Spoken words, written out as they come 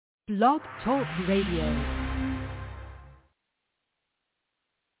Blog Talk Radio.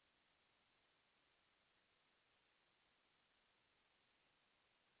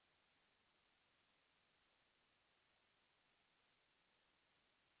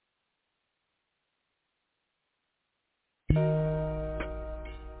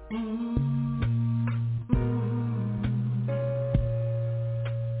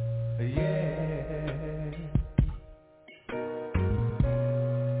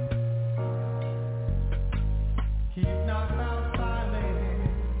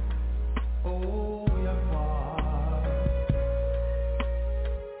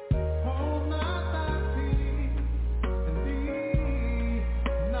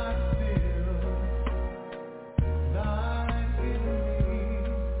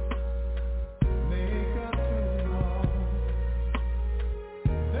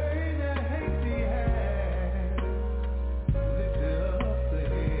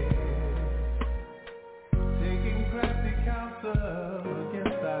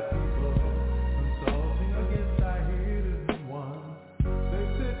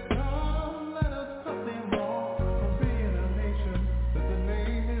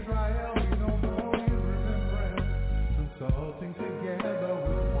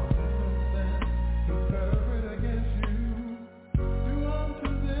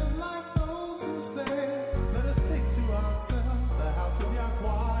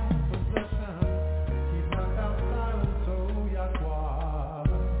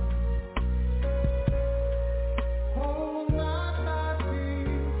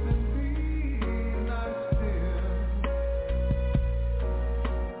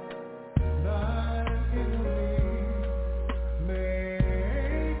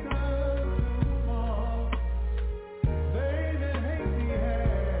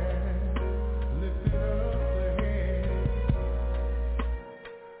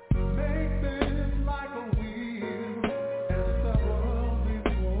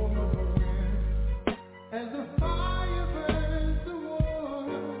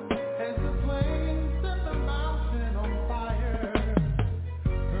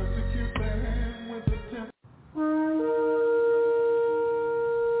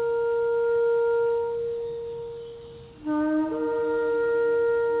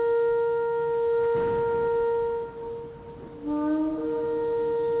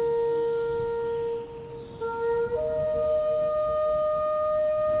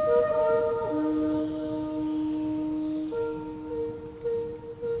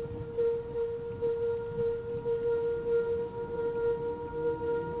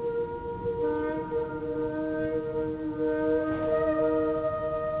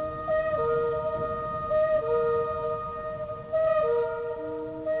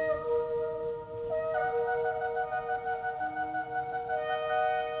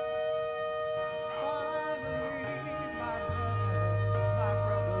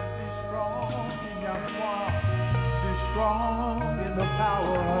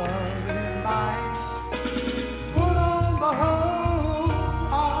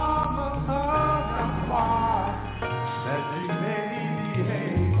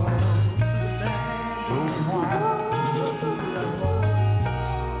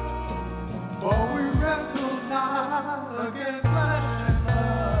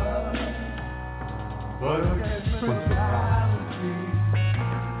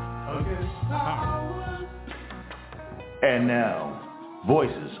 And now,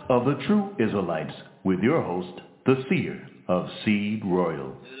 Voices of the True Israelites, with your host, the seer of Seed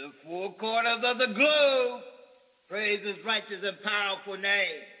Royal. To the four corners of the globe, praise his righteous and powerful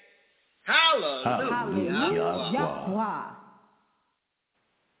name. Hallelujah.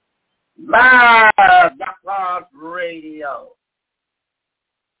 Live Yahweh Radio.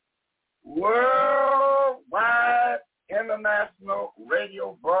 Worldwide international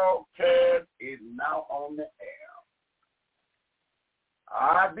radio broadcast is now on the air.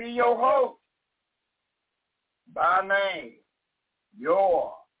 I be your host, by name,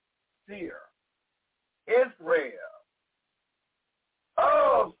 your seer, Israel,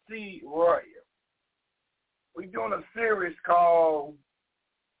 of Seed Royal. We're doing a series called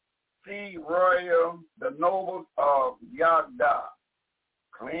Seed Royal, the Nobles of Yahda.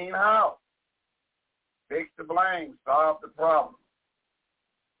 Clean house, fix the blame, solve the problem.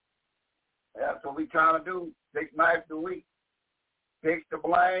 That's what we're trying to do 6 nights a week. Fix the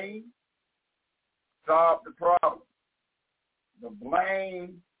blame, solve the problem. The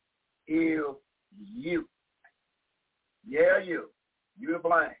blame is you. Yeah, you. You're to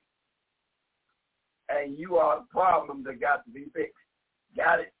blame. And you are the problem that got to be fixed.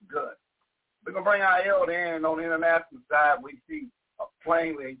 Got it? Good. We're going to bring our elder in on the international side. We see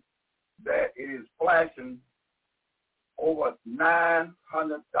plainly that it is flashing over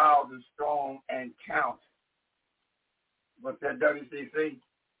 900,000 strong and counting. But that WCC,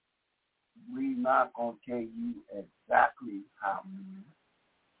 we're not going to tell you exactly how many.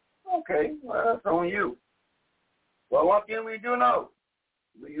 Okay, well, that's on you. Well, one thing we do know,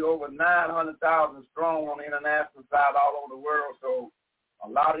 we over 900,000 strong on the international side all over the world, so a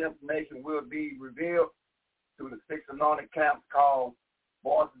lot of information will be revealed through the 6 anointed camps called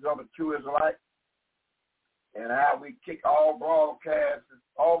Voices of the True Israelites, and how we kick all broadcasts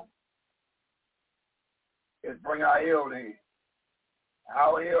off is bring our elder in.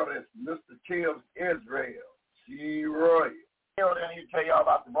 Our elder is Mr. Tibbs Israel, C. Roy. Elder, he'll tell y'all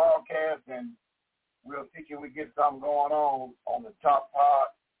about the broadcast, and we'll see if we get something going on the top part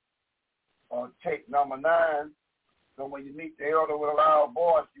on tape number 9. So when you meet the elder with a loud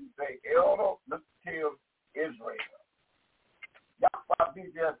voice, you say, Elder, Mr. Tibbs Israel. Y'all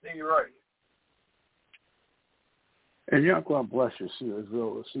BJC Roy. And Yahweh bless you, see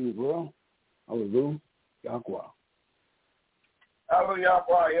Israel, see Israel. Hallelujah, Yahweh. Hallelujah,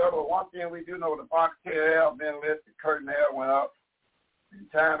 Yahweh. One thing we do know, the box tail have been lit, the curtain air went up.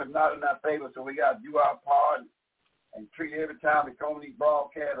 And time is not in our favor, so we got to do our part and treat every time we come to these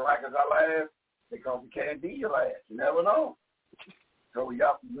broadcasts like it's our last, because we can't be your last. You never know. So when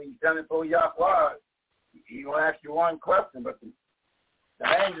you stand before Yahweh, he's going to ask you one question, but the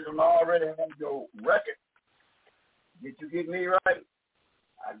angels have already had your record. Did you get me right?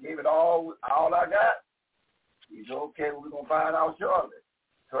 I gave it all I got. He's okay, we're going to find out shortly.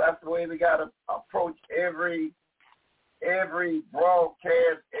 So that's the way we got to approach every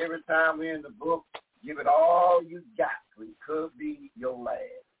broadcast, every time we're in the book. Give it all you got. We could be your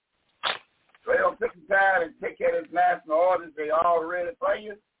last. So they'll take the time and take care of this national orders. They all ready for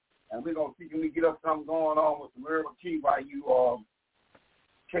you. And we're going to see if we get us something going on with the miracle key while you are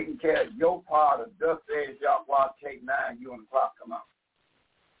taking care of your part of thus says Yahweh, take 9, you on the clock come out.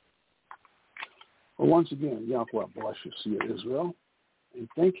 Well, once again, Yahweh bless you, see Israel, and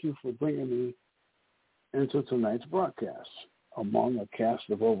thank you for bringing me into tonight's broadcast among a cast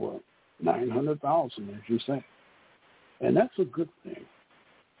of over 900,000, as you say. And that's a good thing,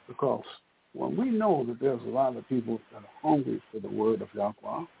 because when we know that there's a lot of people that are hungry for the word of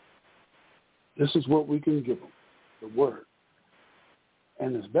Yahweh, this is what we can give them, the word.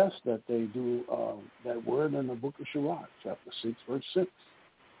 And it's best that they do that word in the book of Sirach, chapter 6, verse 6.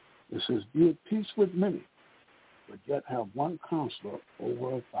 It says, be at peace with many, but yet have one counselor over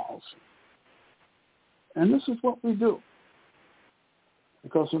 1,000. And this is what we do.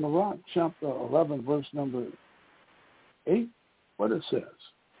 Because in Sirach, chapter 11, verse number 8, what it says,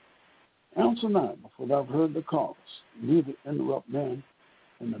 answer not before thou have heard the cause, neither interrupt men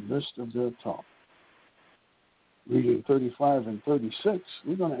in the midst of their talk. Reading 35 and 36,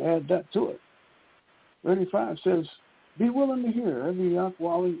 we're going to add that to it. 35 says, be willing to hear every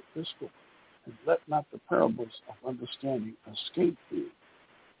Yahweh discourse, and let not the parables of understanding escape thee.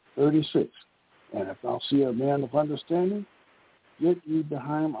 36, and if thou see a man of understanding, get ye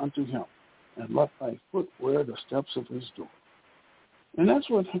behind unto him, and let thy foot wear the steps of his door. And that's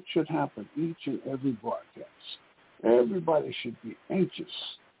what should happen each and every broadcast. Everybody should be anxious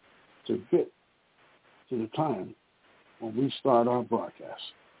to get to the time when we start our broadcast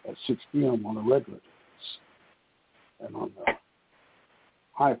at 6 p.m. on a regular basis. And on the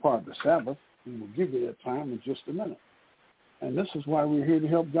high part of the Sabbath, we will give you that time in just a minute. And this is why we're here to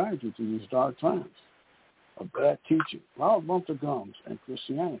help guide you through these dark times of bad teaching, loud bump of gums, and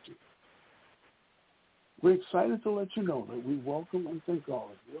Christianity. We're excited to let you know that we welcome and thank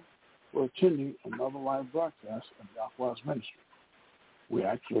all of you for attending another live broadcast of Yahweh's ministry. We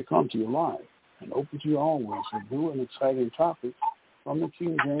actually come to you live and open to you always with new and exciting topics from the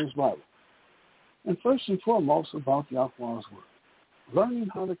King James Bible. And first and foremost, about Yahweh's Word, learning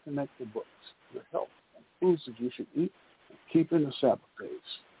how to connect the books, your health, and foods that you should eat, and keep in the Sabbath days.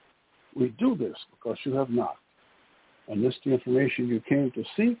 We do this because you have knocked, and this is the information you came to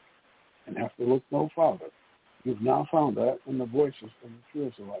seek and have to look no farther. You've now found that in the voices of the true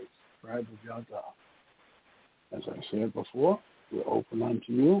Israelites, tribes of Yahweh. As I said before, we're open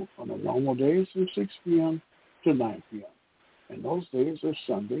unto you on the normal days from 6 p.m. to 9 p.m. And those days are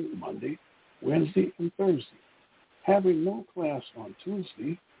Sunday, Monday, Wednesday, and Thursday. Having no class on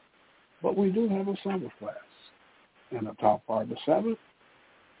Tuesday, but we do have a Sabbath class. And the top part of the Sabbath,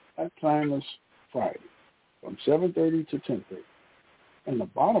 that time is Friday, from 7:30 to 10:30. And the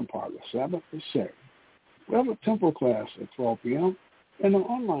bottom part of the Sabbath is Saturday. We have a temple class at 12 p.m. and an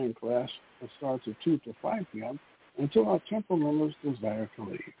online class that starts at 2 to 5 p.m. until our temple members desire to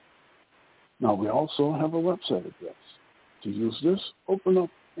leave. Now, we also have a website address. To use this, open up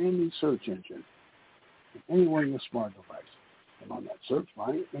any search engine, anywhere in your smart device. And on that search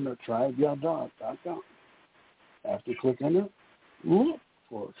line, enter tribeyada.com. After click enter, look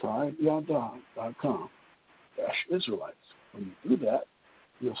for tribeyada.com/Israelites. When you do that,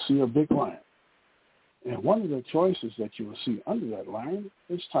 you'll see a big line. And one of the choices that you will see under that line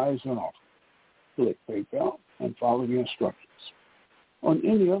is tithes and offering. Click PayPal and follow the instructions. On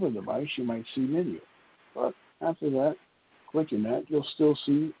any other device, you might see menu. But after that, clicking that, you'll still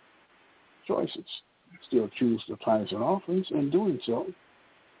see choices. Still choose the tithes and offerings. In doing so,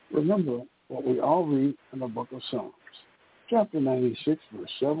 remember what we all read in the book of Psalms, chapter 96,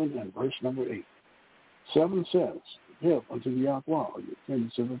 verse 7 and verse number 8. 7 says, give unto the Yahweh, your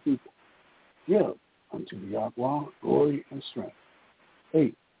kindreds of the people. Give unto the Yahweh glory and strength.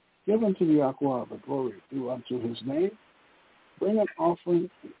 8. Give unto the Yahweh the glory due unto his name. Bring an offering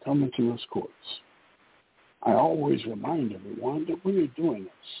and come into his courts. I always remind everyone that when you're doing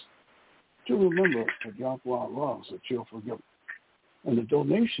this, to remember that Yahweh loves a cheerful giver. And the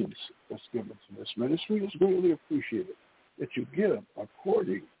donations that's given to this ministry is greatly appreciated, that you give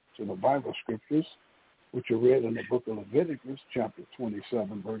according to the Bible scriptures, which are read in the book of Leviticus, chapter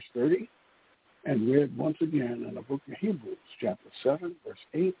 27, verse 30, and read once again in the book of Hebrews, chapter 7, verse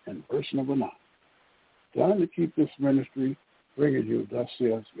 8, and verse number 9. Done to keep this ministry bringing you, thus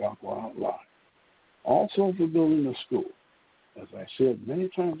says Yahweh live. Also for building a school, as I said many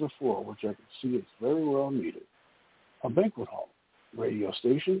times before, which I can see is very well needed, a banquet hall, radio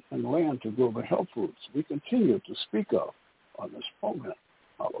station, and land to grow the health foods we continue to speak of on this program.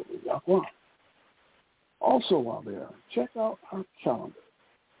 Hallelujah. Also while there, check out our calendar.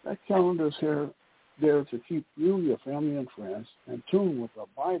 That calendar is there to keep you, your family, and friends in tune with the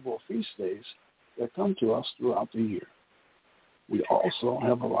Bible feast days that come to us throughout the year. We also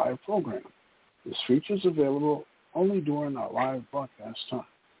have a live program. This feature is available only during our live broadcast time.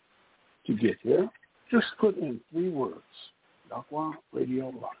 To get there, just put in 3 words, Yahweh Radio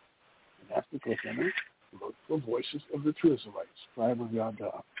Live. And after clicking it, look for Voices of the True Israelites, Tribe of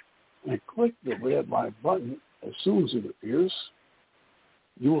Yada, and click the red live button. As soon as it appears,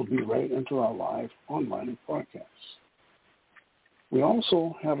 you will be right into our live online broadcasts. We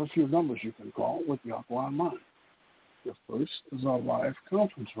also have a few numbers you can call with Yahweh in mind. The first is our live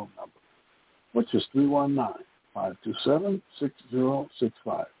conference room number, which is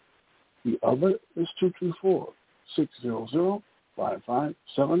 319-527-6065. The other is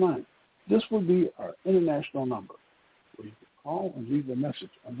 224-600-5579. This will be our international number, where you can call and leave a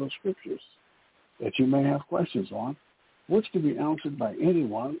message on those scriptures that you may have questions on, which can be answered by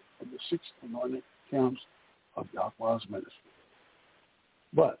anyone of the 6 anointed camps of Yahweh's ministry.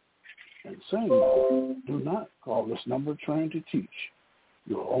 But in saying that, do not call this number trying to teach.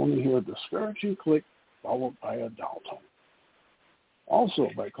 You will only hear a discouraging click followed by a dial tone. Also,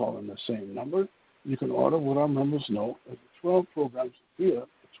 by calling the same number, you can order what our members know as the 12 programs via the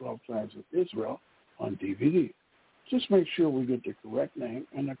 12 tribes of Israel on DVD. Just make sure we get the correct name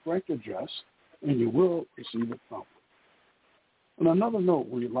and the correct address, and you will receive it promptly. On another note,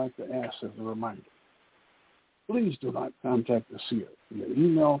 we'd like to ask as a reminder, please do not contact the seer via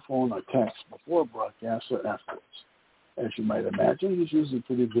email, phone, or text before broadcast or afterwards. As you might imagine, he's usually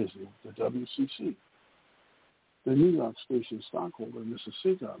pretty busy with the WCC. The New York station stockholder, Mr.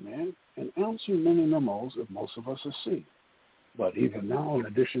 Cigar Man, and answering many memos that most of us have seen. But even now, in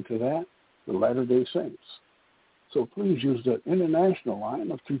addition to that, the Latter-day Saints. So please use that international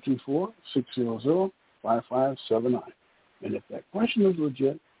line of 224-600-5579. And if that question is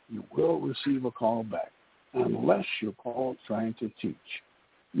legit, you will receive a call back, unless you call trying to teach.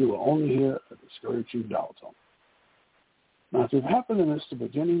 You will only hear a discouraging dial tone. Now, if you happen to miss the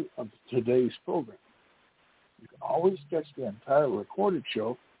beginning of today's program, you can always catch the entire recorded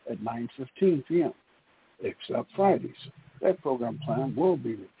show at 9:15 p.m., except Fridays. That program plan will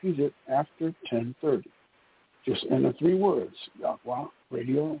be repeated after 10:30. Just enter 3 words, Yahweh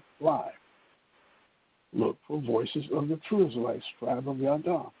Radio Live. Look for Voices of the True Israelites, Tribe of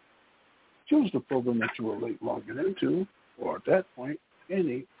Yada. Choose the program that you were late logging into, or at that point,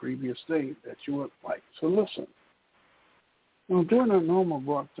 any previous day that you would like to listen. Now, during our normal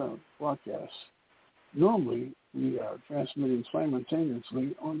broadcast, normally we are transmitting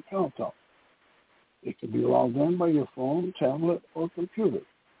simultaneously on Paltalk. It can be logged in by your phone, tablet, or computer.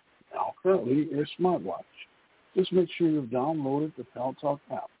 Now, currently, your smartwatch. Just make sure you've downloaded the Paltalk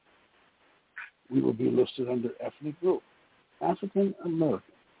app. We will be listed under ethnic group, African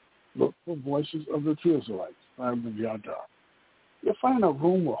American. Look for Voices of the True Israelites, Tribe of Yada. You'll find a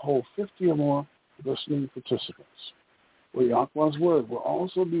room will hold 50 or more listening participants, where Yahweh's Word will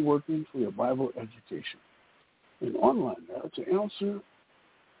also be working for your Bible education. And online there to answer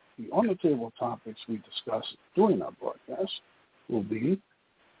The on-the-table topics we discuss during our broadcast will be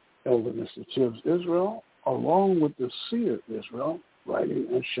Elder Mr. Tibbs Israel, along with the Seer Israel, writing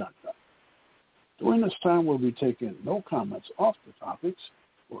and shotgun. During this time, we'll be taking no comments off the topics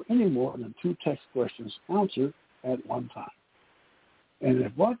or any more than 2 text questions answered at one time. And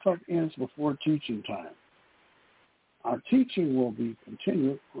if Blog Talk ends before teaching time, our teaching will be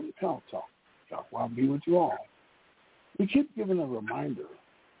continued on Cal Talk. Yahweh be with you all. We keep giving a reminder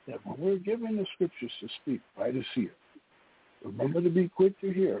that when we're giving the scriptures to speak by the seer, remember to be quick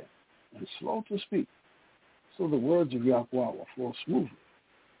to hear and slow to speak, so the words of Yahweh will flow smoothly,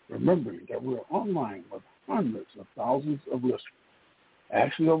 remembering that we're online with hundreds of thousands of listeners,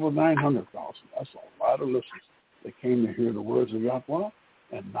 actually over 900,000. That's a lot of listeners that came to hear the words of Yahweh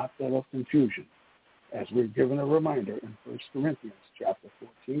and knock that up confusion, as we're given a reminder in 1 Corinthians chapter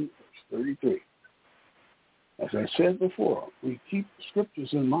 14, verse 33. As I said before, we keep scriptures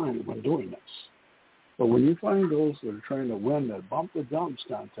in mind when doing this. But when you find those that are trying to win that bump the drums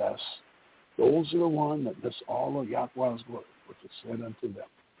contest, those are the ones that miss all of Yahweh's glory, which is said unto them.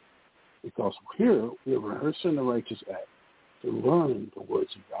 Because here we're rehearsing the righteous act to learn the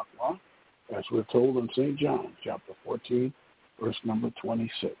words of Yahweh, as we're told in St. John chapter 14, verse number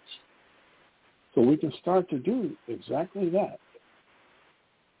 26. So we can start to do exactly that.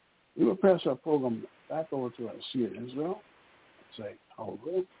 We will pass our program back over to our seer Israel and say,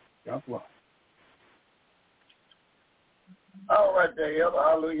 hallelujah, Yahweh. All right there,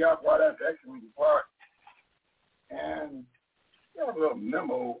 hallelujah, Yahweh, that's excellent part. And got a little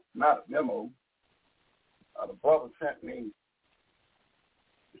memo, not a memo. The brother sent me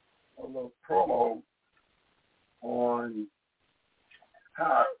a little promo on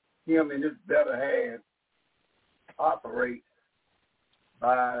how him and his better half operate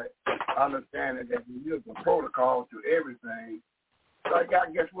by understanding that he uses a protocol to everything. So I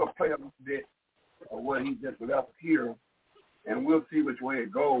guess we'll play a little bit of what he just left here, and we'll see which way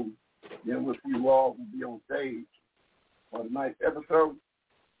it goes. Then we'll see who all will be on stage for tonight's episode.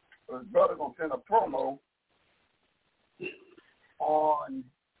 So his brother going to send a promo on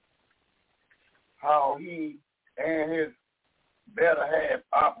how he and his better half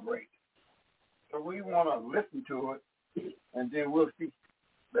operate. So we want to listen to it, and then we'll see.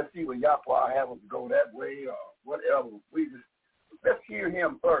 Let's see what Yahweh have us go that way or whatever. Let's hear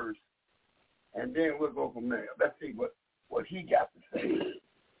him first, and then we'll go from there. Let's see what he got to say.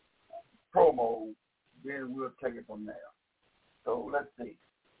 Promo, then we'll take it from there. So let's see.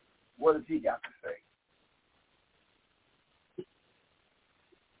 What does he got to say?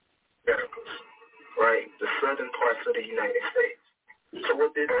 Right, the southern parts of the United States. So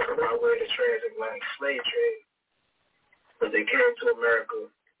what they did about where the transatlantic slave trade, but they came to America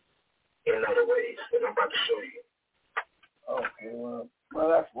in other ways, and I'm about to show you. Okay, well,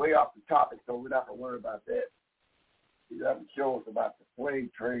 that's way off the topic, so we're not going to worry about that. He doesn't show us about the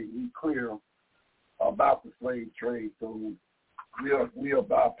slave trade. We're clear about the slave trade, so we'll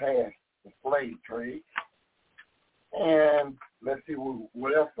bypass the slave trade. And let's see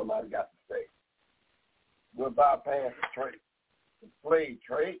what else somebody got to say. We'll bypass the slave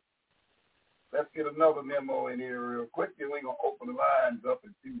trade. Let's get another memo in here real quick. Then we're going to open the lines up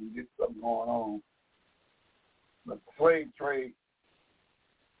and see if we can get something going on. But the slave trade,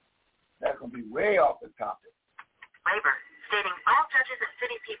 that's going to be way off the topic. Labor, stating all judges and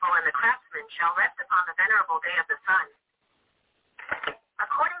city people and the craftsmen shall rest upon the venerable day of the sun.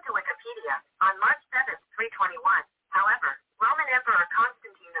 According to Wikipedia, on March 7th, 321, however, Roman Emperor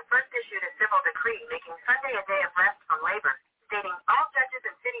Constantine I issued a civil decree making Sunday a day of rest from labor, stating all judges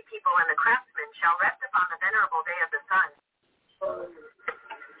and city people and the craftsmen shall rest upon the venerable day of the sun.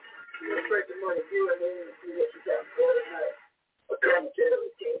 You break the money, you and then see what you got for tonight. A commentary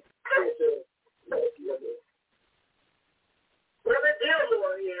team. Brother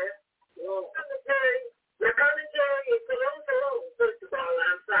Gilmore here. The commentary is Cologne, first of all,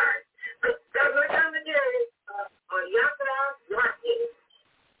 I'm sorry. My commentary on Yahweh's working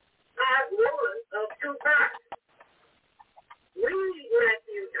has one of 2 parts.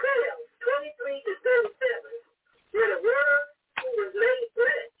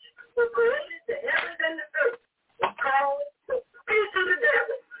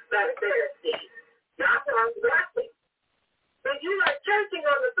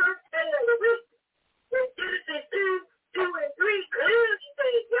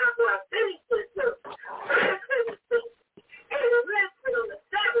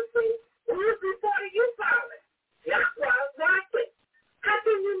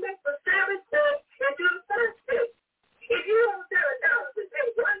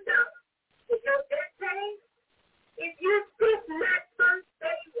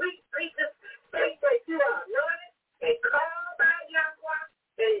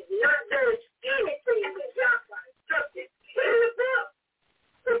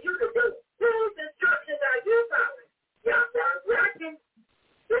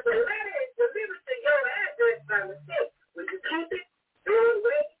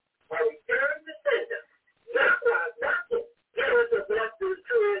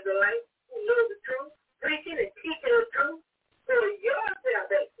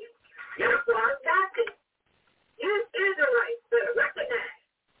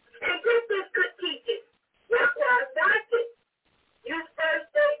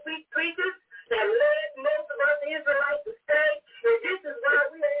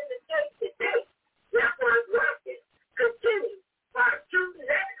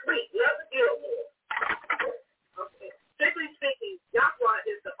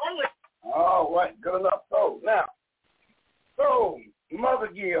 right, good enough. So Mother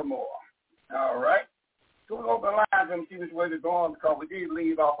Gilmore. All right. So we're going to open lines and see which way they're going because we did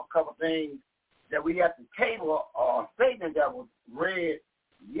leave off a couple things that we had to table a statement that was read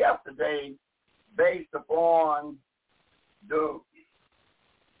yesterday based upon the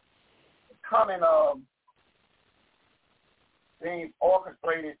coming of things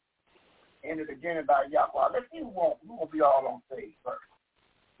orchestrated in the beginning by Yahweh. Let's see who won't be all on stage first.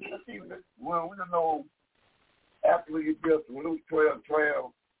 Let's see, well, we don't know after we get built to Luke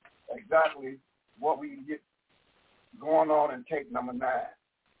 12:12 exactly what we can get going on in tape number 9.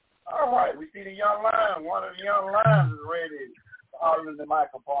 All right, we see the young lion. One of the young lions is ready holding the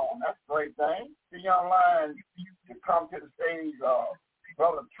microphone. That's a great thing. The young lion to come to the stage,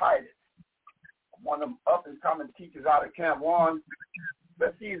 Brother Titus, one of them up-and-coming teachers out of Camp 1.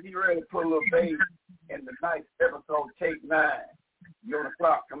 Let's see if he's ready to put a little bass in the next episode, tape 9. You're on the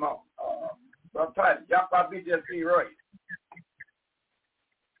clock. Come on. Brother Titus, Yahweh be just see right.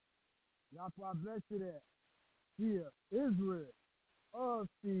 Yahweh bless you there. Here, Israel of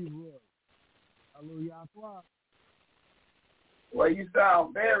Steve Roy. Hallelujah. Well, you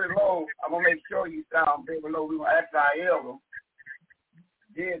sound very low. I'm going to make sure you sound very low. We're going to ask our elder.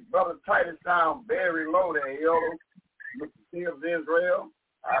 Did Brother Titus sound very low there, elder? Mr. Steve of Israel.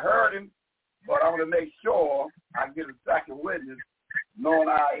 I heard him, but I want to make sure I get a second witness knowing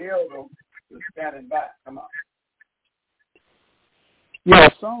our elder is standing back. Come on. Yeah,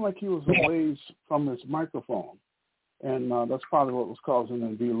 it sounded like he was away from his microphone, and that's probably what was causing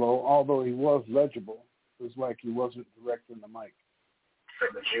him to be low, although he was legible. It was like he wasn't directing the mic. For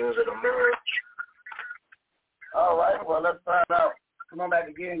the Jews of the Lord. All right, well, let's find out. Come on back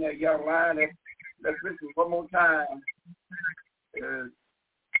again, that young lion. Let's listen one more time.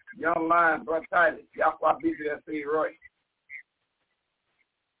 Young lion, Brother Titus. Yahweh be there, see Roy.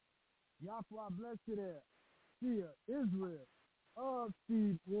 Yahweh bless you there. Here, Israel of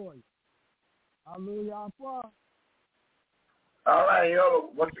Steve Roy. Hallelujah. All right, yo,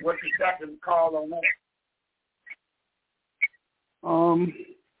 what's your second call on that?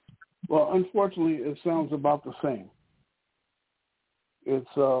 Well, unfortunately, it sounds about the same. It's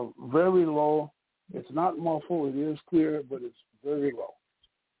very low. It's not muffled. It is clear, but it's very low.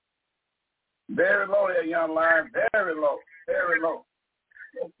 Very low there, young lion. Very low. Very low.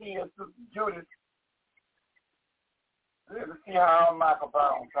 Let's see if Sister Judith. Let's see how our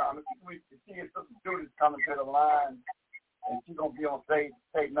microphone sounds. Let's see if Sister Judith's coming to the line, and she's going to be on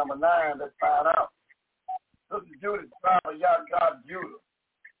stage number 9. Let's find out. Sister Judith, Father, God, Judah.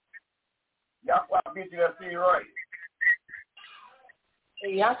 Yahweh beat you that see right.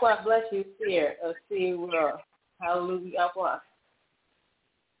 Yahweh bless you, Seer of Steve Roy. Hallelujah, Yahweh.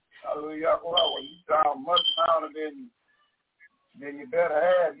 Hallelujah, Yahweh. Well, you sound much louder than you better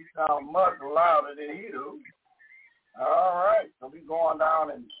have. You sound much louder than he do. All right, so we're going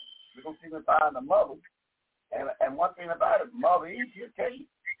down and we're going to see if we find the mother. And one thing about it, Mother E, she'll tell you.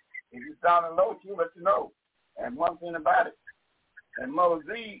 If you're sounding low, she'll let you know. And one thing about it, and Mother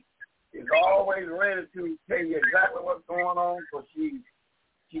Z is always ready to tell you exactly what's going on, so she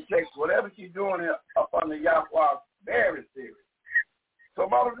takes whatever she's doing up under Yahweh very serious. So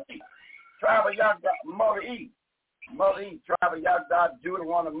Mother Z, Tribal Yahweh, Mother E, Tribal Yahweh, Judah,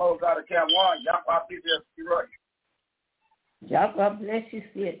 one of the most out of Camp 1, Yahweh people just right. Yahweh bless you,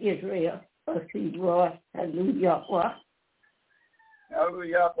 Seer Israel of Steve Roy. Hallelujah, Yahweh.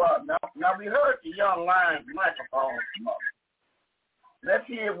 Hallelujah. Now we heard the young lion's microphone. Let's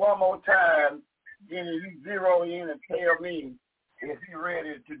hear it one more time. Then you zero in and tell me if you're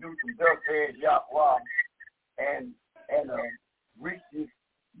ready to do some dust edge Yahweh and reach this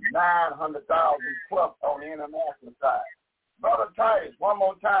 900,000 plus on the international side. Brother Titus, one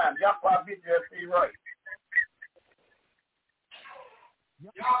more time. Yahweh beat you at right.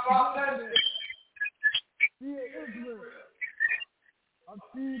 Yahweh bless you. Seer Israel of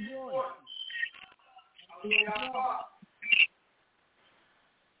Steve Roy.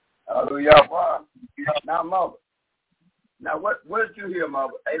 Hallelujah. Now, Mother. Now, what did you hear,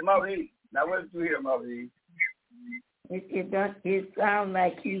 Mother? Hey, Mother E. Now, what did you hear, Mother E? It sounds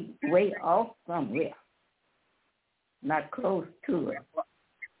like you way off somewhere, not close to it.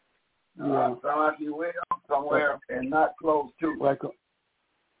 Sound like you way off somewhere and not close to it.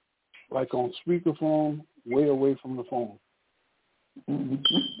 Like on speakerphone, way away from the phone. Mm-hmm.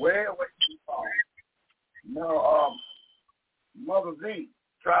 Way away from the phone. No, Mother Z,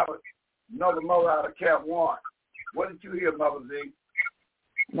 Travis, another mother out of Camp 1. What did you hear, Mother Z?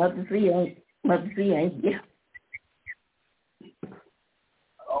 Mother Z ain't here.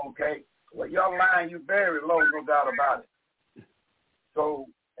 Okay. Well, young lion, you very low, no doubt about it. So,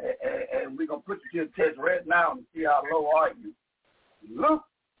 And we're going to put you to the test right now and see how low are you. Luke,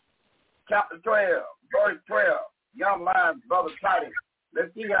 chapter 12, verse 12. Young lions, brother Titus.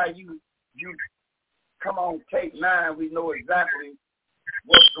 Let's see how you come on tape 9. We know exactly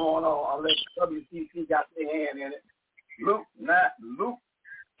what's going on unless WCC got their hand in it. Luke,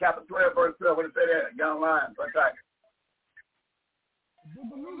 chapter 12, verse 12. What did it say there? Young lions, brother Titus.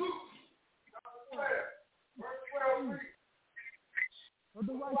 Of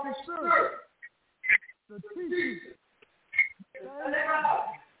the righteous spirit, the teaching,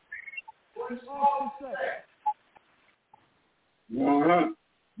 what is all to say.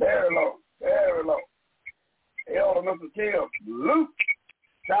 Very low, very low. Elder Mr. Till, Luke,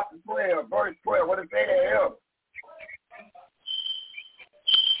 chapter 12, verse 12. What did it say there, Elder?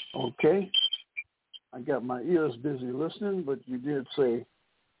 Okay. I got my ears busy listening, but you did say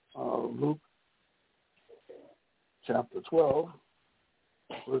Luke, chapter 12,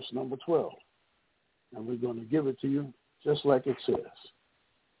 verse number 12. And we're going to give it to you just like it says.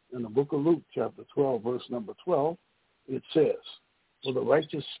 In the book of Luke, chapter 12, verse number 12, it says, "For the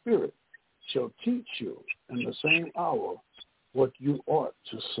righteous spirit shall teach you in the same hour what you ought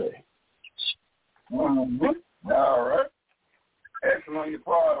to say." All right. Excellent your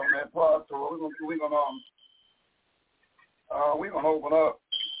part on that part. So we're gonna open up.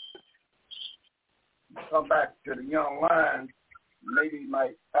 Come back to the young lion. Maybe he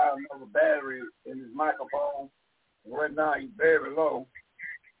might have another battery in his microphone. Right now he's very low.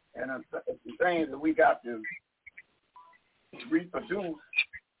 And it's the things that we got to reproduce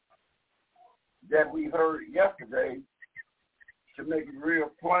that we heard yesterday to make it real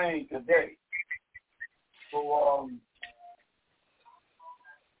plain today. So,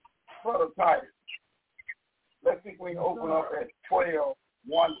 prototype. Let's see if we can open up at 12,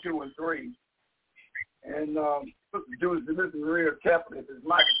 1, 2, and 3. And Sister Judith, listen real carefully. If his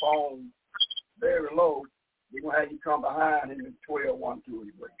microphone very low, we're going to have you come behind him in 12, 1, 2,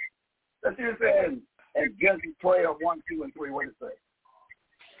 and 3. Let's see what it says in Genesis 12, 1, 2, and 3. What does it say?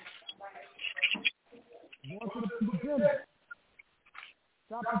 Going to the beginning.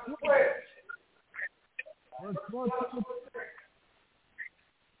 Chapter 12. Verse 1 to 3.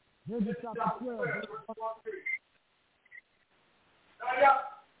 Genesis chapter 12, verse 1 to 3.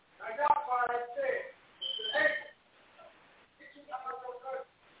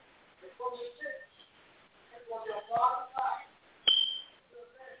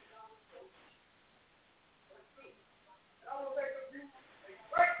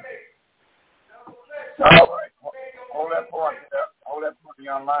 All right. Hold that point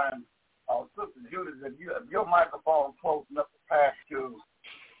online. Sister Judith, if your microphone close enough to pass it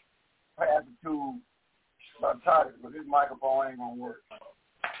to Titus, but his microphone ain't gonna work.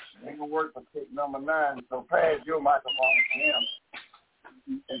 It ain't gonna work for tick number 9. So pass your microphone to him,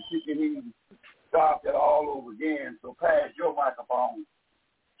 and she can even start it all over again. So pass your microphone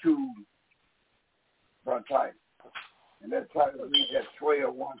to Titus, and let's try to read that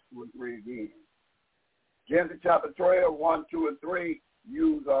 12, 1, 2, and 3 again. Genesis chapter 12, 1, 2, and 3.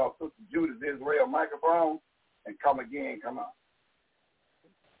 Use Sister Judith's Israel microphone and come again. Come on.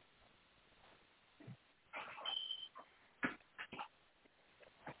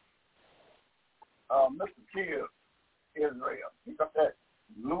 Mr. Kill, Israel. Pick up that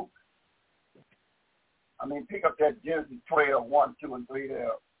Luke. Pick up that Genesis 12, 1, 2, and 3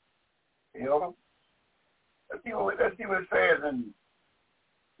 there. Elder. Let's see what it says in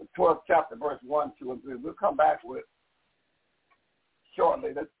the 12th chapter, verse 1, 2, and 3. We'll come back with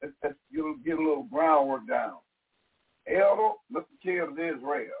shortly. Let's get a little groundwork down. Elder, Mr. Kill of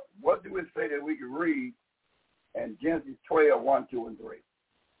Israel. What do it say that we can read in Genesis 12, 1, 2, and 3?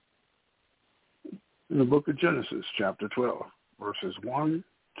 In the book of Genesis, chapter 12, verses 1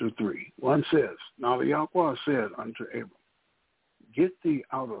 to 3. 1 says, "Now the Yahweh said unto Abram, Get thee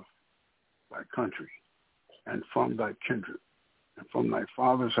out of thy country, and from thy kindred, and from thy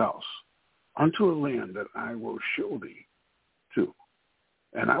father's house, unto a land that I will show thee to.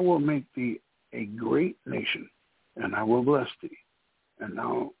 And I will make thee a great nation, and I will bless thee, and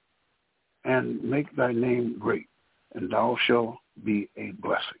make thy name great, and thou shalt be a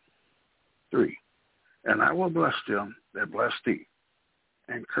blessing. 3. And I will bless them that bless thee,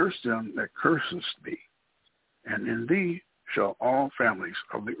 and curse them that curseth thee. And in thee shall all families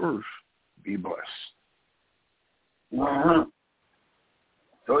of the earth be blessed." Mm-hmm.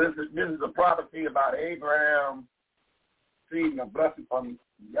 So this is a prophecy about Abraham receiving a blessing from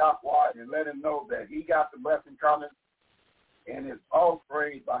Yahweh and let him know that he got the blessing coming, and his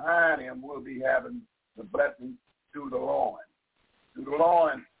offspring behind him will be having the blessing through the loin. Through the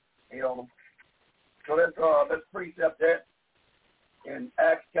loin, So let's precept that. in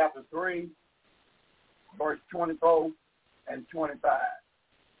Acts chapter 3, verse 24 and 25.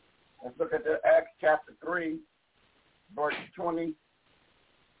 Let's look at the Acts chapter 3, verse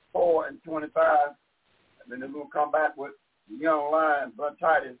 24 and 25. And then we'll come back with the young lion, Brother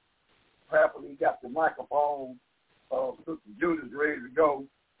Titus. Perhaps he got the microphone of Sister Judith ready to go.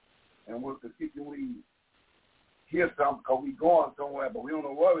 And we'll see if we hear something because we're going somewhere, but we don't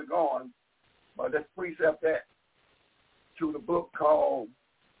know where we're going. But let's precept that to the book called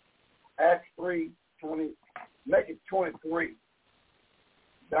Acts 3:20, make it 23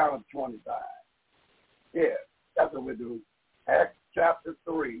 down to 25. Yeah, that's what we do. Acts chapter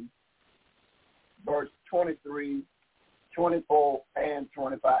 3, verse 23, 24, and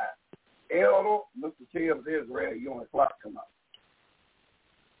 25. Elder, Mr. T of Israel, you on the clock come up.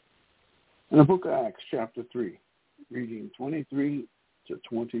 In the book of Acts, chapter 3, reading 23 to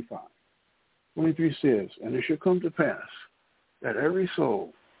 25. 23 says, "And it shall come to pass that every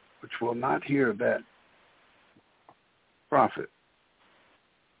soul which will not hear that prophet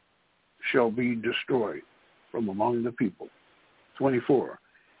shall be destroyed from among the people." 24.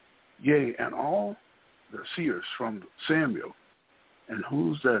 "Yea, and all the seers from Samuel, and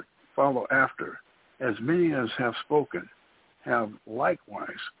whose that follow after, as many as have spoken, have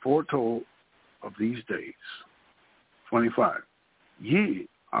likewise foretold of these days." 25. "Ye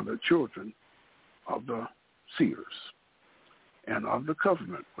are the children of the seers, and of the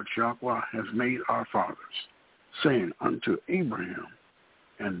covenant which Yahweh has made our fathers, saying unto Abraham,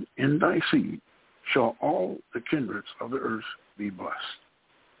 and in thy seed shall all the kindreds of the earth be blessed."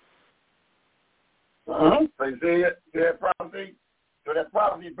 So you see that prophecy? So that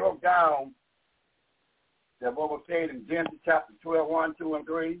prophecy broke down that what was said in Genesis chapter 12, 1, 2, and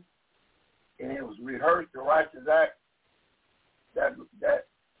 3. And it was rehearsed, the righteous act. That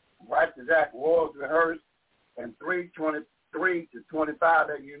righteous act was rehearsed. And 3:23 to 25,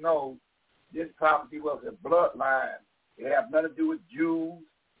 as you know, this prophecy was a bloodline. It had nothing to do with Jews,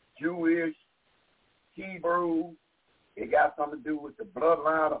 Jewish, Hebrew. It got something to do with the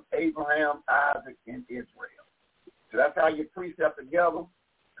bloodline of Abraham, Isaac, and Israel. So that's how you precept together,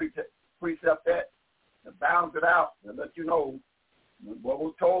 precept that, and balance it out, and let you know what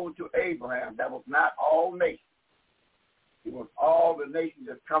was told to Abraham. That was not all nations. It was all the nations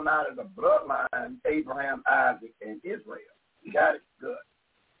that come out of the bloodline, Abraham, Isaac, and Israel. You got it? Good.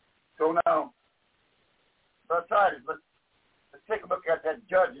 So now, Brother Titus, let's take a look at that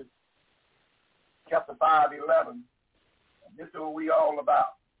Judges, chapter 5:11. This is what we all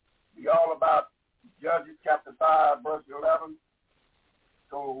about. We all about Judges chapter 5, verse 11.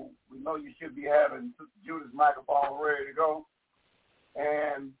 So we know you should be having Sister Judith's microphone ready to go.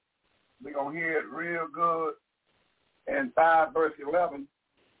 And we're going to hear it real good in 5, verse 11.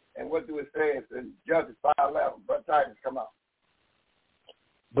 And what do it say? It's in Judges 5:11. Brother Titus, come on.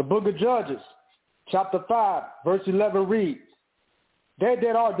 The book of Judges, chapter 5, verse 11 reads, "They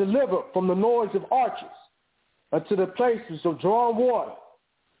that are delivered from the noise of archers unto the places of drawn water,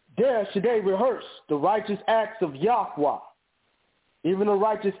 there should they rehearse the righteous acts of Yahweh, even the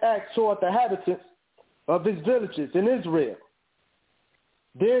righteous acts toward the inhabitants of his villages in Israel.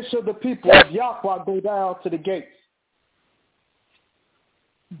 Then shall the people of Yahweh go down to the gates."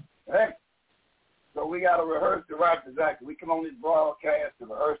 Hey, so we got to rehearse the righteous act. We come on this broadcast to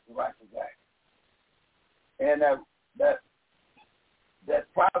rehearse the righteous act. And that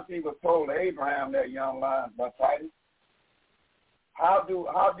prophecy was told to Abraham, that young lion, by Titus. How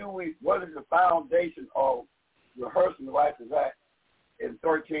do we, what is the foundation of rehearsing the righteous act in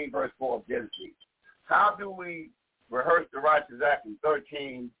 13 verse 4 of Genesis? How do we rehearse the righteous act in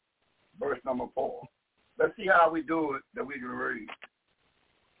 13 verse number 4? Let's see how we do it that we can read.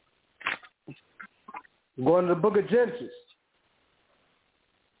 Going to the book of Genesis,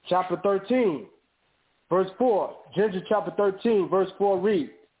 chapter 13, verse 4. Genesis chapter 13, verse 4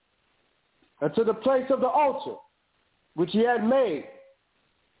 reads, "And to the place of the altar, which he had made,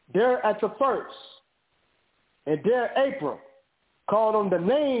 there at the first, and there Abram called on the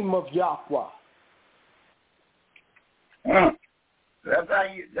name of Yahweh." That's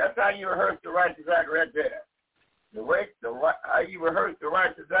how you rehearse the righteous act right there. How you rehearse the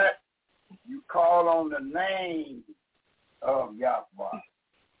righteous act, you call on the name of Yahweh.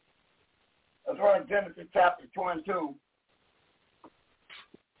 Let's run Genesis chapter 22.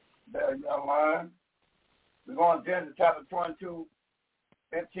 There, young man. We're going to Genesis chapter 22,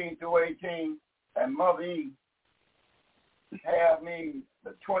 15 through 18. And Mother E have me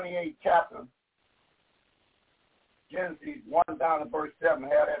the 28th chapter, Genesis 1 down to verse 7.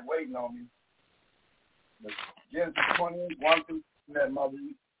 Have that waiting on me. Genesis 28, 1 through 7, Mother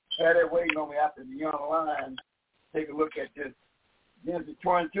E. Had that waiting on me after the young lion. Take a look at this Genesis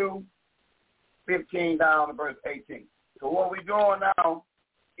 22, 15 down to verse 18. So what we're doing now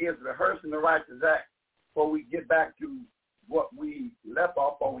is rehearsing the righteous act before we get back to what we left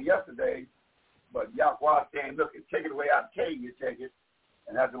off on yesterday. But Yahweh saying, look, take it away, I'll tell you take it,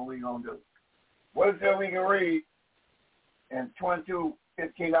 and that's what we're going to do. What is there we can read in 22,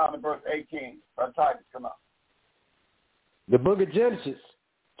 15 down to verse 18? Our Titus, come up. The book of Genesis,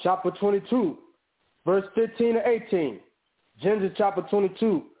 chapter 22, verse 15 to 18. Genesis chapter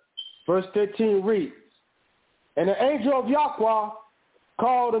 22, verse 15 reads, And the angel of Yahweh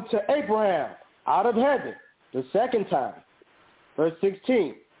called unto Abraham out of heaven the second time. Verse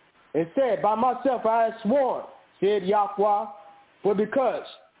 16, and said, By myself I have sworn, said Yahweh, for because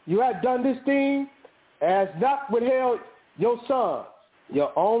you have done this thing, and has not withheld your son,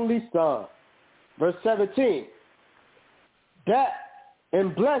 your only son. Verse 17, that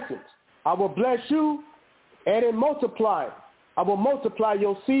in blessings I will bless you, and in multiplying I will multiply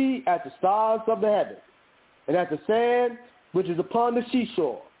your seed as the stars of the heaven, and as the sand which is upon the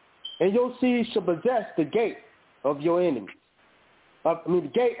seashore. And your seed shall possess the gate of your enemies. The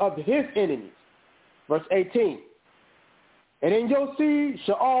gate of his enemies. Verse 18. And in your seed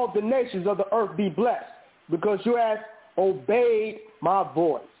shall all the nations of the earth be blessed, because you have obeyed my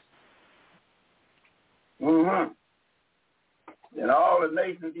voice. Mm-hmm. And all the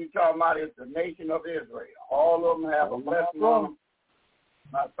nations he's talking about is the nation of Israel. All of them have a blessing on them.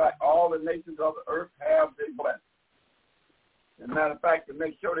 Matter of fact, all the nations of the earth have their blessing. As a matter of fact, to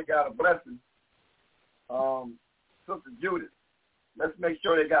make sure they got a blessing, Sister Judith, let's make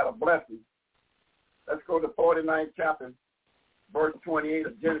sure they got a blessing. Let's go to 49th chapter, verse 28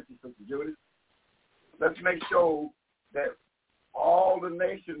 of Genesis, Sister Judith. Let's make sure that all the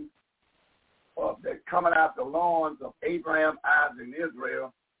nations that coming out the lawns of Abraham, Isaac, and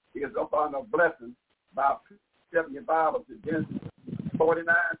Israel is up on a blessing by 70 Bible to Genesis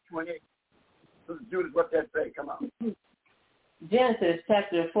 49, 28. Sister Judith, what that say? Come on. Genesis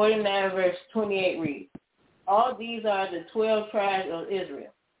chapter 49, verse 28 reads, All these are the 12 tribes of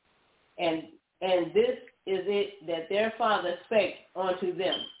Israel, and this is it that their father spake unto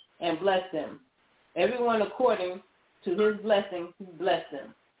them, and blessed them. Everyone according to his blessing, he blessed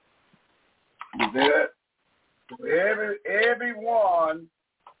them. You see that? Every one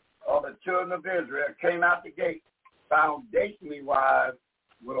of the children of Israel came out the gate, foundationally wise,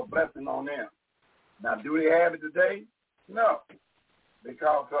 with a blessing on them. Now, do they have it today? No,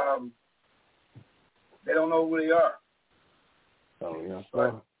 because they don't know who they are. Oh, yeah.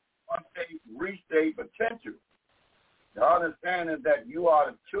 But once they reach their potential, the understanding that you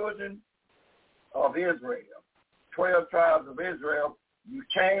are the children of Israel, 12 tribes of Israel, you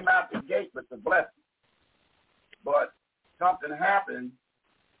came out the gate with the blessing. But something happened,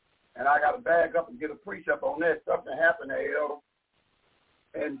 and I got to back up and get a precept on that. Something happened there,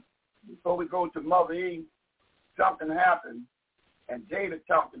 and before we go to Mother Eve, something happened, and David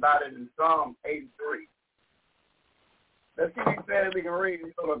talked about it in Psalm 83. Let's see if he said we can read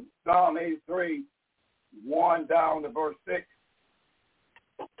Psalm 83, 1 down to verse 6,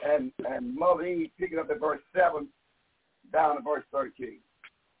 and Mother Eve picking up at verse 7 down to verse 13.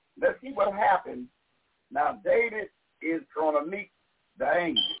 Let's see what happened. Now, David is going to meet the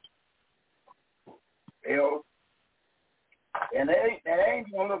angel. And that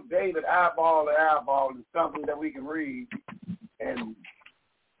angel going to look David eyeball to eyeball is something that we can read in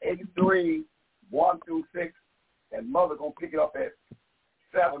 83, 1 through 6, and Mother going to pick it up at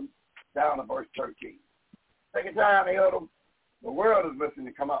 7 down to verse 13. Take your time, Elder. The world is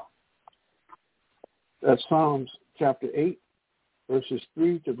listening. Come on. That's Psalms chapter 8, verses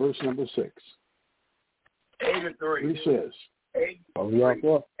 3 to verse number 6. 83. He says, 83.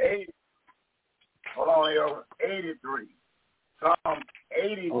 Hold on, Elder. 83. Psalm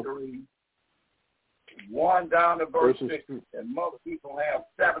 83, 1 down to verse 6. And Mother people have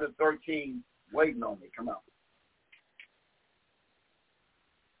 7 to 13 waiting on me. Come on.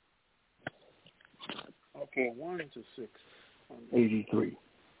 Okay, 1 to 6 on 83.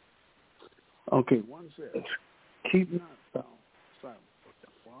 Okay, 1 says, Keep not thou silent,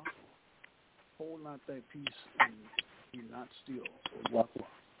 Yahweh. Hold not thy peace, and be not still, O Yahweh.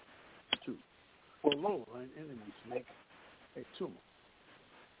 2. For lo, thine enemies make a tumult.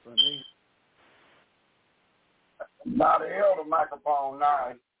 But they... Now the elder microphone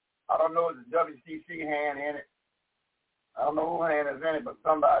now, I don't know if it's WCC hand in it. I don't know who hand is in it, but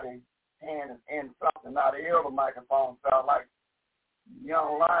somebody's hand is in something. Now the elder microphone sounds like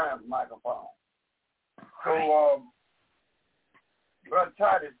Young Lion's microphone. So, Brother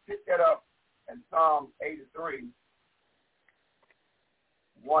Titus, pick that up in Psalm 83.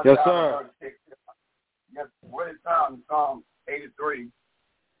 1 yes, down sir. To verse 6. Yes, what is Psalm 83,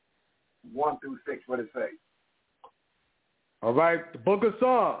 1 through 6, what it say? All right, the book of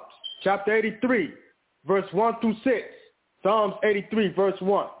Psalms, chapter 83, verse 1 through 6. Psalms 83, verse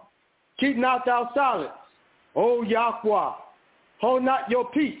 1. Keep not thou silence, O Yahweh. Hold not your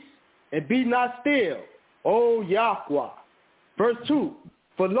peace, and be not still, O Yahweh. Verse 2.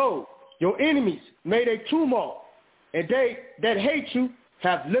 For lo, your enemies made a tumult, and they that hate you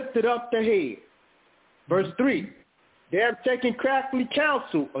have lifted up their head. Verse 3. They have taken crafty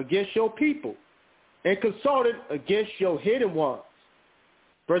counsel against your people, and consulted against your hidden ones.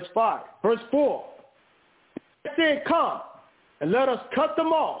 Verse 5. Verse 4. They said, come, and let us cut them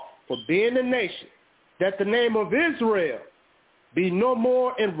off for being a nation, that the name of Israel be no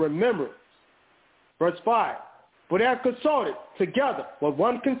more in remembrance. Verse 5. For they have consulted together with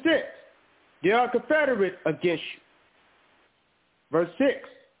one consent. They are confederate against you. Verse 6.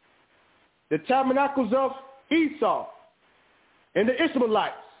 The tabernacles of Esau and the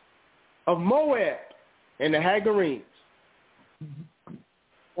Ishmaelites of Moab and the Hagarenes.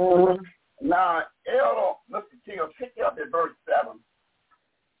 Now, Elder, Mr. Till, pick up at verse 7.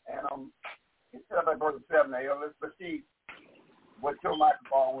 And pick up at verse 7, Elder. Let's see what your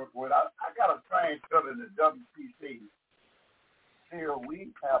microphone works with. I got a strange feeling in the WPC. Here,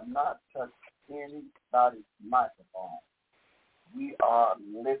 we have not touched anybody's microphone. We are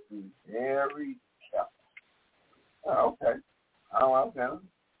listening very carefully. Okay. Oh, okay.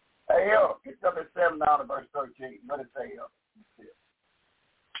 Hey, Elder, pick up at 7 down to verse 13. What did it say, Elder?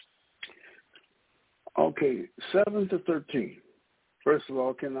 Okay, 7 to 13. First of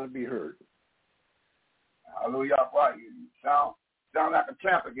all, can I be heard? Hallelujah. Why you sound like a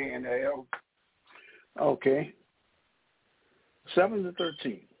champ again there, Elder. Okay. 7 to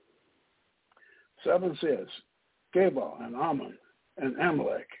 13. 7 says, Gebal and Ammon and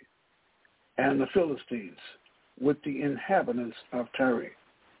Amalek and the Philistines with the inhabitants of Tyre.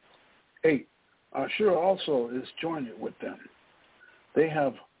 8. Ashur also is joined with them. They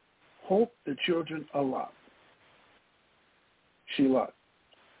have hope the children of Lot. Shelah.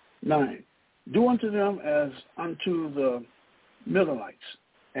 9. Do unto them as unto the Midianites,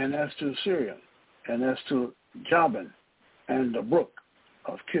 and as to Syria, and as to Jabin, and the brook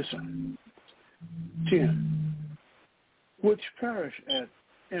of Kison. 10. Which perished at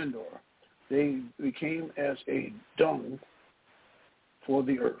Endor. They became as a dung for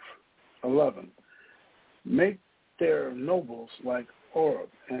the earth. 11. Make their nobles like Oreb,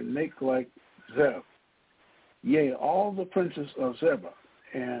 and make like Zeb. Yea, all the princes of Zebah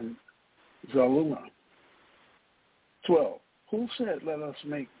and Zalmunna. 12. Who said, let us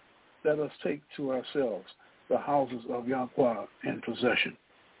take to ourselves the houses of Yahweh in possession?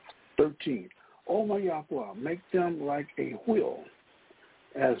 13. O my Yahweh, make them like a wheel,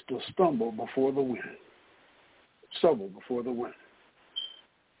 as the stubble before the wind.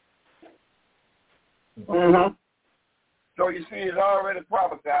 Mm-hmm. So you see, it's already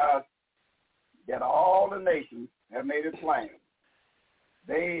prophesied that all the nations have made a plan.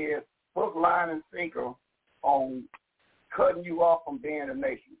 They hook, line, and sinker on cutting you off from being a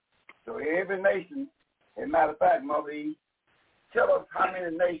nation. So every nation, as a matter of fact, Mother E, tell us how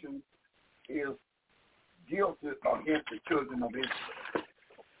many nations is guilty against the children of Israel.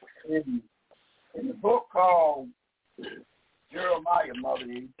 In the book called Jeremiah, Mother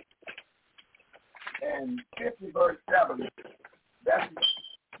E, and 50 verse 7,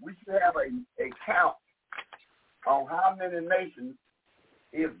 we should have a count on how many nations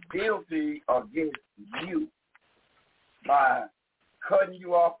is guilty against you by cutting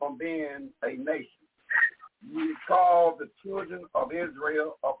you off from being a nation. You call the children of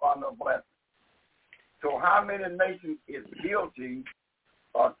Israel upon the blessing. So how many nations is guilty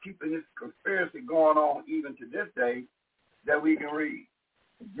of keeping this conspiracy going on even to this day that we can read?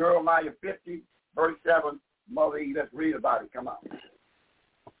 Jeremiah 50, verse 7, Mother E, let's read about it. Come on.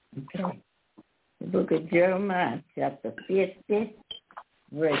 Okay. The book of Jeremiah, chapter 50,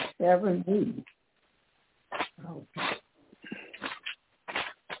 verse 7 reads. Okay.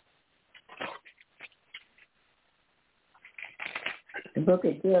 The book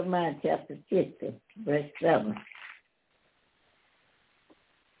of Jeremiah, chapter 50, verse 7.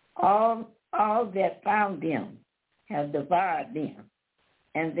 All that found them have devoured them,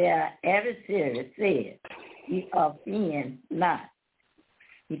 and their adversaries said, ye offend not,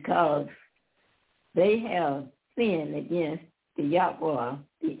 because they have sinned against the Yahweh,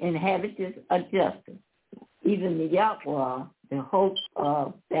 the inhabitants of justice, even the Yahweh, the hope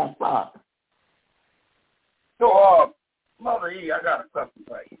of their father. So, Mother E, I got a question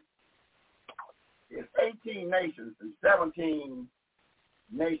for you. It's 18 nations and 17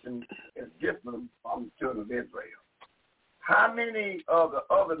 nations is different from the children of Israel. how many of the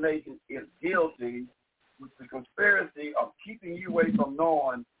other nations is guilty with the conspiracy of keeping you away from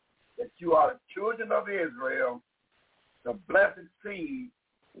knowing that you are the children of Israel, the blessed seed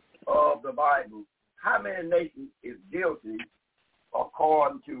of the Bible? How many nations is guilty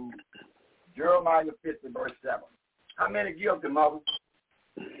according to Jeremiah 50, verse 7? How many guilty, Mother?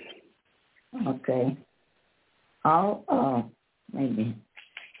 Okay. Maybe.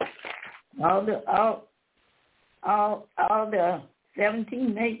 All the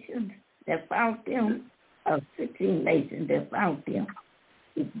 17 nations that found them, or 16 nations that found them,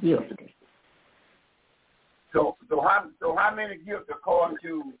 is guilty. So how many guilty according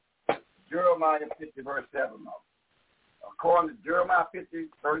to Jeremiah 50, verse 7, Mother? According to Jeremiah 50,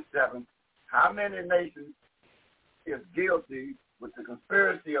 verse 7, how many nations is guilty with the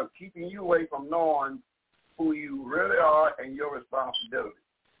conspiracy of keeping you away from knowing who you really are and your responsibility?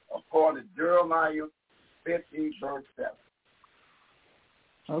 According to Jeremiah 50, verse 7.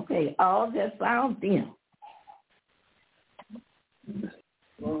 Okay, all that found them. Mm-hmm.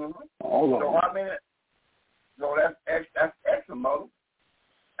 So how many? So that's excellent, Mother.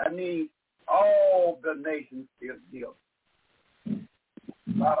 That means all the nations is guilty.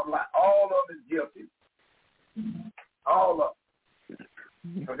 Bottom line, all of it is guilty. All of it.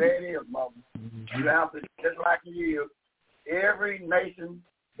 So there it is, Mother. You have to, just like it is, every nation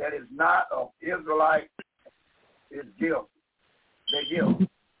that is not of Israelite is guilty. They're guilty.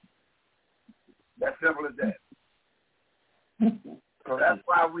 That's simple as that. So that's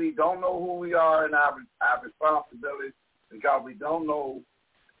why we don't know who we are and our responsibilities, because we don't know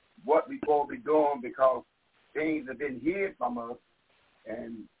what we're supposed to be doing, because things have been hid from us,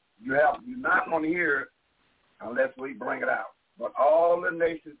 and you're not going to hear it unless we bring it out. But all the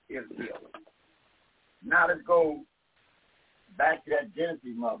nations is guilty. Now let's go back to that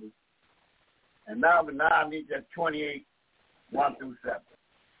Genesis, Mother. And now I need that 28, 1 through 7.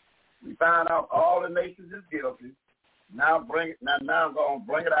 We found out all the nations is guilty. Now I'm going to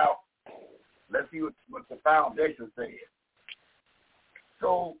bring it out. Let's see what the foundation says.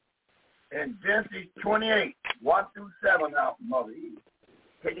 So in Genesis 28, 1 through 7 now, Mother Eve.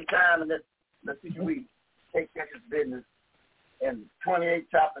 Take your time and let's see if we take care of this business in 28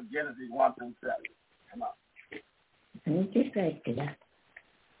 chapter of Genesis 1 through 7. Come on. Let me get back to that.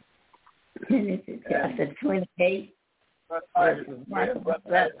 Genesis chapter 28. Hold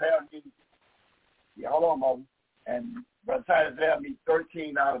on, Mother. And Brother Titus have me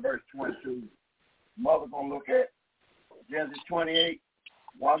 13 out of verse 22. Mother going to look at Genesis 28,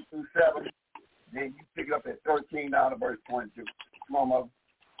 1 through 7. Then you pick it up at 13 out of verse 22. Come on, Mother.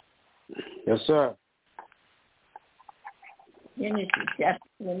 Yes, sir. Genesis chapter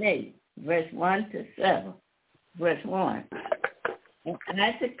 28, verse 1 to 7. Verse 1. And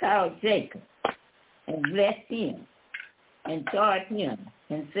Isaac called Jacob and blessed him and charged him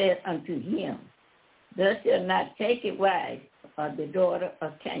and said unto him, Thou shalt not take a wife of the daughter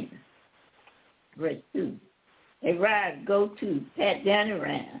of Canaan. Verse 2. Arise, go to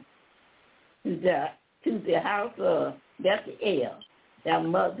Padanaram, to the house of Bethuel, thy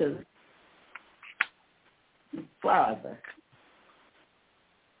mother's father,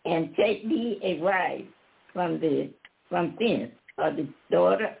 and take thee a wife from thence of the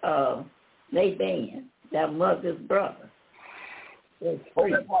daughter of Laban, thy mother's brother.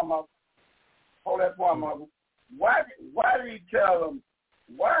 Hold that one, Mother. Why did he tell them?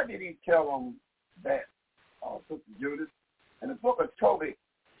 Why did he tell them that, Sister Judith? In the book of Tobit,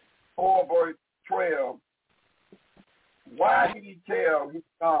 4 verse 12. Why did he tell his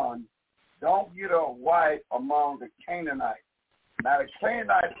son, don't get a wife among the Canaanites? Now the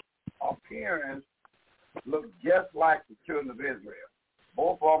Canaanites' appearance look just like the children of Israel.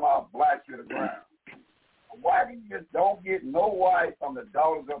 Both of them are black to the ground. Why do you just don't get no wife from the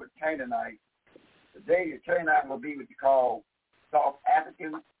daughters of the Canaanites? Today, the Canaanites will be what you call South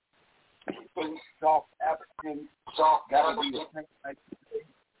African. That would be the Canaanites.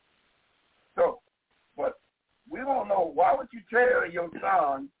 So, but we don't know. Why would you tell your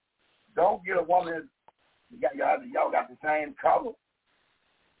son, don't get a woman, y'all got the same color?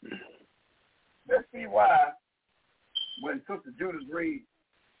 Let's see why when Sister Judith reads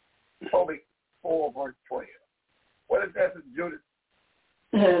Tobit 4 verse 12. What is that, Sister Judith?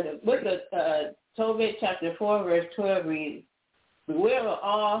 The book of Tobit chapter 4 verse 12 reads, Beware of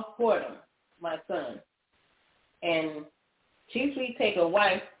all whoredom, my son, and chiefly take a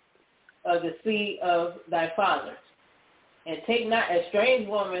wife of the seed of thy fathers, and take not a strange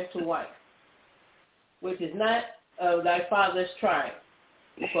woman to wife, which is not of thy father's tribe.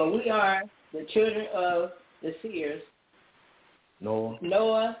 For we are the children of the seers,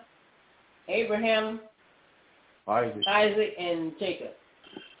 Noah, Abraham, Isaac and Jacob.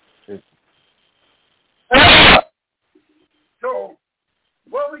 So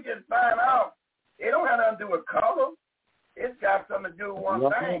what we can find out, it don't have nothing to do with color. It's got something to do with one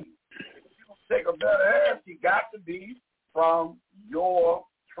thing. If you take a better half, she got to be from your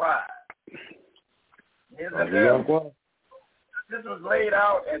tribe. This was laid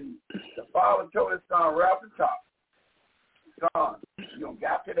out, and the father told his son right off the top, son, you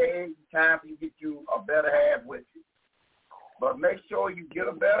got to the age of time for you to get you a better half with you. But make sure you get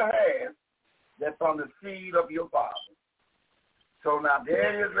a better half that's from the seed of your father. So now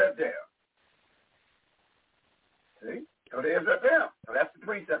there it is right there. See? So there's right there. So that's the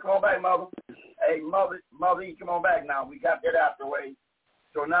precept. Come on back, mother. Hey, mother, come on back now. We got that out the way.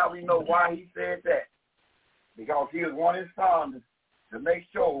 So now we know why he said that. Because he was wanting his son to make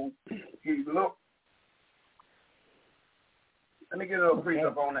sure he looked. Let me get a little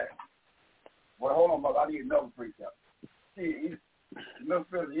precept on that. Well, hold on, mother. I need another precept. See, you might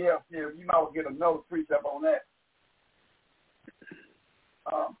well get another precept on that.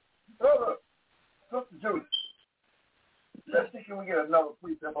 Sister Judith, let's see if we get another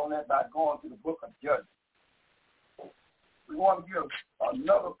precept on that by going to the book of Judges. We want to get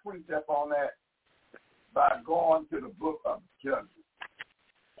another precept on that by going to the book of Judges.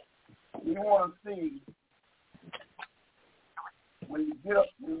 We want to see when you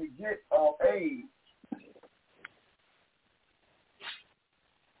get of age,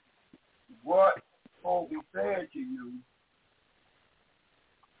 what will be said to you,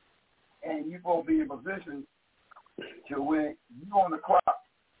 and you're going to be in position to when you're on the clock,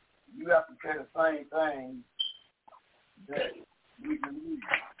 you have to say the same thing that we believe.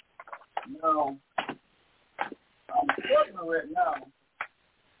 Now, I'm struggling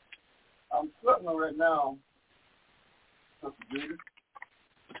right now, Sister Judith,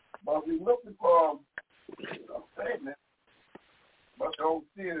 but we're looking for a statement, but don't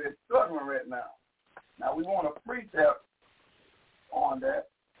see it as struggling right now. Now, we want a precept on that.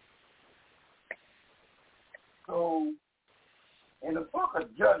 So, in the book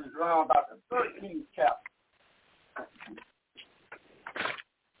of Judges, around about the 13th chapter,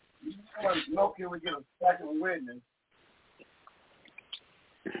 you want to know, can we get a second witness?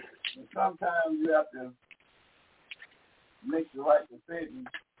 And sometimes you have to make the right decision.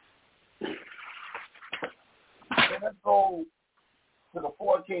 So let's go to the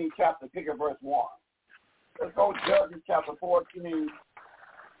 14th chapter, pick at verse 1. Let's go Judges chapter 14,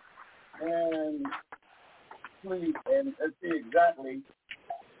 and please, and let's see exactly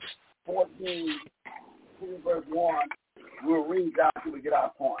 14, verse 1. We'll read down until we get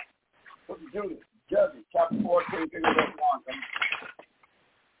our point. Let's do this. Judges chapter 14, verse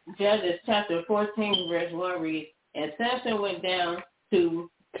 1. Judges chapter 14, verse 1 reads, and Samson went down to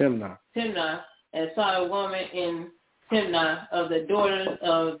Timnah and saw a woman in Timnah of the daughters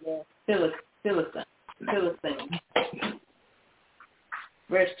of the Philistines.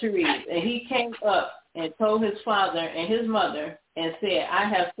 Verse 2 reads, and he came up and told his father and his mother and said, I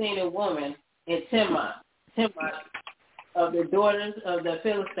have seen a woman in Timnah of the daughters of the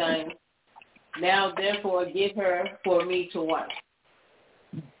Philistines. Now therefore get her for me to wife.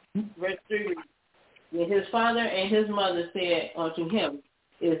 Verse 3 reads, and his father and his mother said unto him,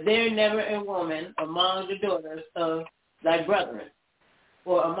 is there never a woman among the daughters of thy brethren,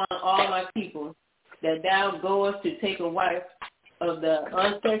 or among all my people, that thou goest to take a wife of the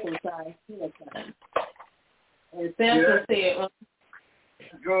uncircumcised Philistines? And Samson said,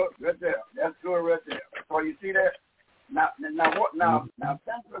 that's good right there. That's good right there. So you see that? Now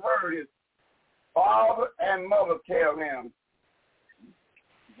Samson heard his father and mother tell him,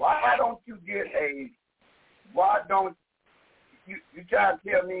 why don't you try to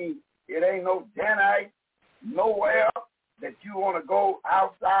tell me it ain't no Danite nowhere that you want to go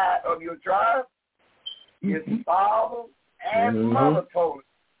outside of your tribe? His father and mother told him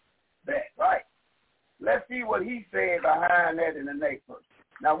that, right? Let's see what he said behind that in the next verse.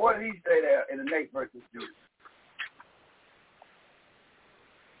 Now, what did he say there in the next verse, Judy?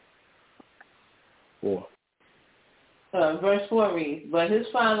 4. Verse 4 reads, but his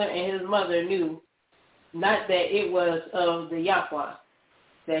father and his mother knew not that it was of the Yahweh,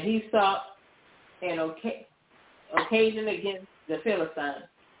 that he sought an occasion against the Philistines.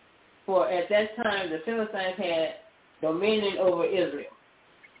 For at that time the Philistines had dominion over Israel.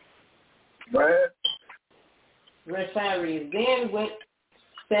 Right. Verse 5 reads, then went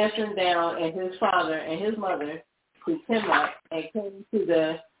Samson down and his father and his mother to Timnah and came to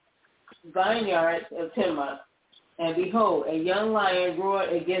the vineyards of Timnah. And behold, a young lion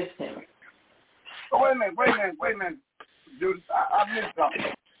roared against him. Oh, wait a minute. Dude, I missed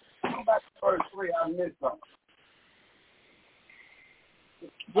something. Go back to verse 3, I missed something.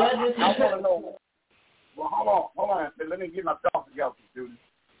 Judges. I want to know. Well, hold on. Let me get my thoughts together, students.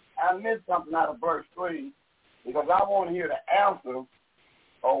 I missed something out of verse 3 because I want to hear the answer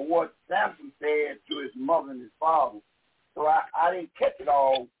of what Samson said to his mother and his father. So I didn't catch it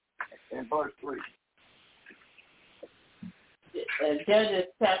all in verse 3. Judges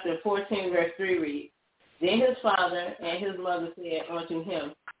chapter 14, verse 3 reads, Then his father and his mother said unto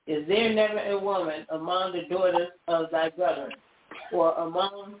him, Is there never a woman among the daughters of thy brethren, or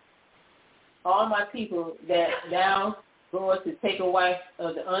among all my people, that thou goest to take a wife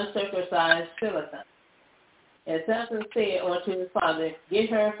of the uncircumcised Philistine? And Samson said unto his father, Get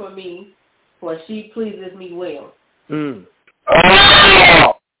her for me, for she pleases me well.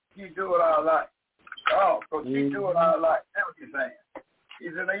 Oh, she do what I like. Oh, so she do what I like. That's what you're saying.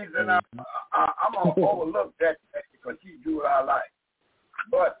 I'm going to overlook that because she do what I like.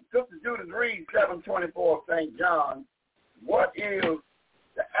 But Sister Judith reads 724 of St. John. What is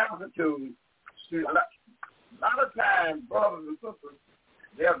the altitude? A lot of times, brothers and sisters,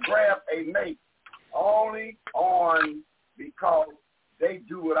 they'll grab a mate only on because they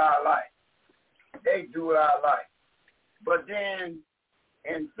do what I like. They do what I like. But then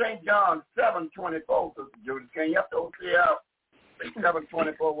in St. John 7:24, Sister Judith, can you have to see out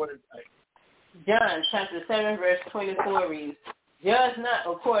 7:24 what it says? John chapter 7, verse 24 reads, Judge not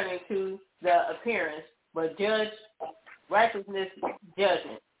according to the appearance, but judge righteousness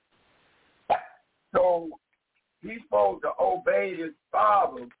judgment. So he's supposed to obey his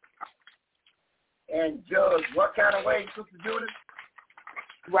father and judge what kind of way, Sister Judith?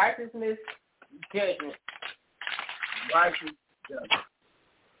 Righteousness judgment. Righteous judgment.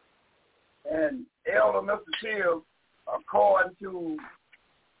 And Elder Mr. Shields, according to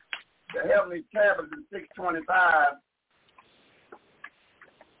the Heavenly Tablet in 625,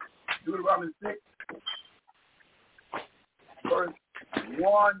 Deuteronomy 6, verse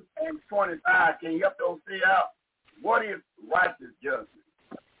 1 and 25. Can you help those see out? What is righteous judgment?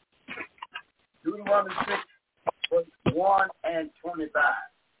 Deuteronomy 6, verse 1 and 25.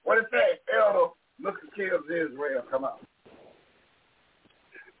 What is that? Elder Mr. Shields Israel, come on.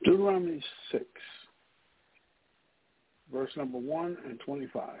 Deuteronomy 6, verse number 1 and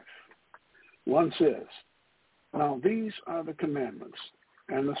 25. 1 says, Now these are the commandments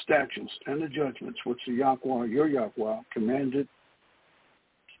and the statutes and the judgments which the Yahweh, your Yahweh, commanded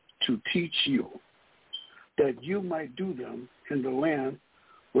to teach you, that you might do them in the land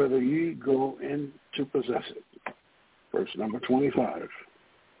whither ye go in to possess it. Verse number 25.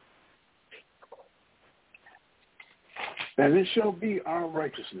 And it shall be our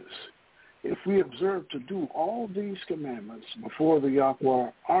righteousness, if we observe to do all these commandments before the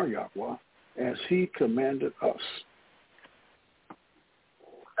Yahweh, our Yahweh, as he commanded us.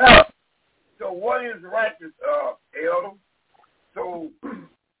 So what is righteous, Elder? So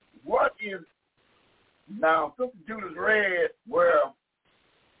what is, now Sister Judith read where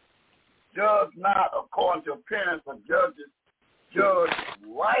judge not according to appearance, but judge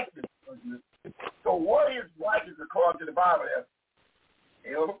righteousness. So what is righteous according to the Bible,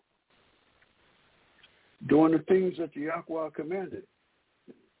 Elder? Doing the things that the Yahweh commanded.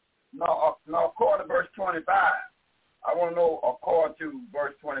 No, according to verse 25. I want to know according to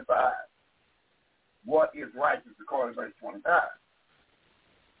verse 25. What is righteous according to verse 25?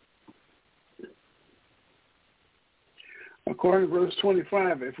 According to verse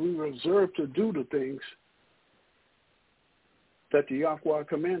 25, if we reserve to do the things that the Yahweh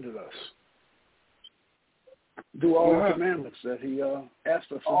commanded us, do all the commandments that he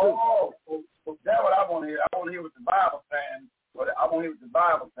asked us to do. So that's what I want to hear. I want to hear what the Bible saying. I want to hear what the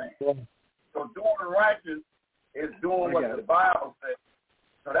Bible saying. Yeah. So doing righteous is doing what the Bible says.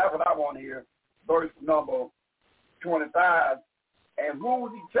 So that's what I want to hear. Verse number 25. And who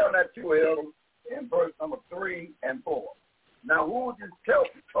was he telling that to, Elder? In verse number 3 and 4. Now, who was this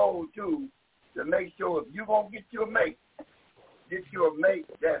told to make sure if you're going to get you a mate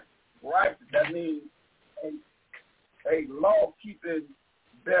that's righteous? That means a law-keeping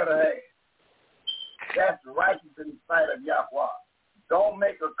better half. That's righteous in the sight of Yahweh. Don't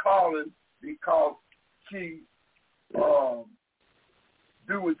make her calling because she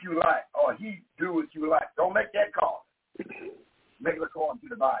do what you like or he do what you like. Don't make that call. Make it according to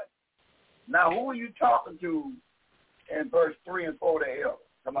the Bible. Now, who are you talking to in verse 3 and 4 there, Elder?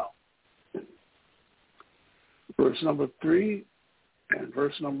 Come on. Verse number 3 and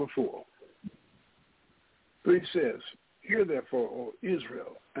verse number 4. 3 says, Hear therefore, O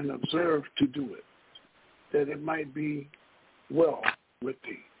Israel, and observe to do it, that it might be well with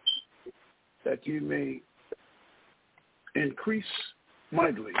thee, that you may increase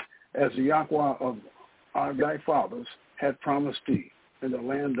mightily, as the Yahweh of thy fathers had promised thee, in the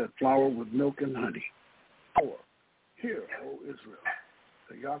land that flowered with milk and honey. Hear, O Israel,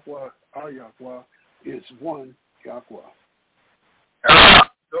 the Yahweh, our Yahweh, is one Yahweh.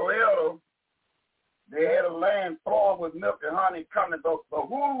 So, Elder, they had a land flowing with milk and honey coming. So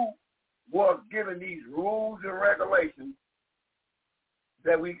who was given these rules and regulations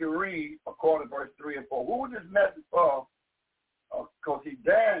that we can read according to verse 3 and 4? Who was this message for? Because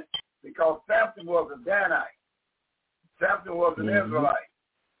because Samson was a Danite. Samson was an Israelite.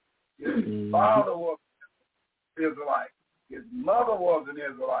 His father was an Israelite. His mother was an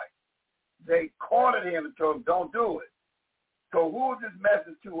Israelite. They courted him and told him, don't do it. So who is this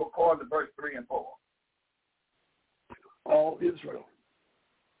message to according to verse 3 and 4? All Israel.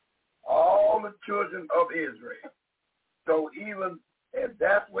 All the children of Israel. So even if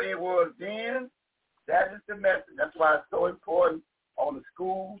that's the way it was then, that is the message. That's why it's so important on the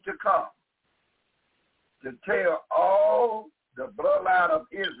school to come. To tell all the bloodline of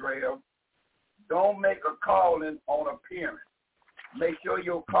Israel, don't make a calling on appearance. Make sure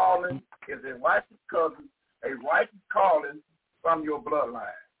your calling is a righteous cousin, a righteous calling from your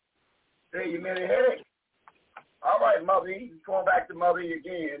bloodline. Say you made a headache. All right, Mother E, going back to Mother E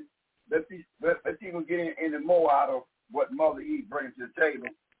again. Let's see if we get any more out of what Mother E brings to the table.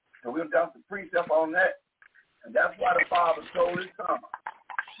 So we'll do some precept on that. And that's why the Father told his son,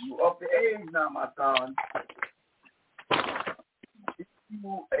 you up to age now, my son. Give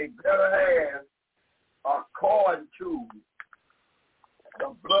you a better half according to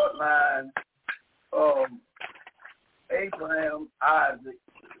the bloodline of Abraham, Isaac,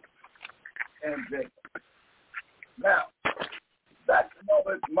 and Jacob. Now, back to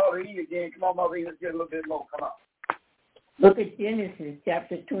Mother E again. Come on, Mother E, let's get a little bit more. Come on. Look at Genesis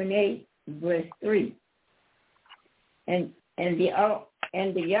chapter 28, verse 3. And the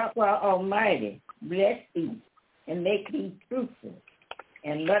Yahweh Almighty bless thee, and make thee fruitful,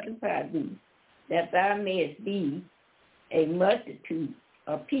 and multiply thee, that thou mayest be a multitude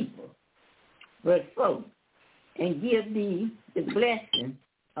of people. Verse 4. And give thee the blessing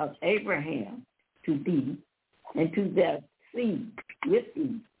of Abraham to thee, and to thy seed with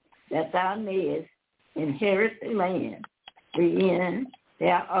thee, that thou mayest inherit the land wherein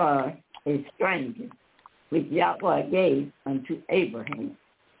thou art a stranger, which Yahweh gave unto Abraham.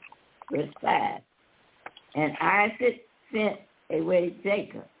 Verse 5. And Isaac sent away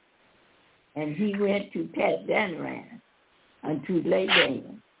Jacob, and he went to Paddan unto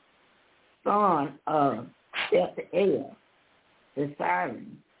Laban, son of Bethuel, the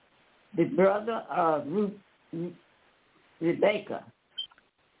Syrian, the brother of Rebekah,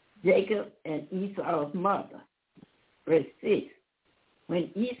 Jacob and Esau's mother. Verse 6. When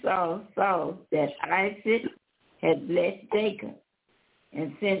Esau saw that Isaac had blessed Jacob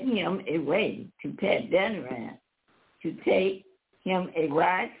and sent him away to Paddan to take him a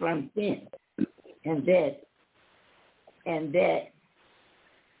ride from thence, and that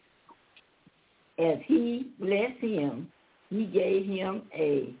as he blessed him, he gave him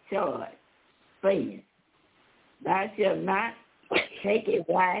a charge, saying, Thou shalt not take a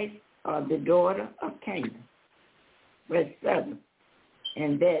wife of the daughter of Canaan. Verse 7.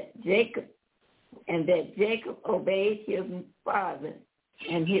 And that Jacob obeyed his father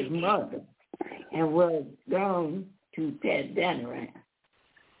and his mother, and was gone to Paddan.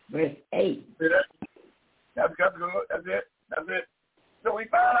 Verse 8. That's good. That's it. So we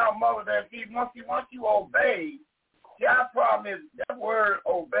found out, Mother, that once you obey, see, our problem is that word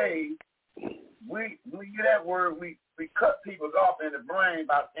obey. We get that word, we cut people off in the brain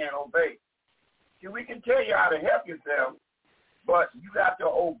by saying obey. See, we can tell you how to help yourself, but you got to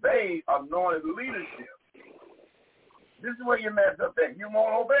obey anointed leadership. This is where you mess up at. You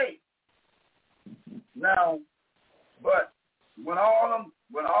won't obey. Now, but when all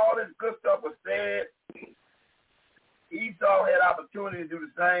this good stuff was said, Esau had opportunity to do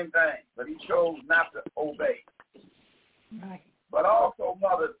the same thing, but he chose not to obey. Right. But also,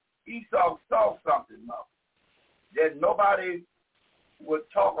 Mother, Esau saw something, Mother, that nobody would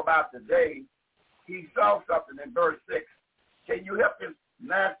talk about today. He saw something in verse 6. Can you help this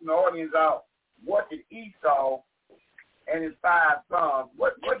national audience out? What did Esau and his 5 sons,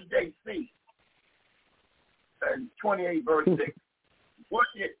 what did they see? In 28 verse 6. What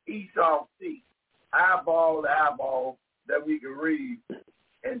did Esau see? Eyeball to eyeball that we can read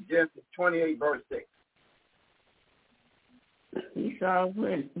in Genesis 28 verse 6. Esau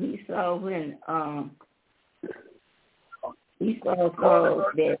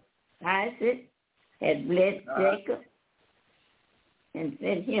saw that Isaac had blessed Jacob and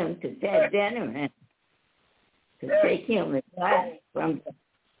sent him to Paddan to take him a wife from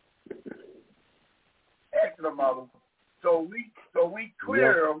Excellent, Mother. So we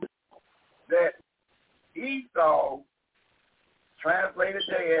clear that Esau, translated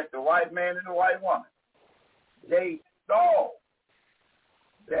there as the white man and the white woman, they saw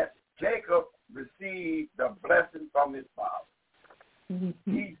that Jacob received the blessing from his father.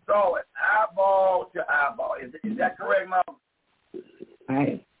 Mm-hmm. He saw it eyeball to eyeball. Is that correct, Mom?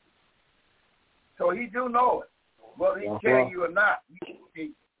 Right. So he do know it. Whether he tell you or not,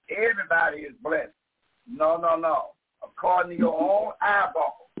 everybody is blessed. No. According to your own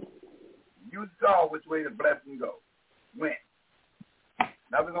eyeball, you saw which way the blessing went.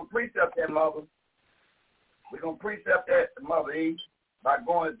 Now we're going to precept that, Mother. We're going to precept that, Mother E, by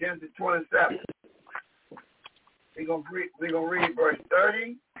going to Genesis 27. We're going to read verse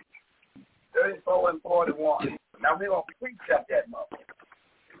 30, 34, and 41. Now we're going to precept that, Mother.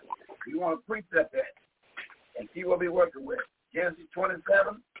 We want to precept that and see what we're working with. Genesis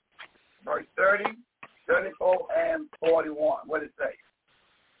 27, verse 30, 34, and 41. What does it say?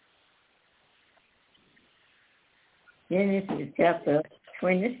 Genesis chapter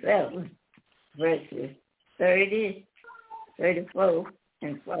 27, verses 30, 34,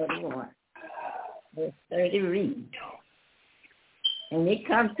 and 41. Verse 30 reads, and it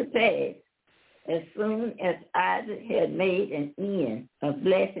comes to pass, as soon as Isaac had made an end of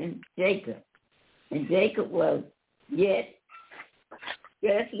blessing Jacob, and Jacob was yet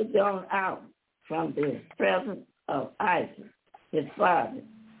scarcely gone out from the presence of Isaac, his father,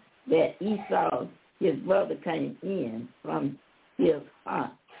 that Esau, his brother, came in from his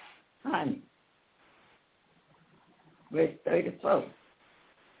hunting. Verse 34.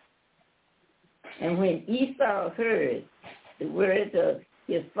 And when Esau heard the words of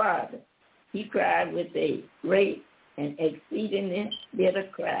his father, he cried with a great and exceedingly bitter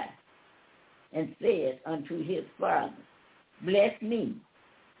cry, and said unto his father, bless me,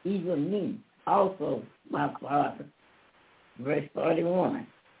 even me also, my father. Verse 41.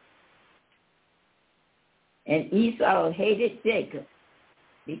 And Esau hated Jacob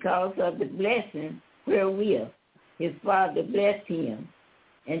because of the blessing wherewith his father blessed him.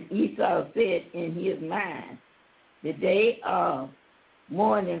 And Esau said in his mind, the day of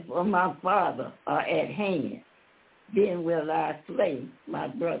mourning for my father are at hand. Then will I slay my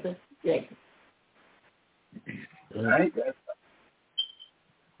brother Jacob. Ain't that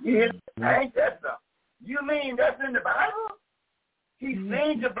something? You mean that's in the Bible? He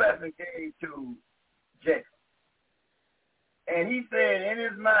seen the blessing came to Jacob. And he said in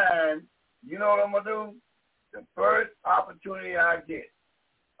his mind, you know what I'm going to do? The first opportunity I get,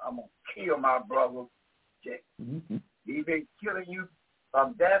 I'm going to kill my brother Jacob. Mm-hmm. He's been killing you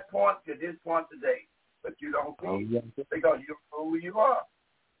from that point to this point today. But you don't see it because you don't know who you are.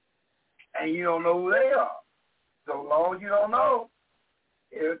 And you don't know who they are. So long as you don't know,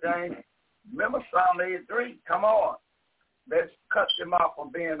 everything, remember Psalm 83, come on. Let's cut them off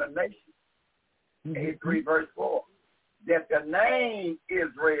from being a nation. Mm-hmm. 83 verse 4. That the name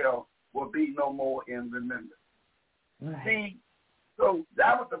Israel will be no more in remembrance. Right. See, so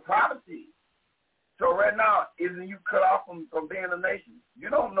that was the prophecy. So right now, isn't you cut off from being a nation?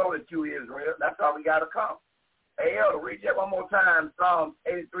 You don't know that you Israel. That's how we got to come. Hey, Elder, read that one more time, Psalm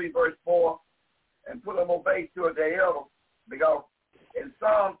 83 verse 4, and put a more base to it there, Elder, because in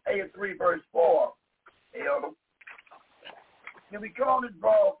Psalm 83 verse 4, Elder, can we come on this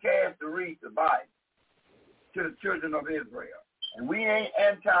broadcast to read the Bible to the children of Israel? And we ain't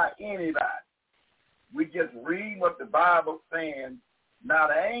anti-anybody. We just read what the Bible's saying. Now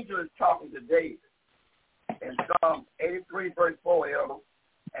the angel is talking to David in Psalm 83 verse 4, Elder.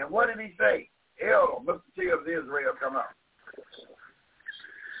 And what did he say? Elder, look the children of Israel come out.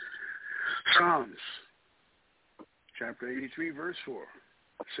 Psalms chapter 83 verse 4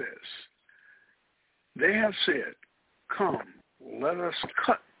 says, they have said, come, let us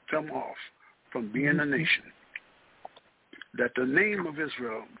cut them off from being a nation, that the name of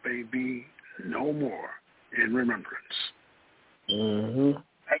Israel may be no more in remembrance. Mm-hmm.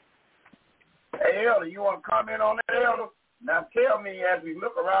 Hey, Elder, you want to comment on that, Elder? Now tell me, as we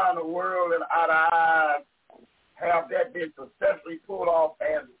look around the world and out of our eyes, have that been successfully pulled off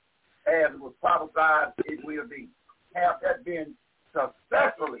as was prophesied it will be? Have that been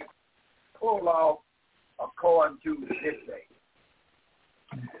successfully pulled off according to this day?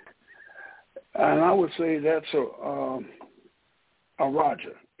 And I would say that's a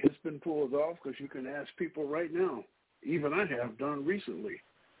Roger. It's been pulled off because you can ask people right now, even I have done recently,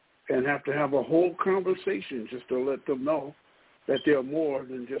 and have to have a whole conversation just to let them know that they're more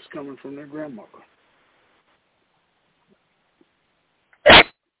than just coming from their grandmother.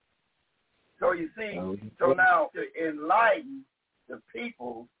 So you see, so now to enlighten the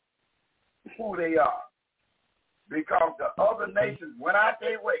people who they are, because the other nations went out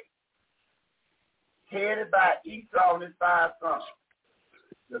their way, headed by Esau and his 5 sons,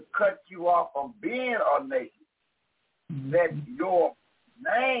 to cut you off from being a nation, that your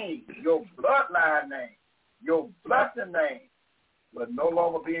name, your bloodline name, your blessing name will no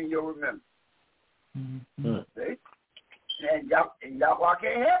longer be in your remembrance. See? And Yahweh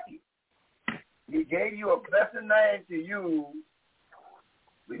can't help you. He gave you a blessing name to use.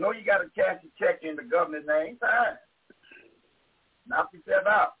 We know you got to cash a check in the government name, fine. Knock yourself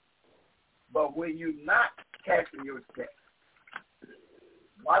out. But when you're not cashing your check,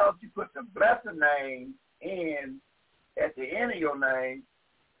 why don't you put the blessing name in at the end of your name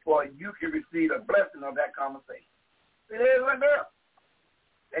for you can receive a blessing of that conversation? It is right there.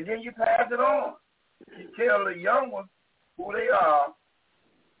 And then you pass it on. You tell the young ones who they are.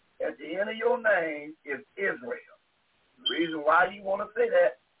 At the end of your name is Israel. The reason why you want to say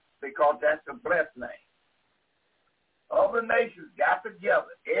that, because that's the blessed name. Other nations got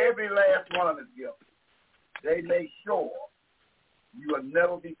together, every last one of them together. They make sure you will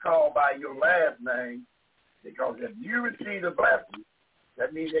never be called by your last name, because if you receive the blessing,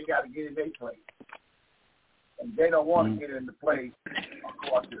 that means they got to get in their place. And they don't want to get in the place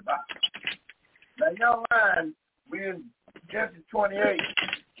according to the Bible. Now, young man, we in Genesis 28,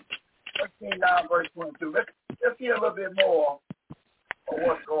 13 down verse 22. Let's hear a little bit more of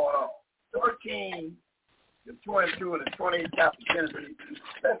what's going on. 13 to 22 and the 28th chapter of Genesis.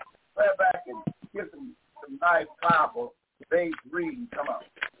 Let's play back and get some nice, powerful, base reading. Come on.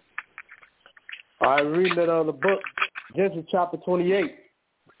 All right, reading it on the book, Genesis chapter 28,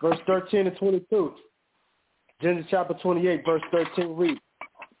 verse 13 to 22. Genesis chapter 28, verse 13 reads,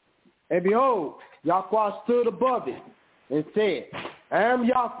 And behold, Yahweh stood above it and said, I am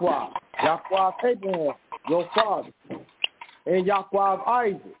Yahweh, Yahweh of Abraham, your father, and Yahweh of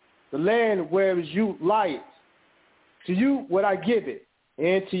Isaac, the land where you liest. To you would I give it,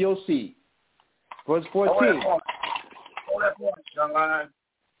 and to your seed. Verse 14. Hold that point, young man.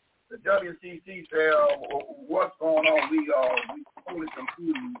 The WCC said, what's going on? We totally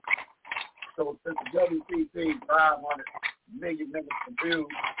confused. So since the WCC 500 million members confused,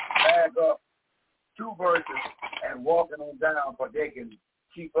 bag up 2 verses and walking on down so they can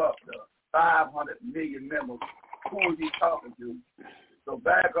keep up the 500 million members. Who is he talking to? So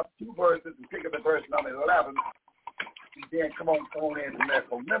bag up 2 verses and pick up the verse number 11. And then come on in from there.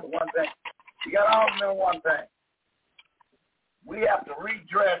 So remember one thing. You got to always remember one thing. We have to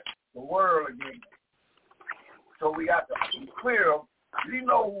redress the world again. So we got to be clear. We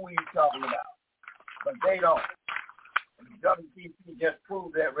know who he's talking about, but they don't. And the WCC just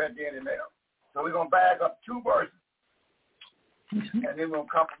proved that right there and there. So we're going to bag up 2 verses, and then we'll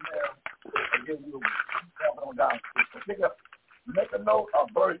come from there, and then we'll come on down. So pick up, make a note of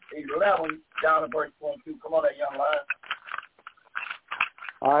verse 11 down to verse 22. Come on, that young lion.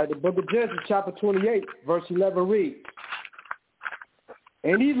 All right, the book of Genesis, chapter 28, verse 11 reads,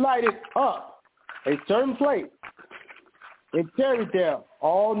 And he lighted up a certain place and tarried there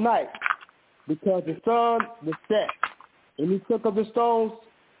all night, because the sun was set. And he took up the stones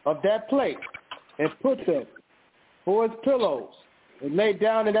of that place and put them for his pillows, and lay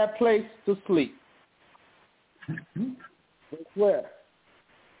down in that place to sleep. Verse 12.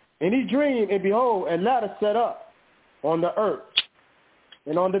 And he dreamed, and behold, a ladder set up on the earth,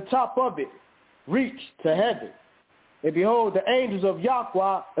 and on the top of it reached to heaven. And behold, the angels of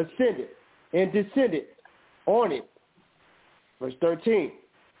Yahweh ascended and descended on it. Verse 13.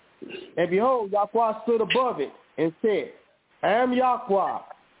 And behold, Yahweh stood above it and said, I am Yahweh,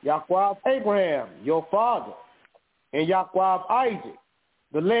 Yahweh of Abraham, your father, and Yahweh of Isaac,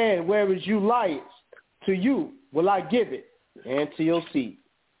 the land where you liest. To you will I give it, and to your seed.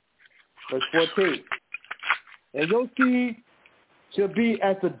 Verse 14. And your seed shall be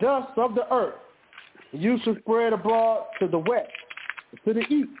as the dust of the earth. You shall spread abroad to the west, and to the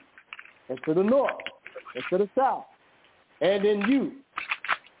east, and to the north, and to the south. And in you,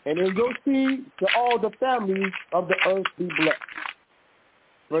 and in your seed shall all the families of the earth be blessed.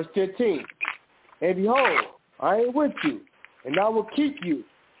 Verse 15. And behold, I am with you, and I will keep you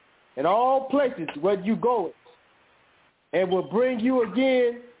in all places where you go, and will bring you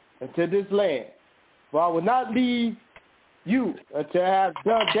again into this land. For I will not leave you until I have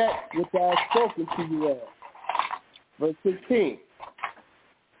done that which I have spoken to you of. Verse 16.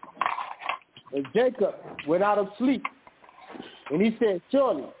 And Jacob went out of sleep, and he said,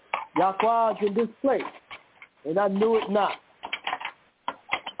 Surely Yahweh is in this place, and I knew it not.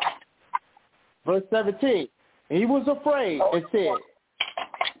 Verse 17. And he was afraid and said,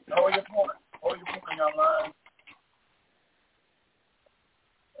 Hold your point, young man.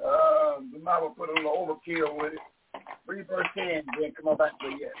 We might well put a little overkill with it. Read verse 10, then come on back to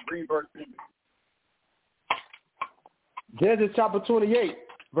it. Read verse 10. Genesis chapter 28,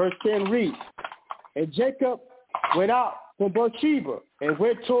 verse 10 reads, and Jacob went out from Beersheba and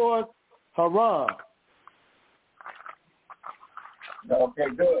went toward Haran. Okay,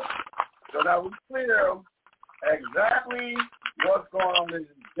 good. So now we're clear exactly what's going on with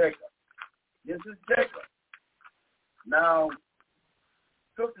Jacob. This is Jacob. Now,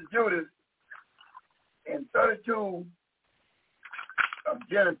 Sister Judith, in 32 of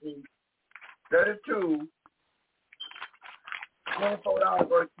Genesis, 32, 24 down to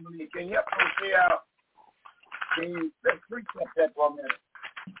verse 20. Can you help me see out? Let's recap that for a minute.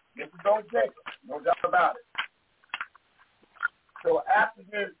 This is old Jacob, no doubt about it. So after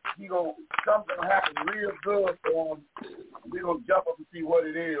this, something will happen real good for him. We're going to jump up and see what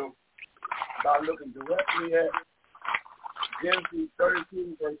it is by looking directly at Genesis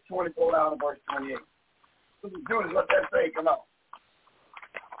 32, verse 24 down to verse 28. Sister Judith, what that say? Come on.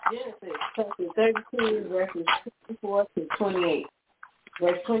 Genesis chapter 32, verses 24 to 28.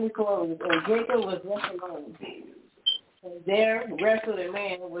 Verse 24 was, and Jacob was left alone, and there wrestled a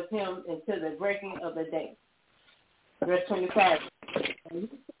man with him until the breaking of the day. Verse 25. And he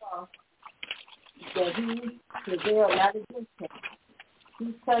saw that he prevailed not against him.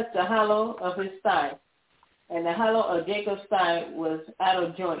 He touched the hollow of his thigh, and the hollow of Jacob's thigh was out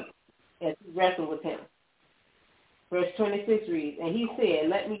of joint as he wrestled with him. Verse 26 reads, and he said,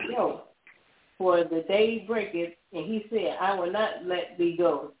 let me go, for the day breaketh. And he said, I will not let thee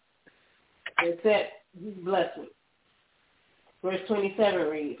go, except you bless me. Verse 27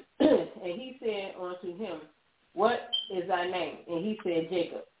 reads, and he said unto him, what is thy name? And he said,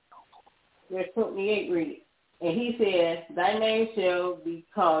 Jacob. Verse 28 reads, and he said, thy name shall be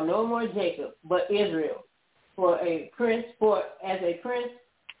called no more Jacob, but Israel, for as a prince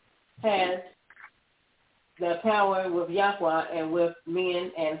has the power with Yahweh and with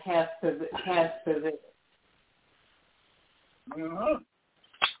men and has prevailed. Mm-hmm.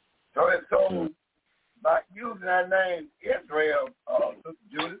 So by using that name Israel, Sister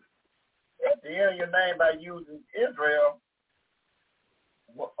Judith, at the end of your name by using Israel,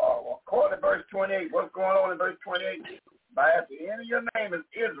 according to verse 28, what's going on in verse 28? By at the end of your name is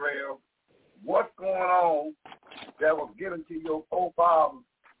Israel, what's going on that was given to your forefathers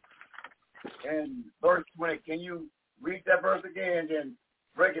in verse 20? Can you read that verse again and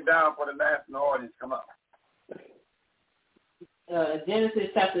break it down for the national audience? Come on. Genesis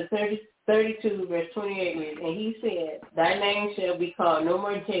chapter 32, verse 28 reads, and he said, thy name shall be called no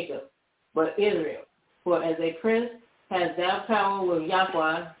more Jacob, but Israel, for as a prince has thou power with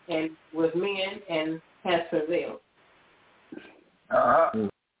Yahweh and with men and has prevailed. Uh-huh. Now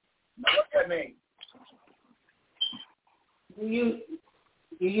what that mean? You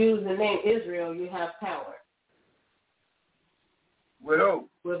use the name Israel, you have power. With who?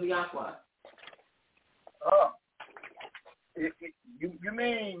 With Yahweh. You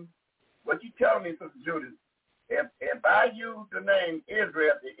mean, what you telling me, Sister Judith, if I use the name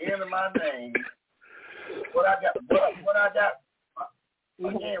Israel at the end of my name, what I got?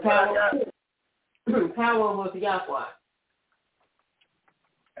 Power with Yahweh.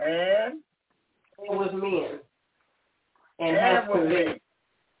 And with men. And have prevailed.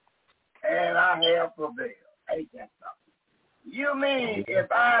 And I have prevailed. Ain't that something? You mean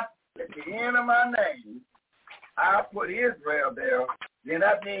if I, at the end of my name, I put Israel there, then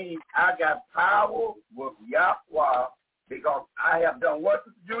that means I got power with Yahweh because I have done what,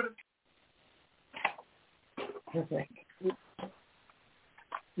 Sister Judith?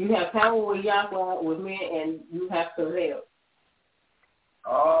 You have power with Yahweh, with men, and you have prevailed.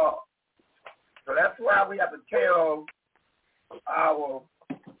 Oh, so that's why we have to tell our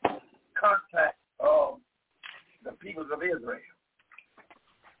contact of the peoples of Israel.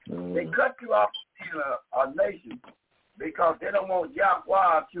 They cut you off a nation because they don't want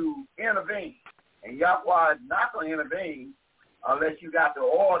Yahweh to intervene. And Yahweh is not going to intervene unless you got the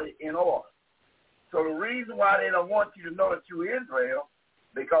order in order. So the reason why they don't want you to know that you're Israel,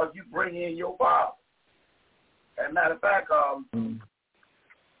 because you bring in your father. As a matter of fact,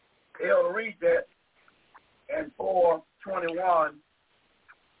 Elder read that in 4:21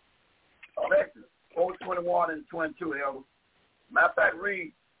 of Exodus, 4:21 and 22, Elder. Matter of fact,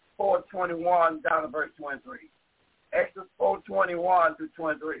 read 4:21 down to verse 23. Exodus 4:21 to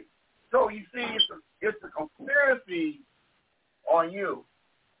 23. So you see, it's a conspiracy on you,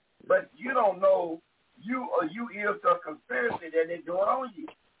 but you don't know you is a conspiracy that they're doing on you.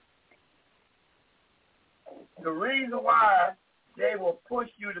 The reason why they will push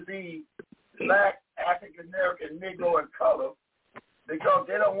you to be black, African American, Negro, and color, because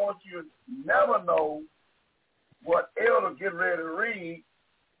they don't want you to never know what Elder getting ready to read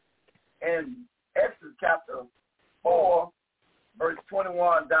in Exodus chapter 4, verse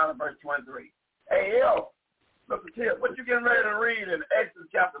 21 down to verse 23. Hey, Elder, look at here. What you getting ready to read in Exodus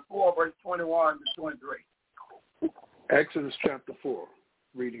chapter 4, verse 21 to 23? Exodus chapter 4,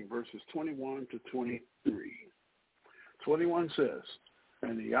 reading verses 21 to 23. 21 says,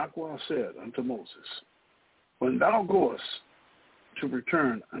 And the Yahweh said unto Moses, When thou goest to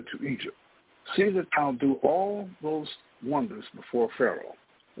return unto Egypt, see that thou do all those wonders before Pharaoh,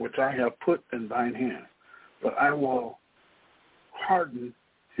 which I have put in thine hand. But I will harden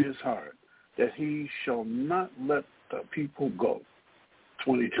his heart, that he shall not let the people go.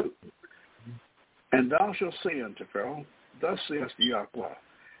 22. And thou shalt say unto Pharaoh, Thus saith the Yahweh,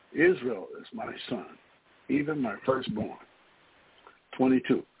 Israel is my son, even my firstborn.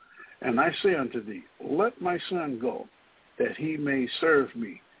 22. And I say unto thee, Let my son go, that he may serve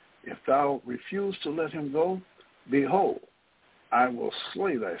me. If thou refuse to let him go, behold, I will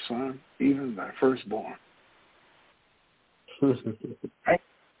slay thy son, even thy firstborn. You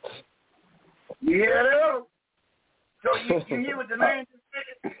hear that? So you hear what the name is?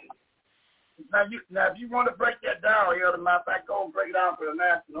 Now, if you want to break that down, Elder, matter of fact, go and break it down for the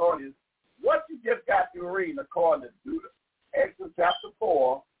national audience. What you just got to read according to Judah, Exodus chapter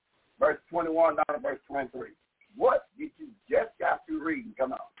 4, verse 21 down to verse 23. What did you just got to read?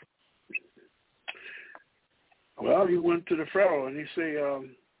 Come on. Well, he went to the Pharaoh and he said,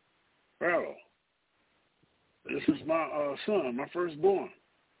 Pharaoh, this is my son, my firstborn.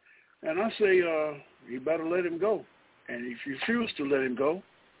 And I say, you better let him go. And if you refuse to let him go,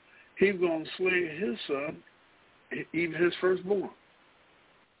 he's going to slay his son, even his firstborn.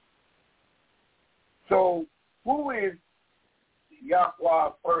 So who is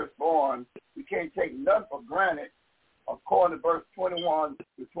Yahweh's firstborn? We can't take nothing for granted. According to verse 21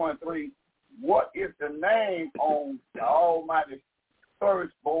 to 23, what is the name on the Almighty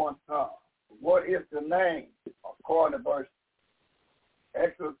firstborn son? What is the name? According to verse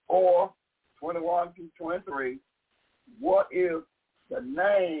Exodus 4, 21 to 23, what is the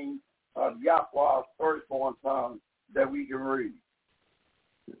name of Yahweh's firstborn son that we can read?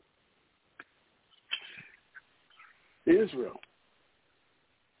 Israel.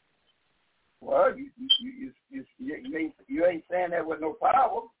 Well, you ain't saying that with no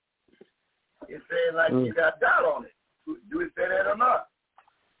power. It's saying like you got doubt on it. Do it say that or not?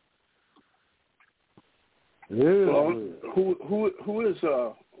 Well, who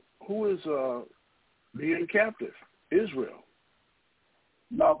is being captive? Israel.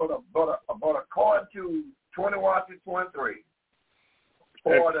 No, but according to 21 to 23,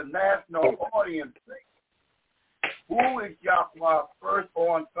 for the national audience sake, who is Yahweh's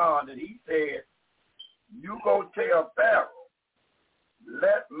firstborn son that he said, you go tell Pharaoh,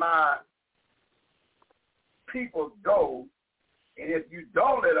 let my people go, and if you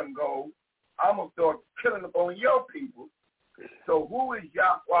don't let them go, I'm going to start killing upon your people. So who is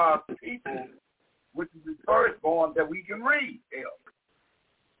Yahweh's people, which is his firstborn, that we can read?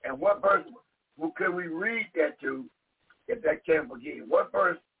 And what verse could we read that to if that can't begin? What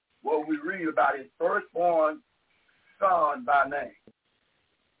verse will we read about his firstborn son by name?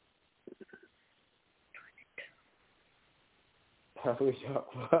 Come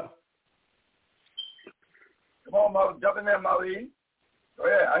on, Mother. Jump in there, Mother E. Go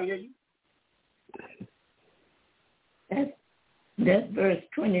ahead. I hear you. That's verse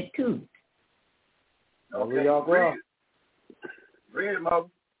 22. Okay. Read it, Mother.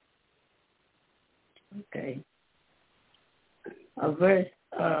 Okay. Verse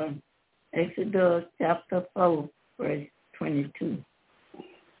Exodus chapter 4, verse 22.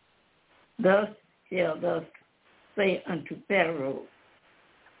 Thus shall thus say unto Pharaoh,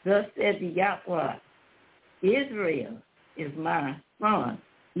 Thus said the Yahweh, Israel is my son,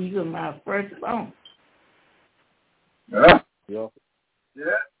 even my firstborn. Yeah.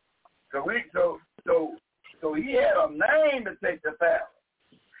 So he had a name to take to Pharaoh.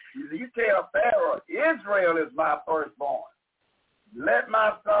 You tell Pharaoh, Israel is my firstborn. Let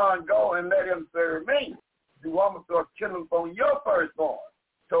my son go and let him serve me. You want me to start killing on your firstborn.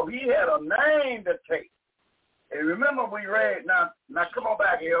 So he had a name to take. And remember we read, now come on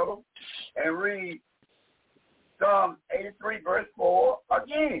back, Elder, and read Psalm 83, verse 4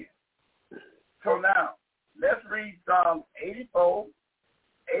 again. So now, let's read Psalm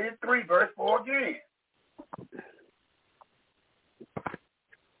 83, verse 4 again.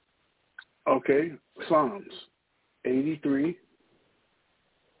 Okay, Psalms 83,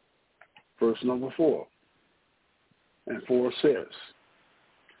 verse number 4. And 4 says,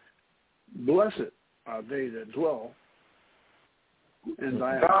 Blessed are they that dwell in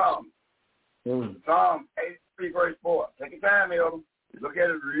thy house. Psalm 83, verse 4. Take your time, Elder. Look at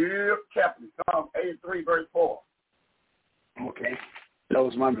it real carefully. Psalm 83, verse 4. Okay. That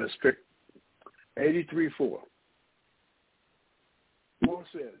was my mistake. 83:4. 4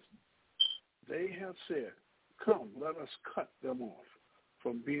 says, they have said, come, let us cut them off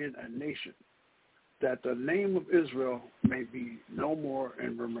from being a nation, that the name of Israel may be no more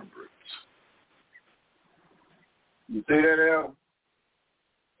in remembrance. You see that, Elder?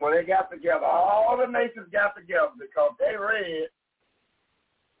 Well, they got together. All the nations got together because they read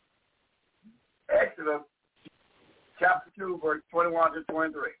Exodus chapter 2, verse 21 to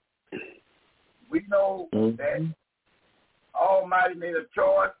 23. We know that Almighty made a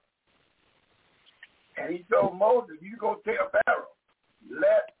choice, and he told Moses, you go tell Pharaoh,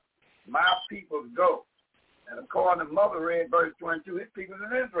 let my people go. And according to Mother read verse 22, his people is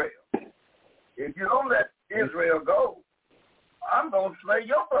in Israel. If you don't let Israel go, I'm going to slay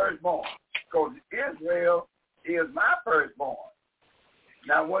your firstborn, because Israel is my firstborn.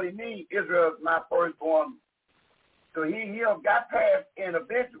 Now, what he means, Israel is my firstborn. So he got past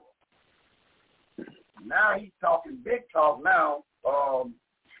individual. Now he's talking big talk now,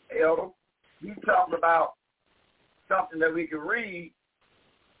 Elder. He's talking about something that we can read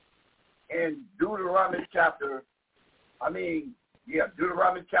in Deuteronomy chapter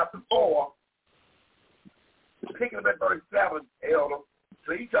 4, picking up at verse 7, Elder.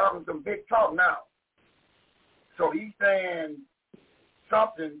 So he's talking some big talk now. So he's saying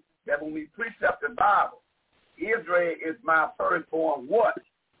something that when we precept the Bible, Israel is my firstborn what?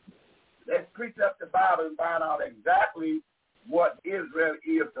 Let's precept the Bible and find out exactly what Israel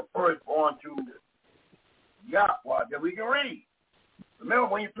is the firstborn to Yahweh that we can read. Remember,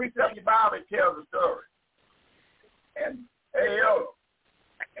 when you precept your Bible, it tells a story. And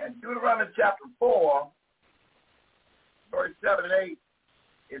Deuteronomy chapter 4, verse 7 and 8,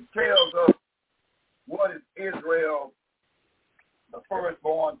 it tells us what is Israel the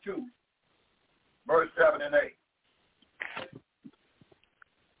firstborn to. Verse 7 and 8.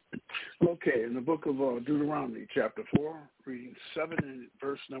 Okay, in the book of Deuteronomy, chapter 4, reading 7 and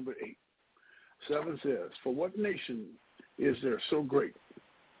verse number 8. 7 says, for what nation is there so great,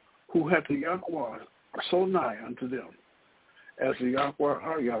 who hath the Yahweh so nigh unto them, as the Yahweh,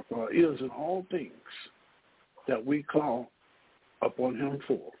 our Yahweh, is in all things that we call upon him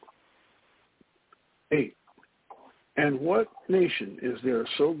for. 8. And what nation is there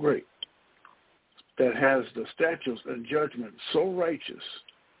so great, that has the statutes and judgment so righteous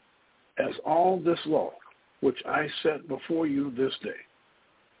as all this law, which I set before you this day?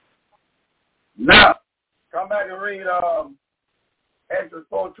 Now, come back and read Exodus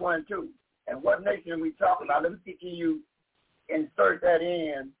 4:22. And what nation are we talking about? Let me see, can you insert that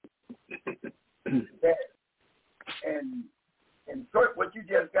in and insert what you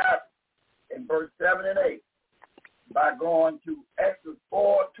just got in verse 7 and 8 by going to Exodus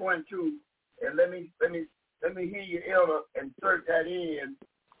 4:22. And let me hear you, Elder, insert that in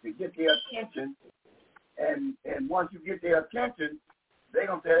to get their attention. And once you get their attention, they're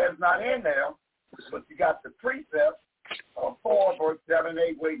going to say that's not in there, but you got the precept of 4, verse 7 and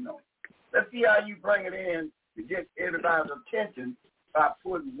 8 waiting on it. Let's see how you bring it in to get everybody's attention by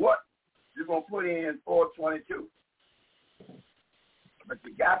putting what you're going to put in 4:22. But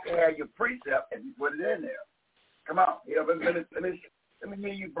you got to have your precept and you put it in there. Come on. Yeah, let me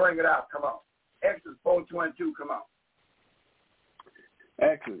hear you bring it out. Come on. Exodus 4:22, come on.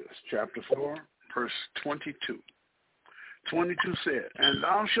 Exodus chapter 4, verse 22. 22 said, and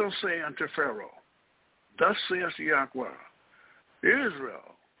thou shalt say unto Pharaoh, thus saith Yahweh,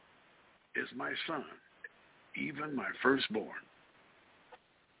 Israel is my son, even my firstborn.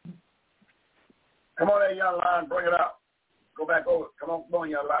 Come on there, young lion, bring it out. Go back over. Come on,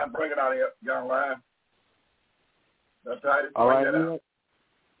 young lion, bring it out here, young lion. That's right. All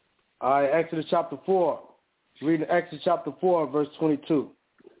right, Exodus chapter 4. Reading Exodus chapter 4, verse 22.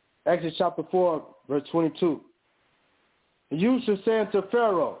 Exodus chapter 4, verse 22. You shall say unto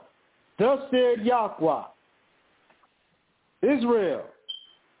Pharaoh, thus said Yahweh, Israel,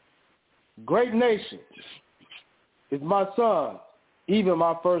 great nation, is my son, even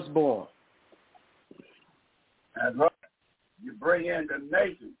my firstborn. That's right. You bring in the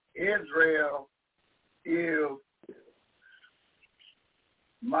nation. Israel is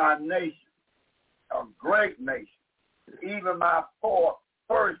my nation, a great nation, even my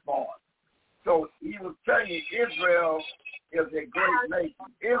firstborn. So he was telling you Israel is a great nation.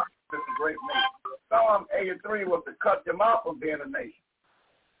 Israel is a great nation. Psalm 83 was to cut them off from being a nation.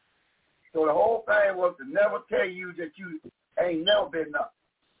 So the whole thing was to never tell you that you ain't never been nothing,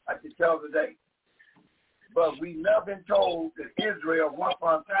 like you tell today. But we never been told that Israel once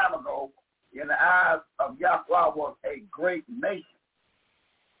upon a time ago in the eyes of Yahweh was a great nation.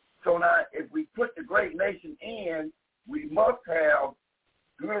 So now, if we put the great nation in, we must have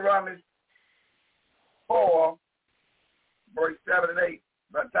Deuteronomy 4, verse 7 and 8.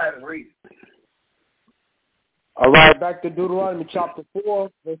 But Titus, read it. All right, back to Deuteronomy chapter 4,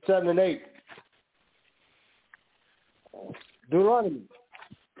 verse 7 and 8. Deuteronomy.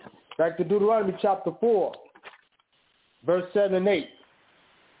 Back to Deuteronomy chapter 4, verse 7 and 8.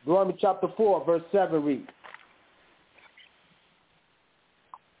 Deuteronomy chapter 4, verse 7 reads.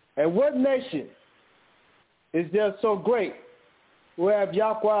 And what nation is there so great, who have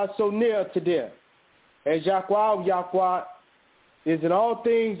Yahweh so near to them, as Yahweh is in all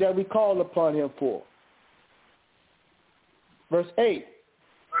things that we call upon him for? Verse 8.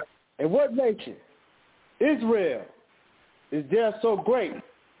 And what nation, Israel, is there so great,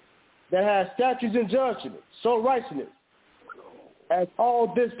 that has statutes and judgment, so righteousness, as all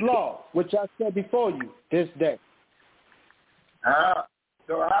this law which I said before you this day?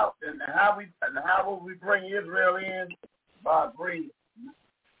 So how will we bring Israel in? By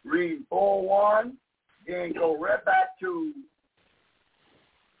reading 4:1, then go right back to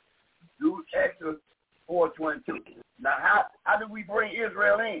Exodus 4:22. Now, how do we bring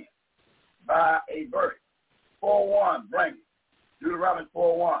Israel in? By a verse. 4:1, bring it. Deuteronomy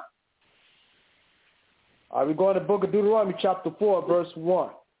 4:1. All right, we're going to the book of Deuteronomy chapter 4, verse 1.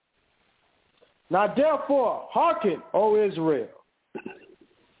 Now therefore, hearken, O Israel,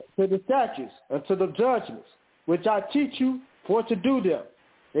 to the statutes and to the judgments, which I teach you for to do them,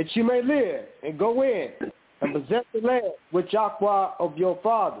 that you may live and go in and possess the land which Yahweh of your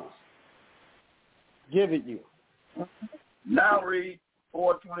fathers giveth you. Now read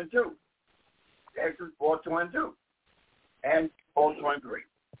 4:22. Exodus 4:22 and 4:23.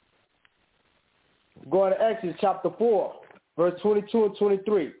 Going to Exodus chapter 4, verse 22 and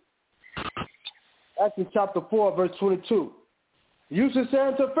 23. Exodus chapter 4, verse 22. You should say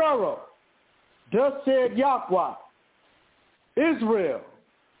unto Pharaoh, thus said Yahweh, Israel,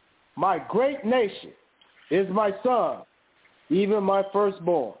 my great nation, is my son, even my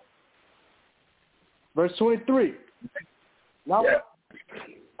firstborn. Verse 23. Now,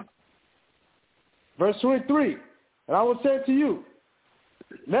 verse 23. And I will say to you,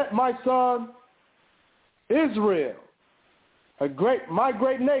 let my son Israel, my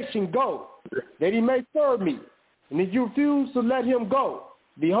great nation, go, that he may serve me. And if you refuse to let him go,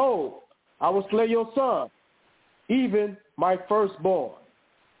 behold, I will slay your son, even my firstborn.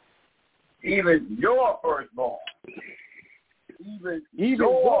 Even your firstborn. Even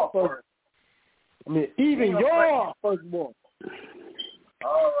your firstborn. Even your firstborn.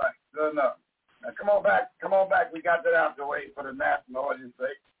 All right, good enough. Now come on back. We got that out the way for the national audience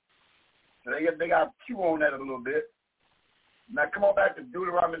sake. So they got to chew on that a little bit. Now come on back to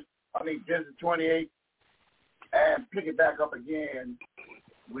Genesis 28, and pick it back up again.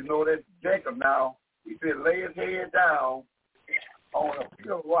 We know that Jacob now, he said lay his head down on a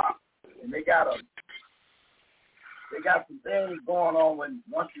pure rock, and they got some things going on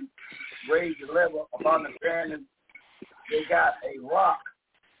once you raise the level of understanding. They got a rock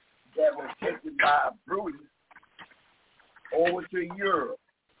that was taken by Brutus over to Europe.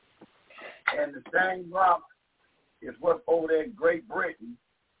 And the same rock is what's over there in Great Britain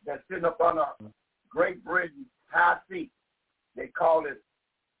that's sitting up on a Great Britain high seat. They call it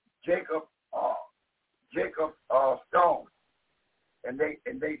Jacob stone. And they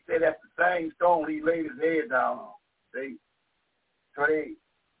say that's the same stone he laid his head down on. They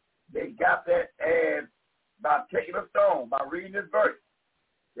got that as by taking a stone, by reading this verse.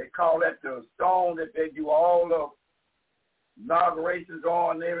 They call that the stone that they do all the inaugurations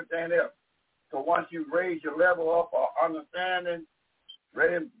on and everything else. So once you raise your level up or understanding,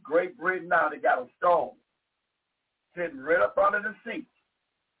 right in Great Britain now, they got a stone sitting right up under the seat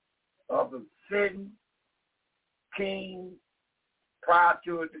of the sitting king prior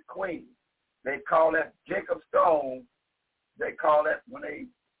to the queen. They call that Jacob stone. They call that when they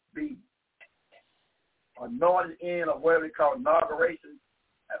be anointed in, or whatever they call inauguration.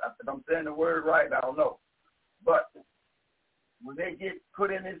 If I'm saying the word right, I don't know. But when they get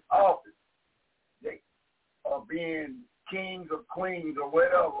put in this office, they are being kings or queens or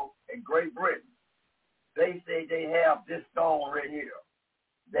whatever in Great Britain. They say they have this stone right here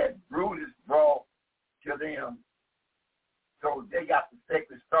that Brutus brought to them. So they got the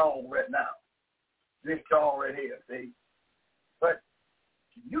sacred stone right now. This stone right here, see? But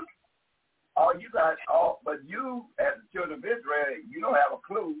you as the children of Israel, you don't have a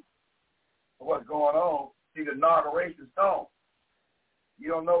clue of what's going on. See the inauguration stone. You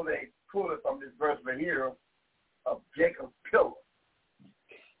don't know they pulled it from this verse right here of Jacob's pillar.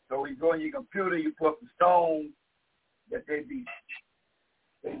 So you go in your computer, you put the stones that they be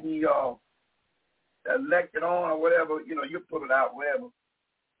elected on or whatever, you put it out, whatever.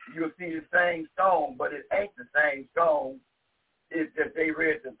 You'll see the same stone, but it ain't the same stone. It's that they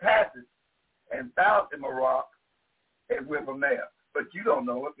read the passage and found in Morocco and with a male. But you don't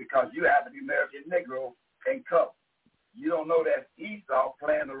know it because you happen to be American Negro and cup. You don't know that Esau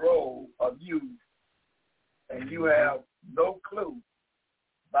playing the role of you, and you have no clue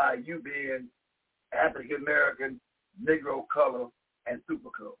by you being African American, Negro color, and super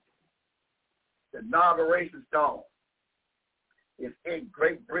color. The inauguration stone is in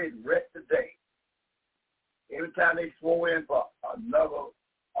Great Britain right today. Every time they swore in for another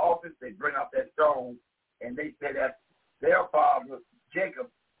office, they bring up that stone, and they say that's their father, Jacob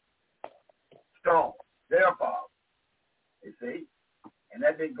stone, their father. You see? And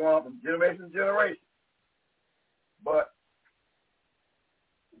that's been going on from generation to generation. But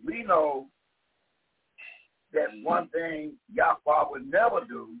we know that one thing Yahweh would never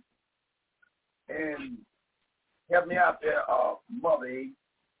do, and help me out there, Mother E.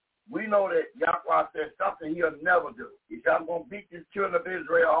 We know that Yahweh says something he'll never do. He said, I'm going to beat these children of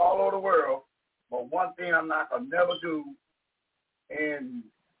Israel all over the world, but one thing I'm not going to never do in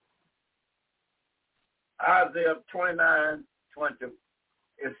Isaiah 29:22.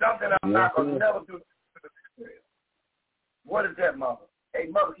 It's something I'm not going to never do to Israel. What is that, Mother? Hey,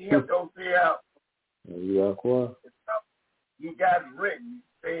 Mother, can you help those see out? He got it written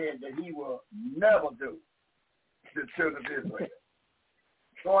saying that he will never do to the children of Israel.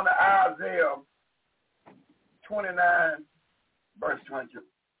 Going to Isaiah 29:22.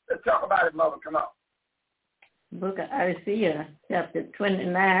 Let's talk about it, Mother. Come on. Book of Isaiah, chapter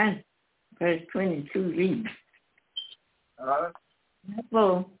 29, verse 22 reads,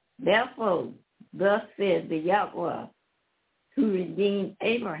 Therefore, thus says the Yahweh, who redeemed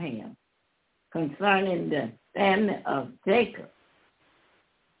Abraham, concerning the family of Jacob.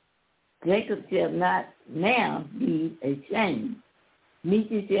 Jacob shall not now be ashamed,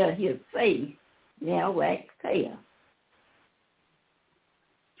 neither shall his face now wax pale.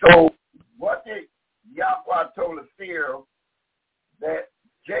 So what did Yahweh told the seer that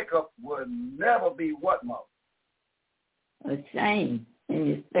Jacob would never be what, Mother? Ashamed, and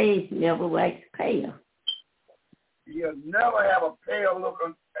his face never wax pale. He'll never have a pale look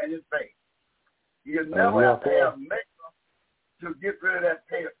on his face. He'll never have to have makeup to get rid of that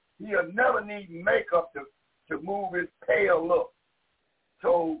pale. He'll never need makeup to move his pale look.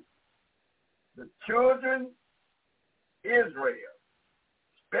 So the children Israel,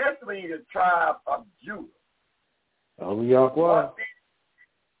 especially the tribe of Judah,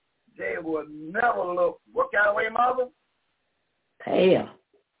 they will never look, what kind of way, Mother? Pale.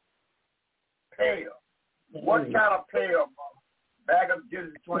 Pale. What kind of pale, Mother? Back up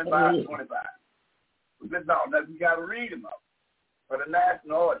Genesis 25:25. No, you got to read them up for the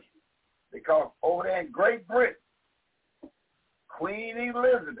national audience. Because over there in Great Britain, Queen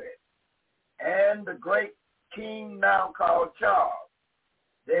Elizabeth and the great king now called Charles,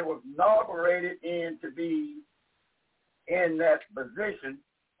 they was inaugurated in to be in that position,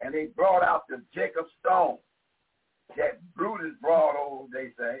 and they brought out the Jacob stone that Brutus brought over,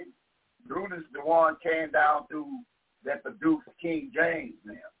 they say. Brutus, the one came down through that produced King James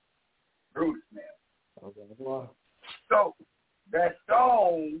now. Brutus now. So that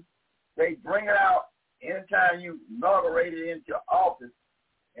stone, they bring it out anytime you inaugurate it into office,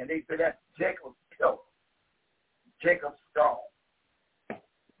 and they say that's Jacob's pillar, Jacob's stone.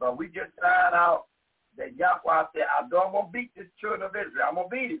 But we just found out that Yahweh said, I'm going to beat this children of Israel. I'm going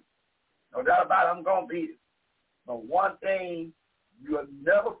to beat it. No doubt about it, I'm going to beat it. But one thing, you'll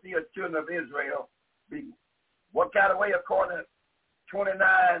never see a children of Israel beat. What kind of way, according to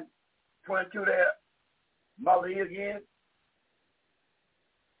 29:22 there, Mother again?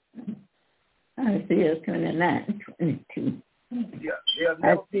 Isaiah 29:22. Yeah, they'll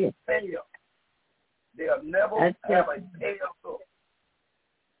never be pale. They'll never have a pale look.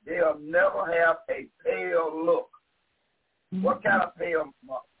 They'll never have a pale look. What kind of pale,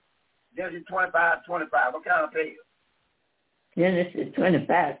 Mother? Genesis 25:25. What kind of pale? Genesis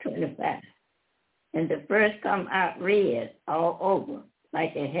 25:25. And the first come out red all over,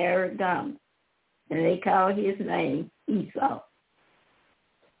 like a hairy garment. And they call his name Esau.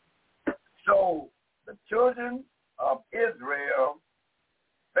 So the children of Israel,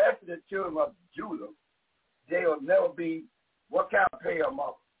 especially the children of Judah, they'll never be, what kind of pale,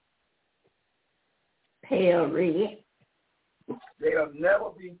 Mother? Pale red. They'll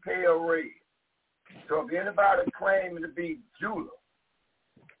never be pale red. So if anybody claiming to be Judah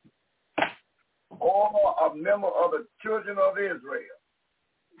or a member of the children of Israel,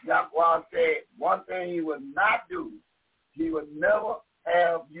 Yahweh said one thing he would not do, he would never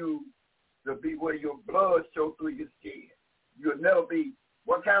have you to be where your blood show through your skin. You'll never be,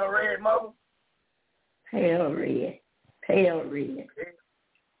 what kind of red, mother? Pale red. Pale red.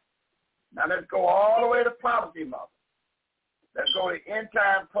 Now let's go all the way to prophecy, mother. Let's go to end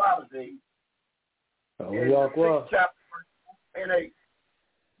time prophecy. In the 6th chapter, and 8.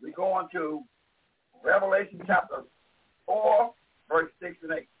 We're going to Revelation chapter 4, verse 6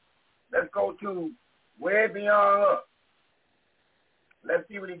 and 8. Let's go to way beyond us. Let's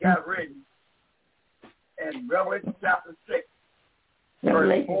see what he got written in Revelation chapter 6,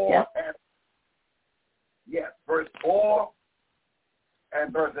 verse 4 and verse 4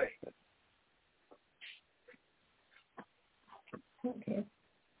 and verse 8. Okay.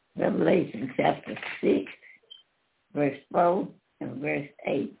 Revelation chapter 6, verse 4 and verse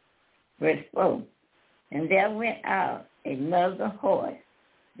 8. Verse 4. And there went out another horse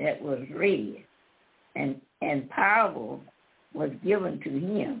that was red, and power was given to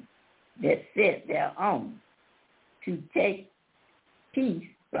him that sat thereon, to take peace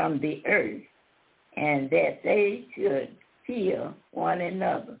from the earth, and that they should kill one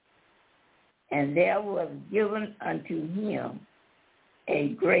another. And there was given unto him a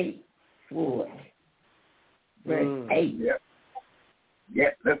great sword. Verse 8. Yeah,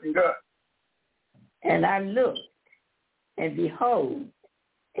 listen good. And I looked, and behold,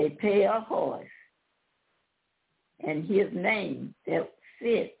 a pale horse, and his name that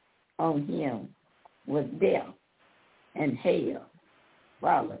sit on him was Death, and hell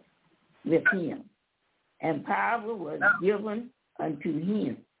followed with him. And power was given unto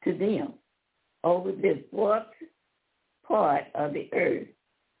them, over the fourth part of the earth,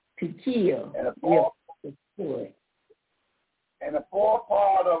 to kill with the sword. And the fourth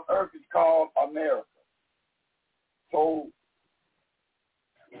part of earth is called America. So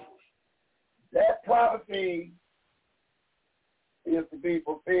that prophecy is to be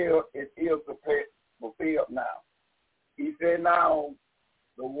fulfilled. It is fulfilled now. He said, now,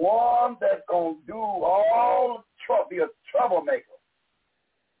 the one that's going to do all the trouble, be a troublemaker,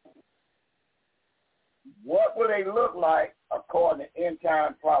 what will they look like according to end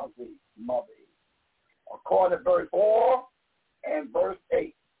time prophecy, Mother? According to verse 4 and verse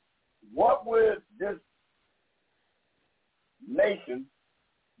 8, what would this nation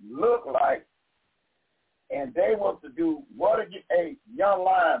look like? And they want to do what again? A young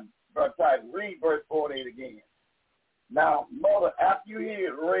lion, verse type. Read verse 4 and 8 again. Now, Mother, after you hear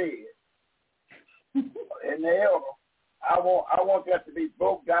it read in the elder, I want that to be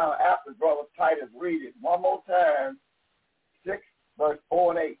broke down after Brother Titus read it one more time. 6 verse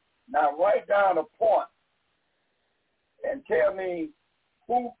 4 and 8. Now write down a point and tell me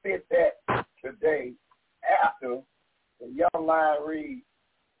who fit that today after the young lion reads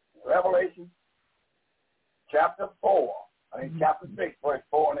Revelation chapter 6, verse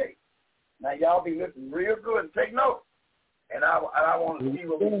 4 and 8. Now y'all be listening real good and take notes. And I want to see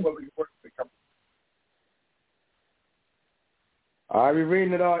what we work become. All right, we're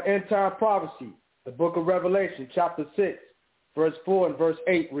reading it on End Time Prophecy, the book of Revelation, chapter 6, verse 4 and verse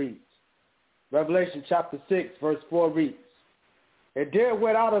 8 reads. Revelation chapter 6, verse 4 reads, and there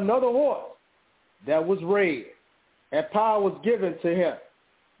went out another horse that was red, and power was given to him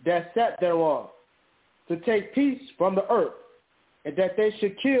that sat thereon, to take peace from the earth, and that they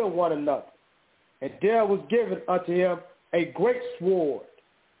should kill one another. And there was given unto him a great sword.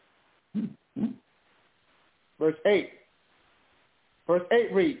 Verse 8. Verse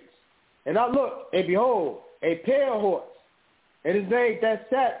 8 reads, and I looked, and behold, a pale horse, and his name that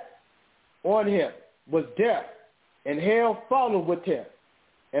sat on him was Death, and hell followed with him,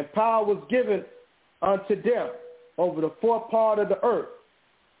 and power was given unto them over the fourth part of the earth,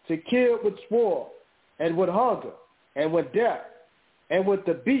 to kill with sword, and with hunger, and with death, and with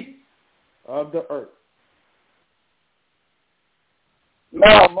the beasts of the earth.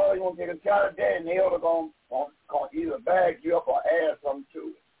 No, Mother, you want to get a shot of that, and the elder going to either bag you up or add something to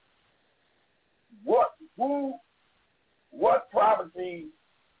it. What prophecy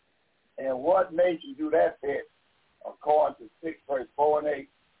and what nation do that fit according to 6 verse 4 and 8?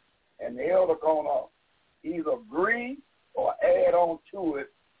 And the elder going to either agree or add on to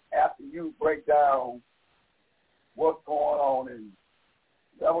it after you break down what's going on in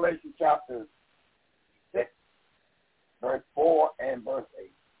Revelation chapter 6, verse 4 and verse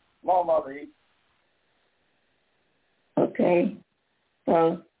 8. Come on, Mother E. Okay.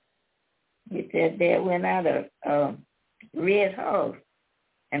 So you said there went out a red horse,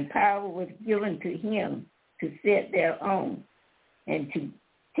 and power was given to him to sit thereon, and to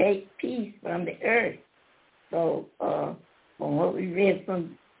take peace from the earth. So from what we read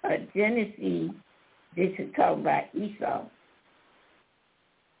from Genesis, this is talking about Esau.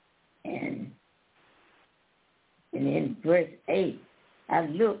 And in verse 8, I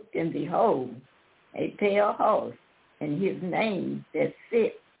looked and behold, a pale horse, and his name that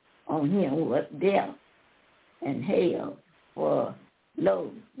sit on him was Death, and hell, for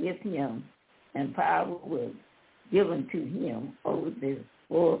lo, with him, and power was given to him over the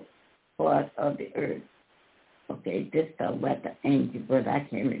four parts of the earth. Okay, this talk about the angel, but I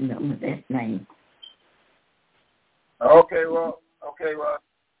can't remember that name. Okay, well.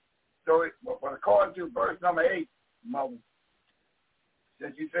 So, according to verse number 8, Mother,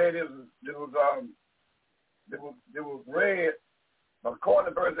 since you said it was read, but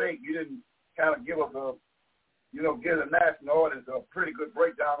according to verse 8, you didn't kind of give us give the national audience a pretty good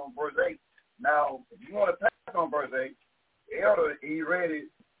breakdown on verse 8. Now, if you want to pass on verse 8, the elder, he read it,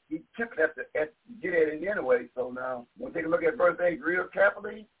 he took it to get at it anyway. So now, you want to take a look at verse 8 real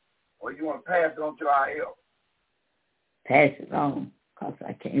carefully, or you want to pass it on to our elder? Pass it on, because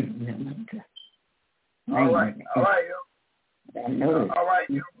I can't remember. All right. I know all right,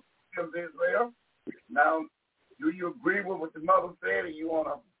 Israel. Now, do you agree with what the mother said, or you want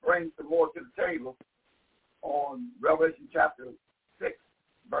to bring some more to the table on Revelation chapter 6,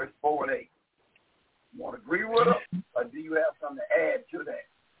 verse 4 and 8? You want to agree with her, or do you have something to add to that?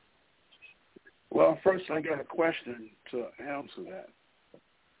 Well, first I got a question to answer that.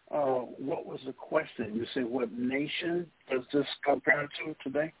 What was the question? You said what nation does this compare to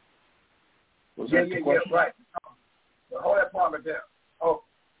today? Was that the question? Yeah, right. Hold that point right there. Hold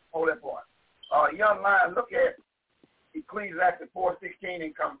that point. Young lion, look at Ecclesiastes 4:16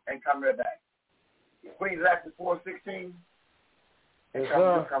 and come right back. Ecclesiastes 4:16 and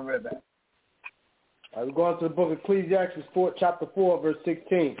come right back. I'm going to the book of Ecclesiastes, chapter 4, verse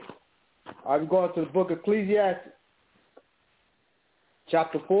 16. I'm going to the book of Ecclesiastes,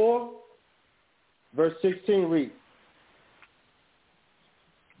 chapter 4, verse 16 reads,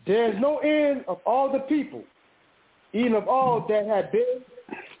 there is no end of all the people, even of all that have been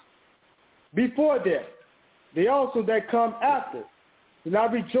before them. They also that come after do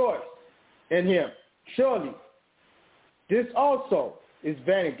not rejoice in him. Surely, this also is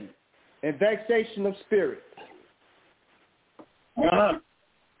vanity and vexation of spirit. Uh-huh.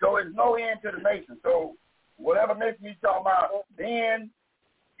 So there's no end to the nation. So whatever nation you're talking about then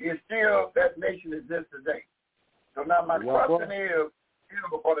is still that nation exists today. So now my question is,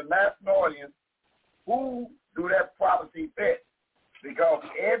 for the national audience, who do that prophecy fit? Because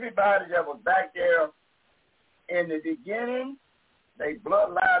everybody that was back there in the beginning, their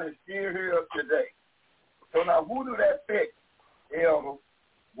bloodline is still here today. So now who do that fit, Elder?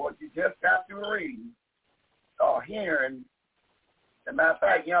 What you just got to read or hearing. As a matter of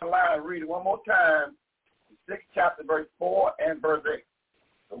fact, young lion, read it one more time, 6th chapter, verse 4 and verse 8.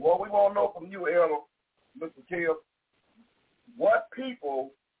 So what we want to know from you, Elder, Mr. Till, what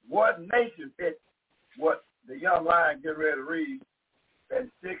people, what nation fits what the young lion get ready to read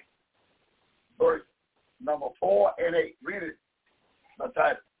in 6th verse number 4 and 8. Read it, the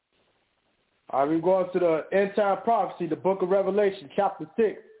title. All right, we're going to the end time prophecy, the book of Revelation, chapter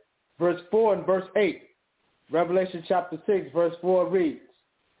 6, verse 4 and verse 8. Revelation chapter 6, verse 4 reads,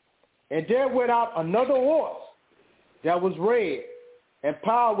 and there went out another horse that was red, and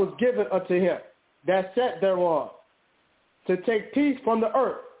power was given unto him that sat thereon, to take peace from the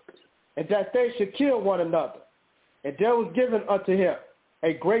earth, and that they should kill one another. And there was given unto him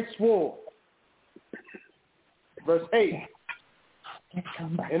a great sword. Verse 8,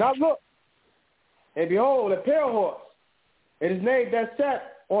 and I looked, and behold, a pale horse, and his name that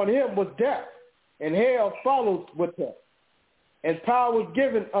sat on him was Death, and hell followed with him. And power was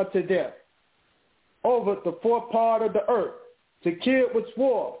given unto them over the fourth part of the earth, to kill with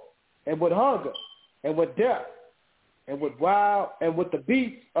sword, and with hunger, and with death, and with wild, and with the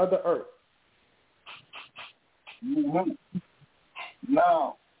beasts of the earth. Mm-hmm.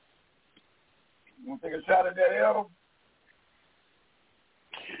 Now, you want to take a shot at that, Elder?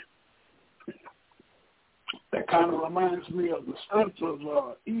 That kind of reminds me of the strength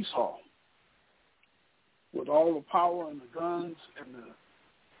of Esau, with all the power and the guns and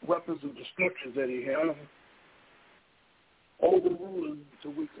the weapons of destruction that he had, overruling the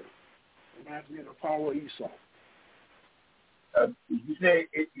weaker. Reminds me of the power of Esau. You say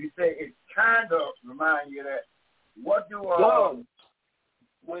it kind of reminds you of that. What do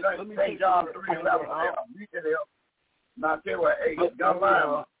St. John 3:11? Read it up. Now tell you what, hey, young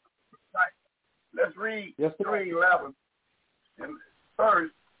man, let's read 3:11 and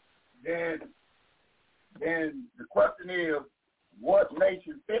first. Then the question is, what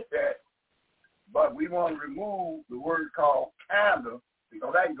nation fit that? But we want to remove the word called kinda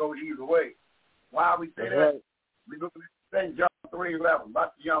because that can go either way. Why we say that? Right. We look at St. John 3:11.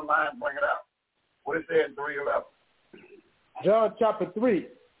 About the young lion, bring it out. What it says in 3:11. John chapter 3,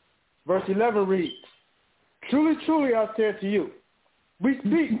 verse 11 reads, Truly, truly, I say to you, we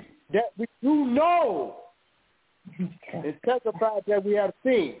speak that we do know and testify that we have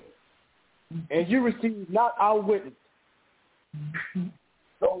seen, and you receive not our witness.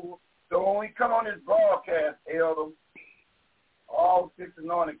 So when we come on this broadcast, Elder, all 6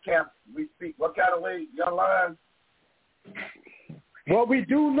 anointed camps, we speak. What kind of way, young lion? What we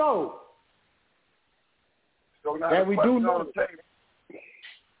do know. So now that we do know. On the table,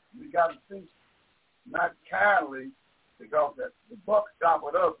 we got to speak not kindly, because the buck stop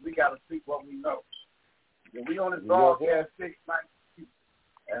with us. We got to speak what we know. If we on this broadcast 6 nights,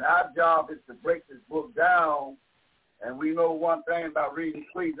 and our job is to break this book down. And we know one thing about reading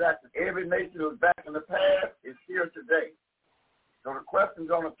Ecclesiastes: every nation that was back in the past is here today. So the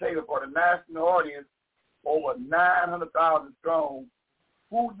question's on the table for the national audience, over 900,000 strong.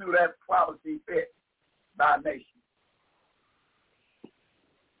 Who do that prophecy fit by nation?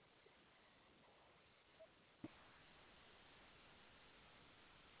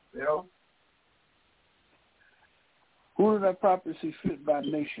 You know? Who did that prophecy fit by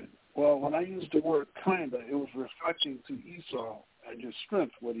nation? Well, when I used the word kinda, it was reflecting to Esau and his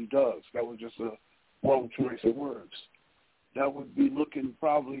strength, what he does. That was just a wrong choice of words. That would be looking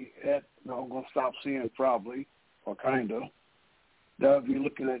probably at, I'm going to stop saying probably, or kinda. That would be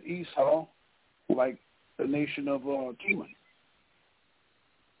looking at Esau like the nation of Teman.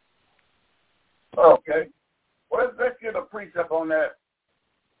 Okay. Well, let's get a precept on that,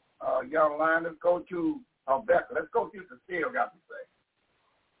 young lion. Let's go to Becca. Let's go see what the seal got to say.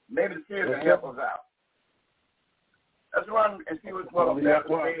 Maybe the seal can help us out. Let's run and see what Becca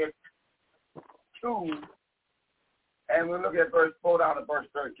said. 2, and we'll look at verse 4 down to verse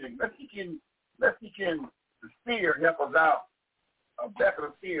 13. Let's see can the seer help us out. Becca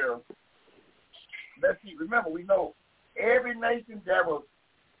the seer. Let's see. Remember, we know every nation that was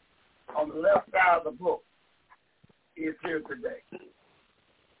on the left side of the book is here today.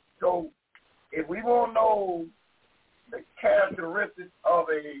 So if we want to know the characteristics of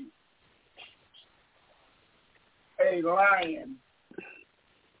a lion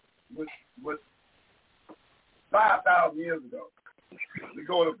with 5,000 years ago, we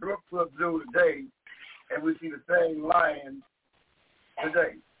go to Brookfield Zoo today and we see the same lion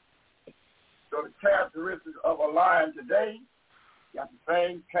today. So the characteristics of a lion today got the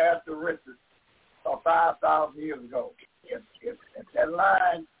same characteristics of 5,000 years ago. If that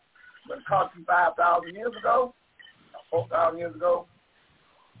lion was caught you 5,000 years ago, 4,000 years ago,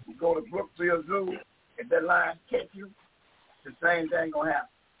 you go to Brookfield Zoo, if that lion catch you, the same thing gonna happen.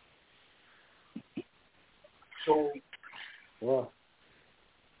 So,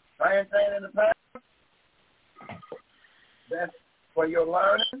 same thing in the past. That's for your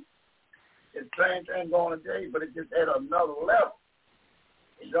learning. It's the same thing going today, but it's just at another level.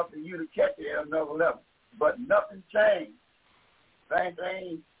 It's up to you to catch it at another level. But nothing changed. Same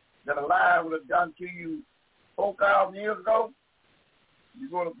thing that a lion would have done to you 4,000 years ago. You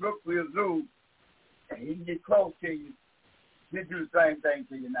go to Brookfield Zoo, and he can get close to you. He'll do the same thing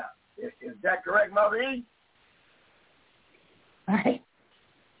to you now. Is that correct, Mother E? Right.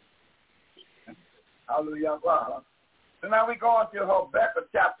 Hallelujah. So now we go on to Habakkuk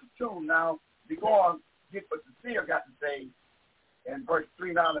chapter 2. Now we go on to get what the seer got to say in verse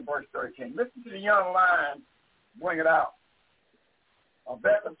 3 down to verse 13. Listen to the young lion bring it out.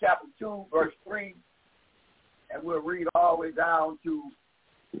 Habakkuk chapter 2, verse 3, and we'll read all the way down to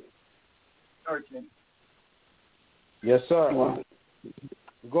 13. Yes, sir.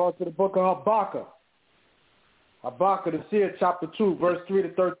 We're going to the book of Habakkuk. Habakkuk, the seer, chapter 2, verse 3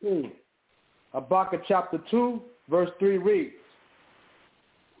 to 13. Habakkuk chapter 2, verse 3 reads,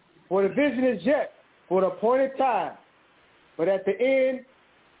 For the vision is yet for the appointed time, but at the end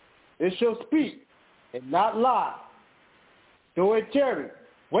it shall speak and not lie. Though it tarry,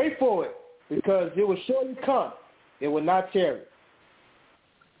 wait for it, because it will surely come. It will not tarry.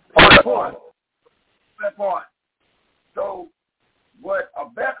 That point. So what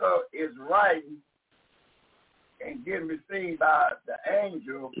Habakkuk is writing and getting received by the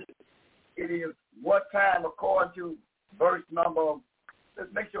angel, it is what time according to verse number,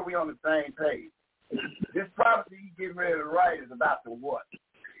 let's make sure we're on the same page. This prophecy he's getting ready to write is about the what?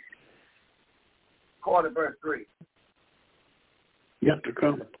 According to verse 3. Yet to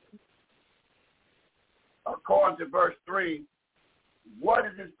come. According to verse 3, what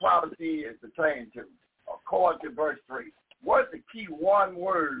is this prophecy is pertaining to? According to verse 3. What is the key one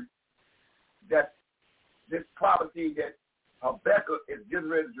word that this prophecy that Habakkuk is getting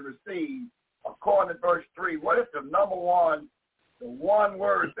ready to receive, according to verse 3. What is the number one, the one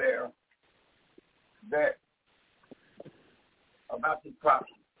word there that about this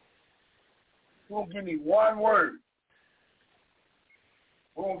prophecy? Who will give me one word?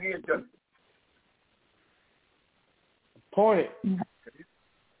 Who will give it to me? Point it.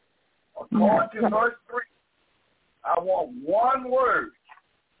 According to verse 3, I want one word.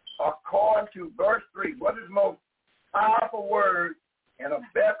 According to verse 3, what is the most powerful word in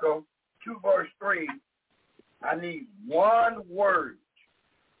Habakkuk 2 verse 3? I need one word.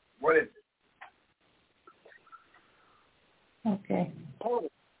 What is it? Okay.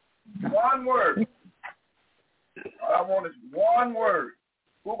 One word. All I want is one word.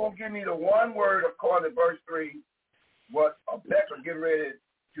 Who's going to give me the one word according to verse 3? What Habakkuk getting ready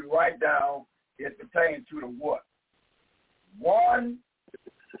to write down is pertaining to the what? One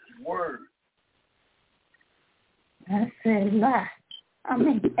word. I said lie. I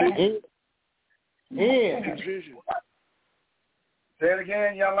mean, yeah. Say it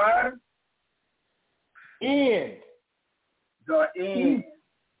again, young lady. End. The end.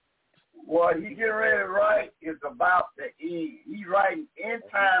 What he getting ready to write is about the end. He's writing end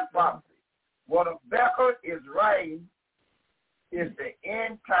time prophecy. What Habakkuk is writing is the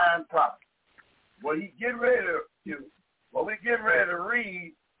end time prophecy. What he getting ready to do, what we getting ready to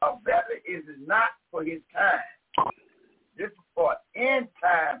read, Habakkuk is not for his time. This is for end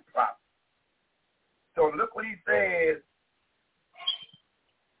time prophecy. So look what he says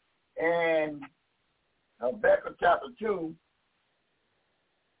in Habakkuk chapter 2.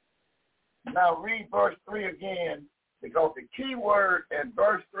 Now read verse 3 again, because the key word in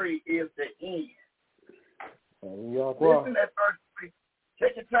verse 3 is the end. Listen at verse 3.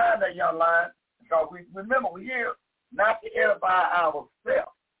 Take your time there, young lion, because we remember we're here not to edify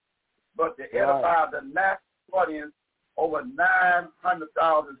ourselves, but to edify the national audience over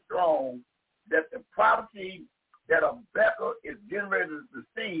 900,000 strong, that the prophecy that Habakkuk is getting ready to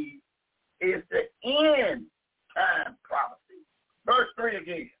receive is the end time prophecy. Verse 3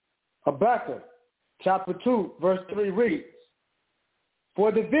 again. Habakkuk chapter 2 verse 3 reads,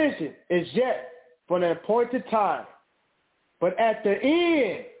 "For the vision is yet for an appointed time, but at the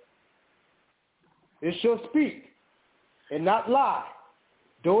end it shall speak and not lie.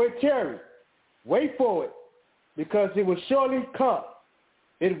 Though it tarry, wait for it, because it will surely come.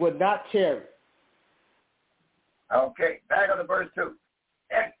 It will not tarry." Okay, back on to verse 2.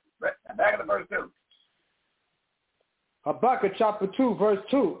 Back on to verse 2. Habakkuk chapter 2 verse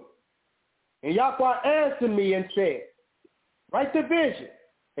 2. "And Yahweh answered me and said, Write the vision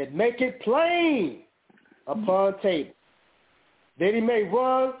and make it plain upon table, that he may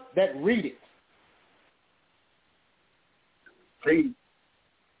run that read it." See,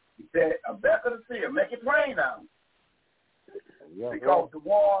 he said, Habakkuk the seer, make it plain now. Because the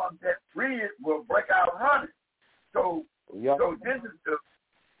one that read it will break out running. So this is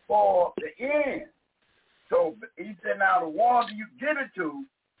for the end. So he said, now the one you give it to,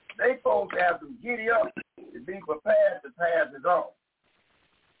 they supposed to have to giddy up to be prepared to pass it on.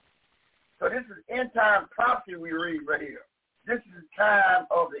 So this is end time prophecy we read right here. This is the time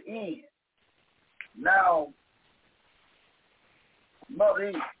of the end. Now, Mother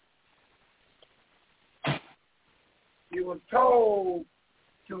Eve, he was told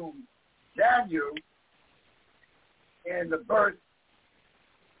to Daniel in the verse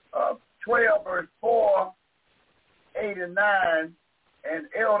 12, verse 4, 8, and 9, and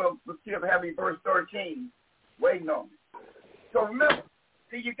Elder will still have me verse 13 waiting on me. So remember,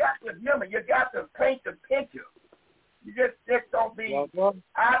 you got to remember, you got to paint the picture. You just don't be out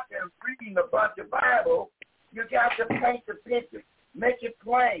there reading a bunch of Bible. You got to paint the picture, make it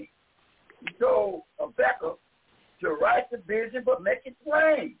plain. So Habakkuk to write the vision, but make it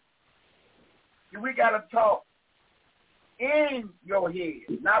plain. We got to talk in your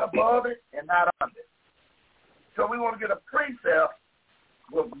head, not above it and not under it. So we want to get a precept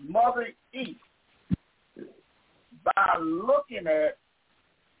with Mother Eve by looking at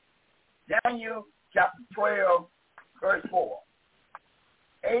Daniel chapter 12, verse 4,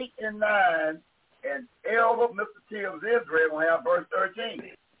 8 and 9, and Elder Mr. Till's Israel will have verse 13.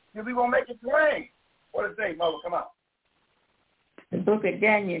 If we going to make it plain, what does it say, Mother? Come on. The book of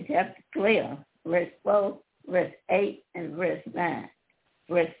Daniel chapter 12, verse 4, verse 8, and verse 9.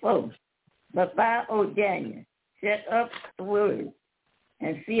 Verse 4, "But thou, O Daniel, set up the word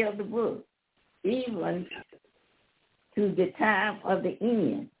and seal the book, even to the time of the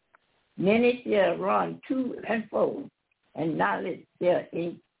end. Many shall run to and fro, and knowledge shall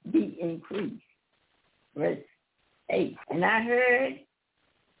be increased." Verse 8, And I heard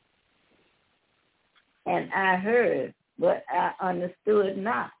but I understood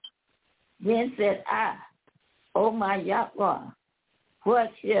not. Then said I, O my Yahweh,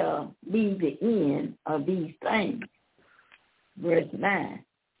 what shall be the end of these things? Verse 9.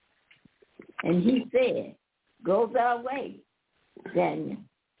 And he said, go thy way, Daniel,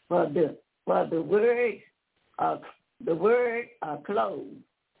 for the words are closed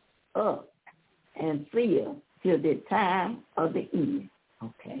up and sealed till the time of the end.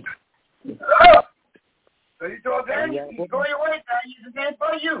 Okay. So you told Daniel, you go your way, Daniel. It's again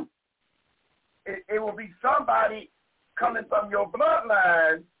for you. It will be somebody coming from your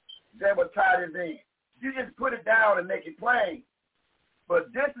bloodline that will tie this in. You just put it down and make it plain.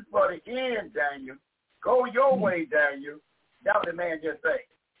 But this is for the end, Daniel. Go your way, Daniel. That's what the man just said.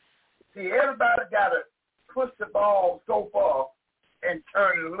 See, everybody got to push the ball so far and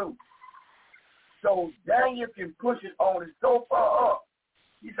turn it loose. So Daniel can push it on it so far up.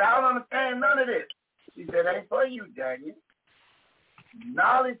 He said, I don't understand none of this. He said, ain't for you, Daniel.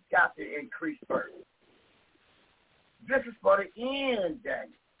 Knowledge got to increase first. This is for the end, Daniel.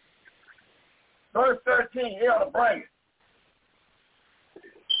 Verse 13, he ought to bring it.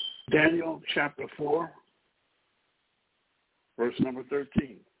 Daniel chapter 4, verse number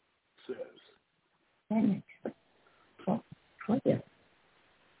 13 says.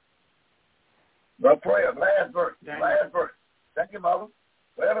 No prayer, last verse. Last verse. Thank you, Mother.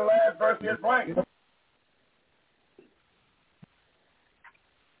 Whatever last verse is, bring it.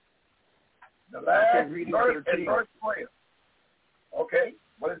 The last verse is verse 12. Okay,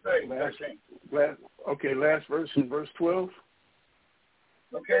 what does it say? Last verse in verse 12.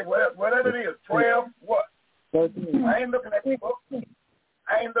 Okay, whatever it is, 12 what? 13. I ain't looking at the book. I'm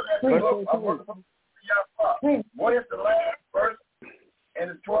looking for Yahweh. What is the last verse in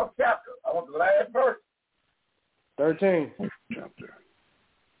the 12th chapter? I want the last verse. 13. Chapter.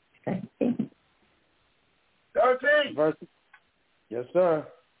 13. Verse. Yes, sir.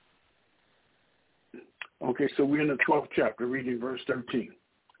 Okay, so we're in the 12th chapter, reading verse 13.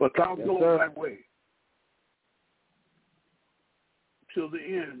 But thou go thy way till the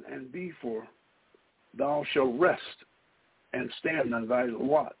end, and before thou shalt rest and stand on thy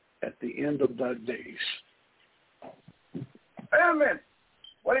lot at the end of thy days. Wait a minute.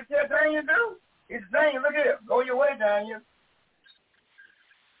 What did that Daniel do? He's saying, look here, go your way, Daniel.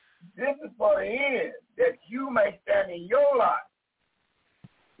 This is for the end, that you may stand in your lot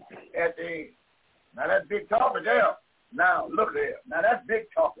at the end. Now that's big talking there. Now look there. Now that's big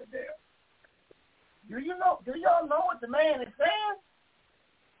talking there. Do y'all know what the man is saying?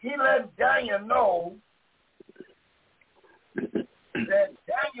 He let Daniel know that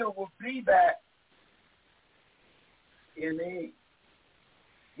Daniel will be back in the end.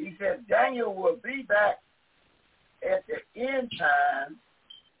 He said Daniel will be back at the end time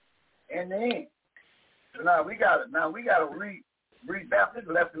in the end. So now we got to revamp this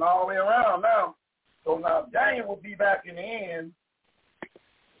lesson all the way around now. So now Daniel will be back in the end.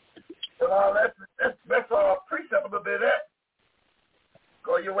 So now let's precept a little bit of that.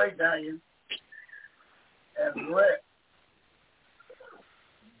 Go your way, Daniel, and let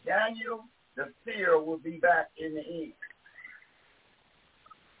Daniel the seer will be back in the end.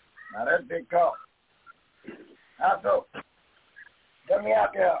 Now that's big talk. How so? Help me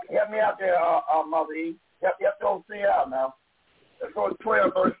out there, Mother E. Help those see out now. Let's go to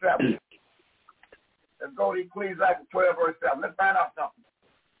 12 verse 7. Let's go to Ecclesiastes 12 verse 7. Let's find out something.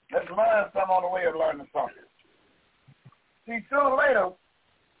 Let's learn something on the way of learning something. See, sooner or later,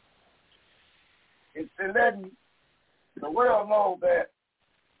 it's letting the world know that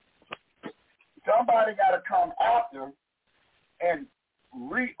somebody got to come after and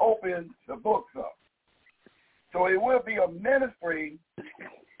reopen the books up. So it will be a ministry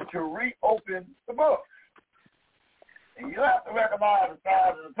to reopen the books. And you have to recognize the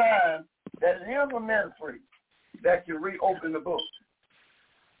size of the time that it is a ministry that can reopen the books.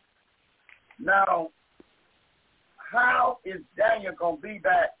 Now, how is Daniel going to be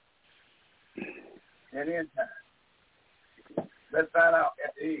back at end time? Let's find out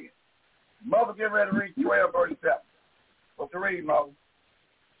at the end. Mother, get ready to read 12 verse 7. What's the read, Mother?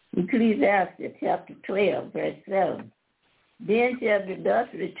 Ecclesiastes chapter 12, verse 7. Then shall the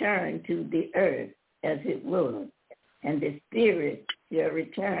dust return to the earth as it was, and the spirit shall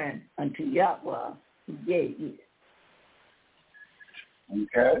return unto Yahweh who gave it.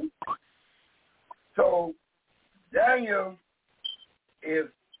 Okay. So Daniel is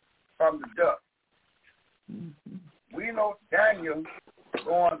from the dust. Mm-hmm. We know Daniel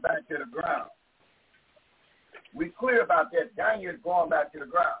going back to the ground. We clear about that. Daniel is going back to the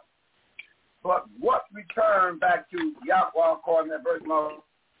ground. But what returned back to Yahweh according to that verse, Moses?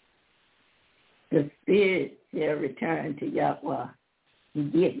 the spirit shall return to Yahweh. You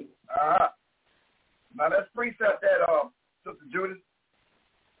get it. Now let's precept that, Sister Judith.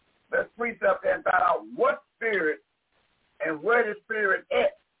 Let's precept that and find out what spirit and where the spirit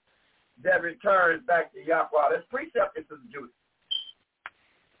at that returns back to Yahweh. Let's precept it, Sister Judith.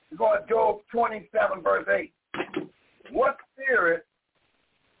 We're going to Job 27, verse 8. What spirit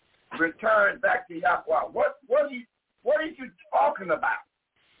returns back to Yahweh? What are you talking about?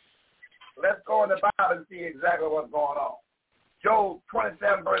 Let's go in the Bible and see exactly what's going on. Job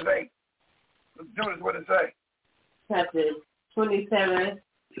 27, verse 8. Judith, what it say? Chapter 27,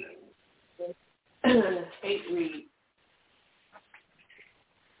 8 reads.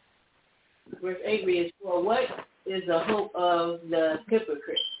 Verse 8 reads, for what is the hope of the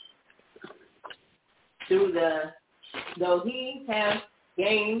hypocrite? Though he have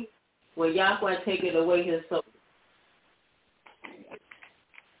gained, will Yahweh take it away his soul?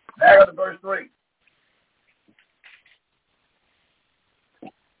 Back to verse 3.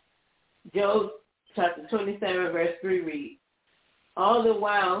 Job chapter 27, verse 3 reads, all the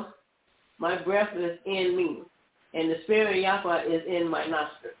while my breath is in me, and the spirit of Yahweh is in my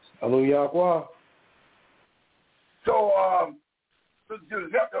nostrils. Hallelujah. So, Sister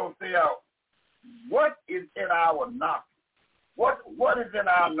Judith, help those say out. What is in our nostrils? What is in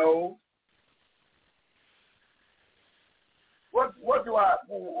our nose? What is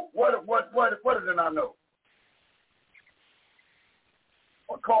in our nose?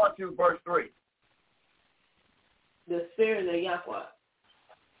 According to verse 3. The spirit of Yahweh.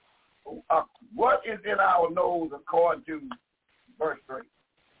 What is in our nose according to verse 3?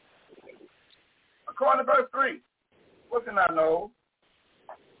 According to verse 3, what's in our nose?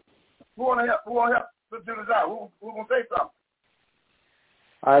 Who want to help? Let's do this out. Who going to say something?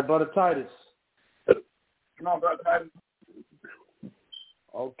 All right, Brother Titus. Come on, Brother Titus.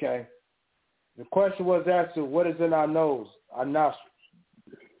 Okay. The question was answered, what is in our nose, our nostrils?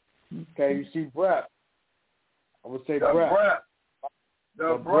 Okay, you see breath. I would say breath.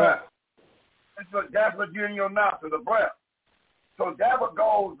 The breath. That's what you're in your nostrils, the breath. So that what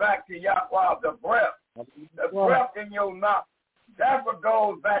goes back to Yahweh, the breath. The breath in your nostrils. That's what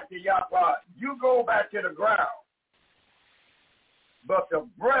goes back to Yahweh. You go back to the ground. But the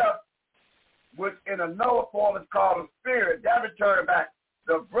breath, which in another form is called a spirit, that returns back.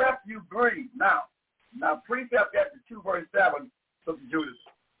 The breath you breathe. Now precept that to 2 verse 7, Sister Judith.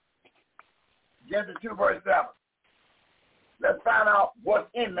 Genesis 2 verse 7. Let's find out what's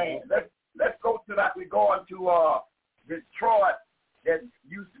in man. Let's go to that. We're going to Detroit, that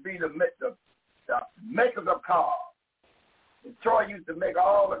used to be the makers of cars. Detroit used to make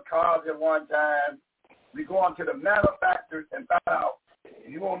all the cars at one time. We go on to the manufacturers and find out. If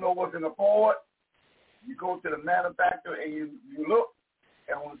you want to know what's in the Ford, you go to the manufacturer and you look,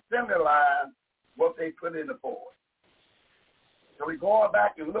 and on the assembly line, what they put in the Ford. So we go on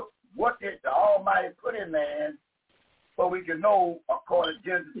back and look what did the Almighty put in man, so we can know according to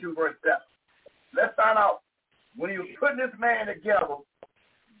Genesis 2 verse 7. Let's find out, when he was putting this man together,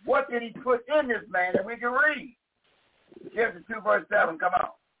 what did he put in this man that we can read? Genesis 2 verse 7, come on.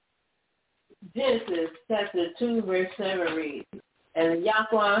 Genesis chapter 2 verse 7 reads, and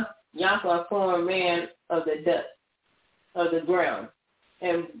Yahweh formed man of the dust of the ground,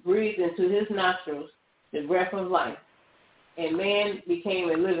 and breathed into his nostrils the breath of life, and man became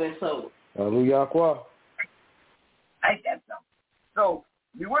a living soul. Hallelujah. Ain't that something? So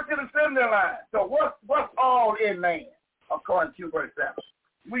we went to the assembly line. So what's all in man, according to 2 verse 7?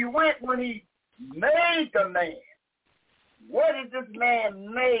 We went when he made the man. What is this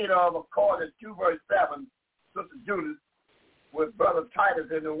man made of, according to 2 verse 7, Sister Judith, with Brother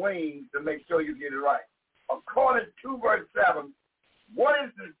Titus in the wings to make sure you get it right? According to 2 verse 7, what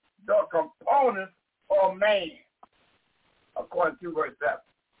is the components of man, according to 2 verse 7?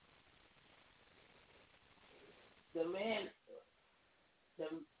 The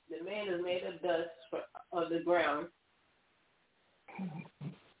man is made of dust of the ground.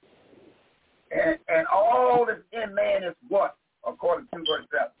 And all that's in man is what, according to 2 verse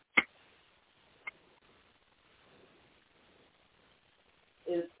 7?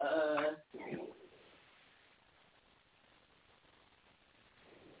 Is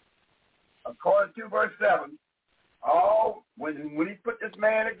according to 2 verse 7, all when he put this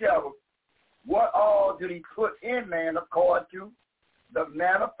man together, what all did he put in man according to the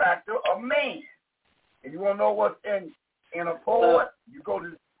manufacturer of man? And you want to know what's in a Ford? You go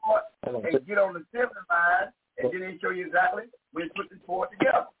to the Ford and get on the assembly line, and then they show you exactly when you put this Ford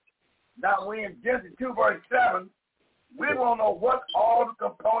together. Now, we in Genesis 2 verse 7, we want to know what all the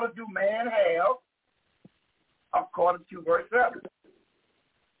components do man have according to 2 verse 7.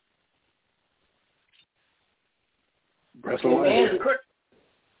 Breath of life.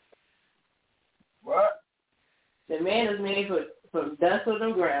 What? The man is made from dust of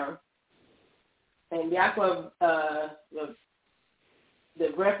the ground, and Yahweh, the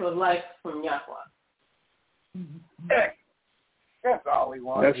breath of life from Yahweh. That's all we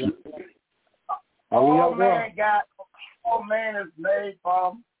want. All man is made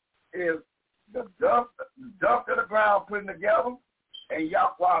from is the dust of the ground put together, and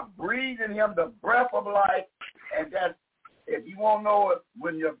Yahweh breathed in him the breath of life. And that's, if you want to know it,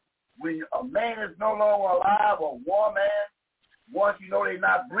 when a man is no longer alive, or woman, once you know they're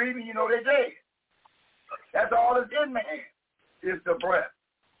not breathing, you know they're dead. That's all that's in man is the breath.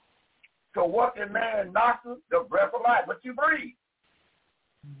 So what's in man nostrils? The breath of life. What you breathe.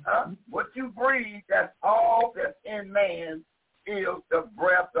 What you breathe, that's all that's in man is the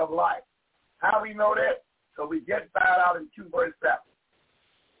breath of life. How we know that? So we get found out in 2 verse 7.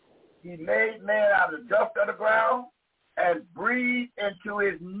 He made man out of the dust of the ground and breathed into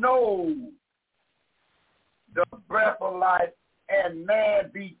his nose the breath of life, and man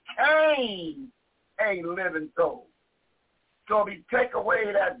became a living soul. So if you take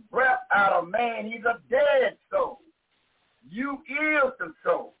away that breath out of man, he's a dead soul. You is the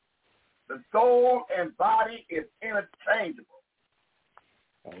soul. The soul and body is interchangeable.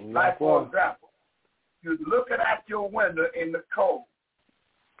 Like, for example, you're looking at your window in the cold,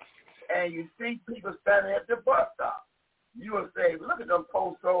 and you see people standing at the bus stop. You will say, look at them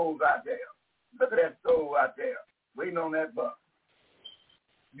poor souls out there. Look at that soul out there waiting on that bus.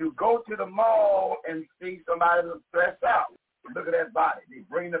 You go to the mall and see somebody that's stressed out. Look at that body. They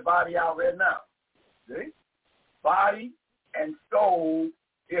bring the body out right now. See? Body and soul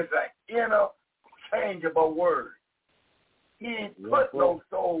is an interchangeable word. He ain't put no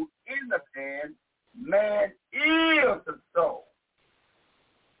soul in the man. Man is the soul.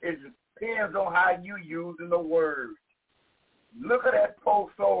 It depends on how you using the word. Look at that poor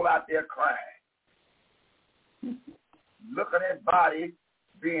soul out there crying. Look at that body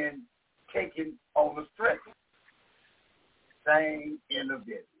being taken on the stretcher. Same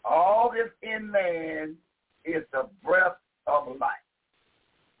individual. All this in man is the breath of life.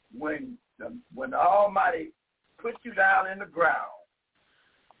 When the Almighty puts you down in the ground,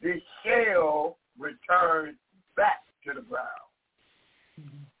 this shell returns back to the ground.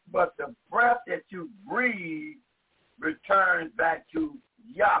 But the breath that you breathe returns back to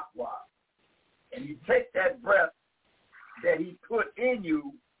Yahweh. And you take that breath that he put in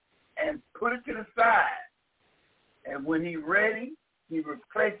you and put it to the side. And when he's ready, he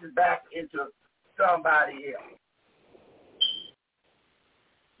replaces back into somebody else.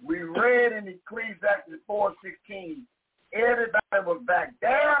 We read in Ecclesiastes 4:16, everybody was back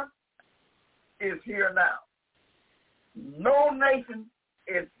there is here now. No nation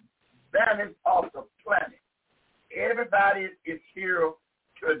is vanished off the planet. Everybody is here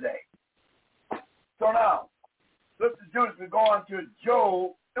today. So now, Sister Judith, we're going to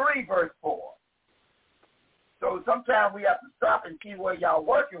Job 3, verse 4. So sometimes we have to stop and see what y'all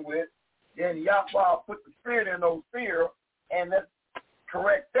working with. Then Yahweh put the spirit in those fear, and let's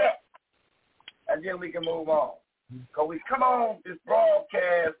correct that. And then we can move on. Because we come on this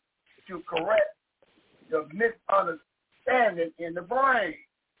broadcast to correct the misunderstanding in the brain.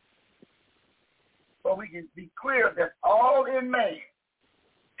 So we can be clear that all in man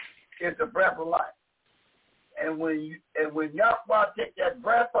is the breath of life. And when Yahweh take that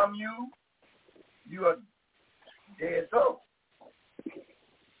breath from you, you are dead soul.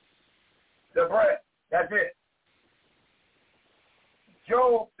 The breath. That's it.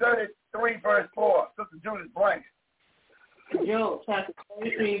 Job 33, verse 4. Sister Judith Blank. Job chapter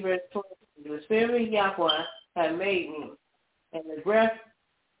 33, verse 4. The Spirit of Yahweh hath made me, and the breath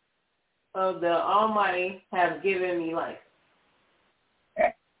of the Almighty have given me life.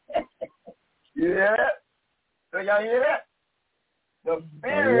 Yeah. So y'all hear that? The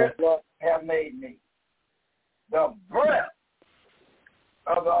Spirit have made me. The breath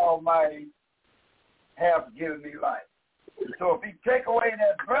of the Almighty have given me life. So if he take away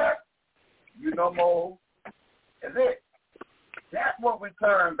that breath, you no more is it. That's what we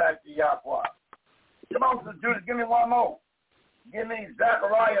turn back to Yahweh. Come on, Sister Judith, give me one more. Give me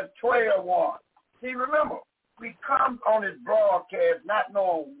Zechariah 12:1. See, remember, we come on this broadcast not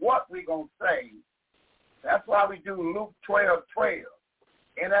knowing what we're going to say. That's why we do Luke 12:12.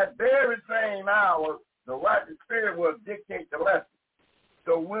 In that very same hour, the right spirit will dictate the lesson.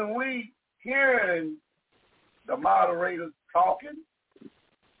 So when we hearing the moderators talking,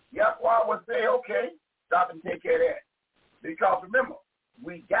 Yahweh will say, okay, stop and take care of that. Because remember,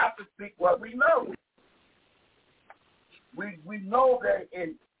 we got to speak what we know. We know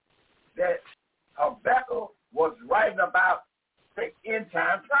that Habakkuk was writing about the end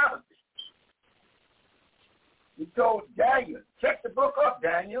time prophecy. He told Daniel, check the book up,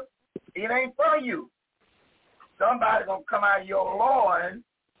 Daniel. It ain't for you. Somebody gonna come out of your loins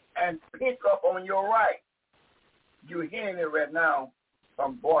and pick up on your right. You're hearing it right now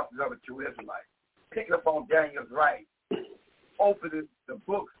from voices of the true Israelites. Pick up on Daniel's right. Open the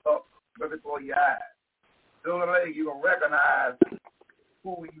books up before your eyes. Sooner or later, you're going to recognize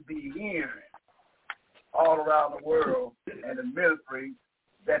who you be hearing all around the world and the ministry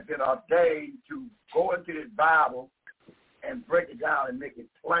that's been ordained to go into this Bible and break it down and make it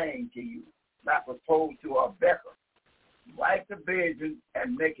plain to you, not proposed to a becker. Write the vision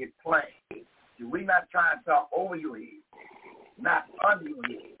and make it plain. So we're not trying to talk over your head, not under your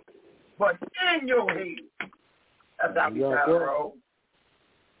head, but in your head. That's how we try to roll.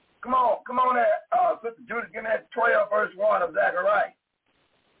 Come on there, Sister Judith, give me that 12 verse 1 of Zechariah.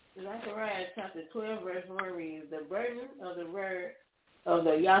 Zechariah chapter 12 verse 1 reads, the burden of the word of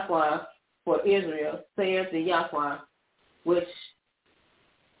the Yahweh for Israel, saith the Yahweh, which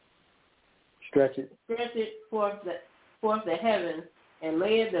stretcheth forth the heavens and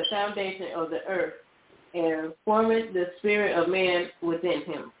laid the foundation of the earth and formed the spirit of man within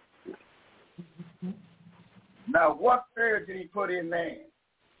him. Now, what spirit did he put in man?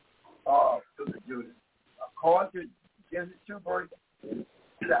 Sister Judith, according to Genesis 2 verse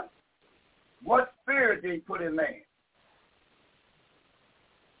 7. What spirit did he put in man?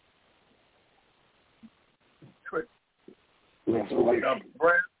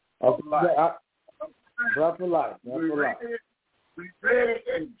 Breath of life. Breath of life. We read it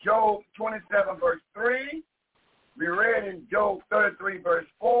in Job 27 verse 3. We read in Job 33 verse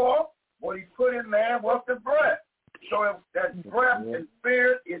 4. What he put in man was the breath. So if that breath and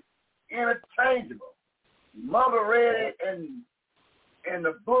spirit is interchangeable. Mother read it in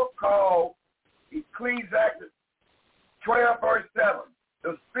the book called Ecclesiastes 12 verse 7.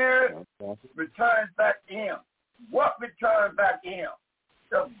 The spirit returns back to him. What returns back to him?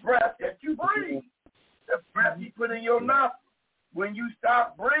 The breath that you breathe. The breath you put in your mouth. When you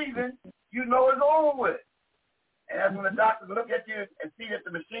stop breathing, you know it's over with. And that's when the doctors look at you and see that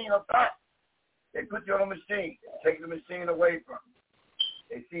the machine on top, they put you on a machine, take the machine away from you.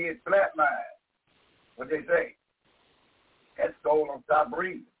 They see it flatline. What they say? That soul don't stop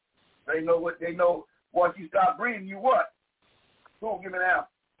breathing. They know what they know. Once you stop breathing, you what? Who give me that?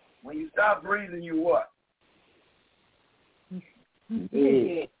 When you stop breathing, you what?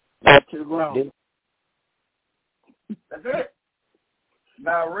 Back to the ground. That's it.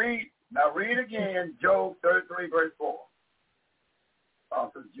 Now read again, Job 33 verse 4.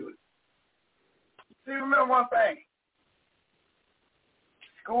 Sister Judith. See, remember one thing.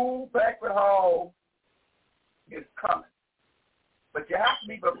 School banquet hall is coming. But you have to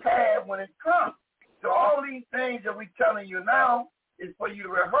be prepared when it comes. So all these things that we're telling you now is for you to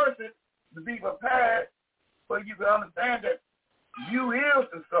rehearse it, to be prepared, so you can understand that you is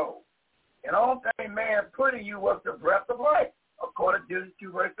the soul. And all thing man put in you was the breath of life, according to Genesis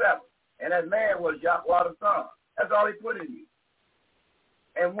 2 verse 7. And that man was Yahweh the Son. That's all he put in you.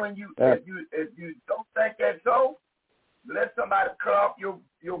 And when you if you don't think that's so, let somebody cut off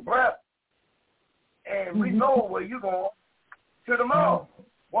your breath. And we know where you're going, to the mall.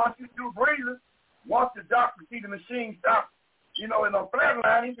 Once you do breathing, once the doctor see the machine stop, in a flat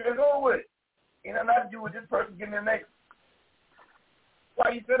line, he said, it's over with. It has nothing to do with this person getting their next.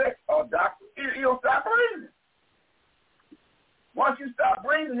 Why you say that? Oh, doctor, you don't stop breathing. Once you stop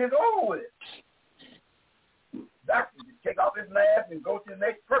breathing, it's over with. Doctor, just take off his mask and go to the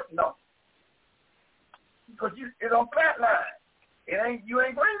next person. No. Because it's on flat line. You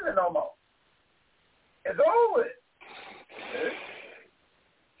ain't breathing no more. It's over with.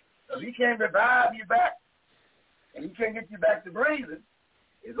 So if he can't revive you back, and he can't get you back to breathing,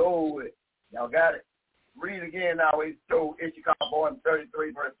 it's over with. Y'all got it? Read again now. He told Issachar in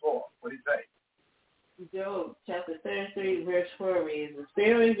 33 verse 4. What did he say? Job chapter 33 verse 4 reads, the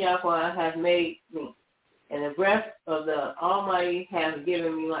Spirit of Yahweh hath made me, and the breath of the Almighty hath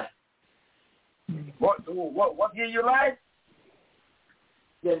given me life. What give you life?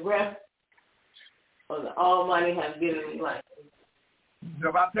 The breath of the Almighty hath given me life. So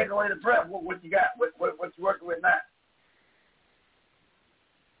if I take away the breath, what you got? What you working with now?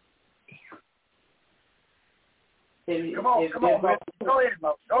 Come on, Mother. Go ahead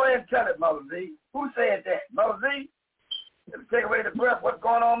and tell it, Mother Z. Who said that? Mother Z? If you take away the breath, what's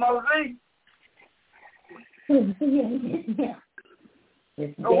going on, Mother Z? Yeah.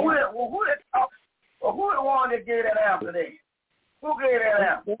 So who the one that gave that answer then? Who gave that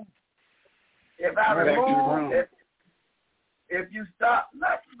answer? If I remove, if you stop,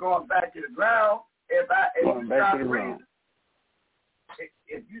 not going back to the ground, if Going back to the ground.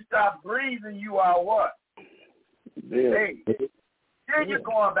 If you stop breathing, you are what? Dead. Then you're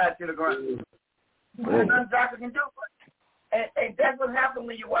going back to the ground. There's nothing doctor can do. And that's what happens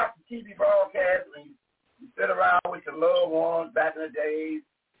when you watch the TV broadcast and you sit around with your loved ones back in the days,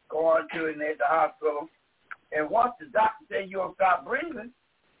 going to it at the hospital. And once the doctor says you don't stop breathing,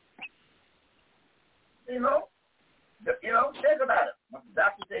 think about it. Once the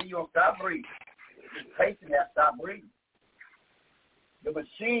doctor says you don't stop breathing, the patient has to stop breathing. The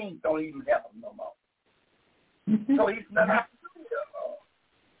machines don't even help them no more. So he's not have to do it.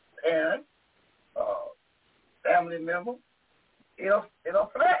 Parents, family member, it'll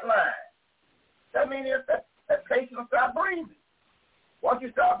flatline. That means that patient will stop breathing. Once you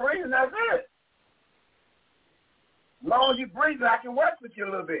stop breathing, that's it. As long as you breathe, I can work with you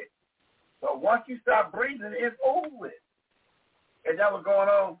a little bit. So once you stop breathing, it's over with. Is that what's going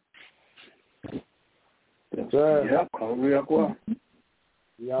on? Yes, sir. Yeah.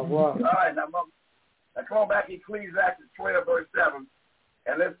 All right, now come on back to Ecclesiastes 12, verse 7,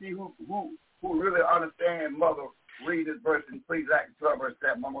 and let's see who really understands Mother. Read this verse in Ecclesiastes 12, verse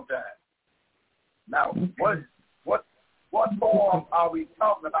 7 one more time. Now, what form are we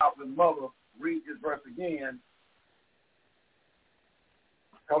talking about when Mother reads this verse again?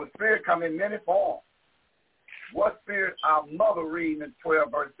 Because the Spirit come in many forms. What Spirit are Mother reading in 12,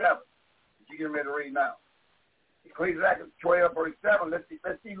 verse 7? She's getting ready to read now. Ecclesiastes 12, verse 7. Let's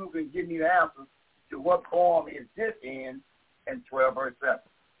see who can give me the answer to what form is this in 12, verse 7.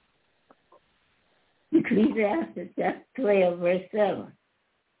 Ecclesiastes 12, verse 7.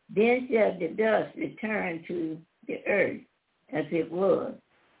 Then shall the dust return to the earth as it was,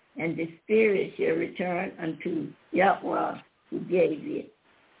 and the spirit shall return unto Yahweh who gave it.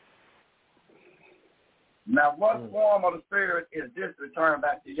 Now, what form of the Spirit is this return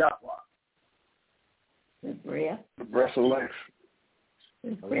back to Yahweh? The breath. The breath of life.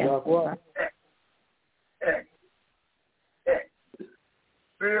 The breath of life.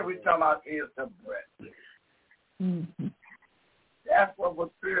 Spirit we talking about is the breath. Mm-hmm. That's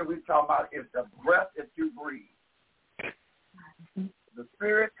what Spirit we talking about is the breath that you breathe. Mm-hmm. The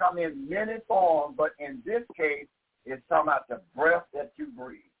Spirit come in many forms, but in this case, it's talking about the breath that you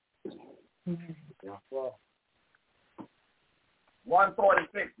breathe. Mm-hmm.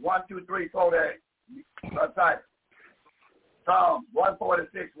 146, 1, 2, 3, 4 there. Type. Psalm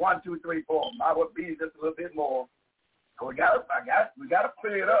 146, 1, 2, 3, 4. I would be just a little bit more. So we got to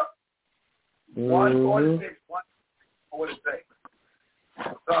clear it up. 146, 146.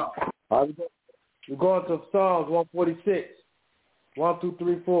 Psalm. We're going to Psalms 146, 1, 2,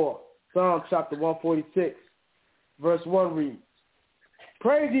 3, 4. Psalm chapter 146, verse 1 reads,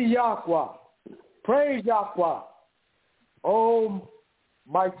 Praise ye Yahweh. Praise Yahweh. Oh,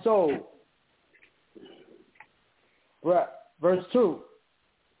 my soul. Verse 2.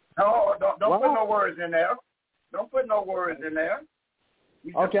 No, don't put no words in there. Don't put no words in there.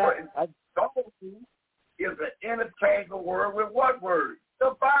 Okay. Soul is an interchangeable word with what word?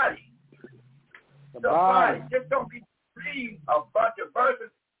 The body. The body. Just don't be reading a bunch of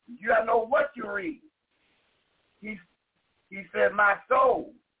verses. You gotta know what you read. He said, my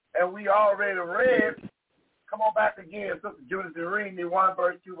soul. And we already read. Come on back again. Sister Judith is reading me 1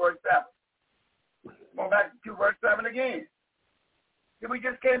 verse 2 verse 7. Come on back to 2 verse 7 again. We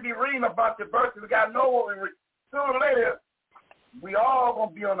just can't be reading a bunch of verses. We got to know what we read. Sooner or later, we all going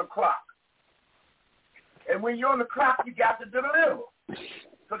to be on the clock. And when you're on the clock, you got to deliver.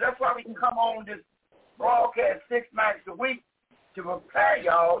 So that's why we can come on this broadcast 6 nights a week to prepare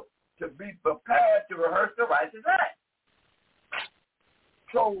y'all to be prepared to rehearse the righteous act.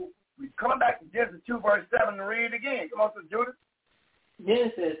 So we come back to Genesis 2 verse 7 and read it again. Come on, Sister Judith.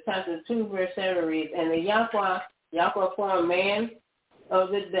 Genesis chapter 2 verse 7 reads, And the Yahweh formed man of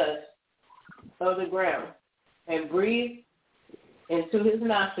the dust of the ground, and breathed into his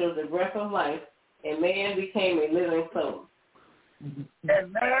nostrils the breath of life, and man became a living soul.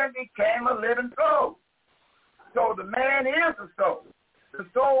 And man became a living soul. So the man is the soul. The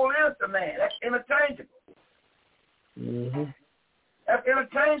soul is the man. That's interchangeable. Mm-hmm. That's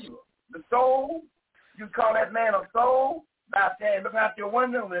interchangeable. The soul, you call that man a soul by saying, look out your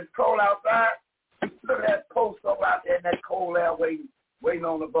window when it's cold outside. Look at that post over out there in that cold air waiting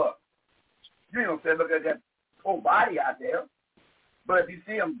on the bus. You don't say, look at that whole body out there. But if you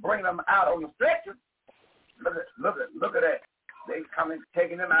see them bringing them out on the stretcher, look at that. They coming,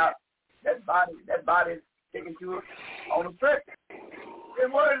 taking them out. That body is taken to it on the stretcher. The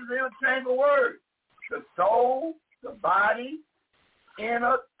word is an interchangeable word. The soul, the body,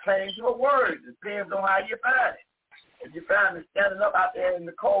 interchangeable words. It depends on how you find it. If you find it standing up out there in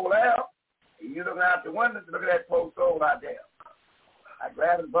the cold air, You looking out the window to look at that poor soul out there. I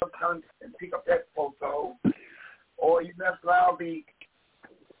grab the bus and pick up that poor soul. Or you mess around, be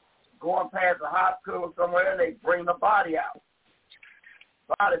going past the hospital somewhere and they bring the body out.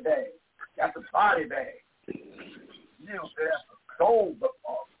 Body bag. That's a body bag. You know, that's a soul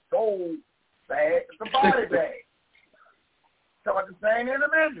bag. It's a body bag. So it's the same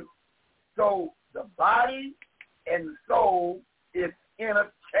individual. So the body and the soul is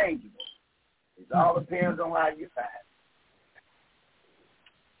interchangeable. It all depends on how you find it.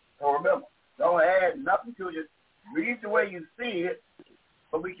 So remember, don't add nothing to it. Just read the way you see it,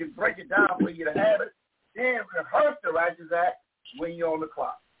 but we can break it down for you to have it. Then rehearse the righteous act when you're on the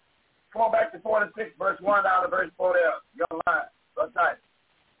clock. Come on back to 46, verse 1 down to verse 4 there. Young line. Let's type.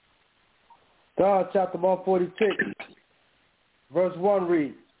 John chapter 146, verse 1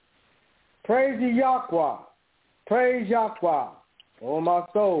 reads, Praise ye Yahweh, praise Yahweh, O my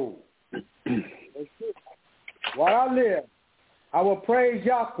soul. While I live, I will praise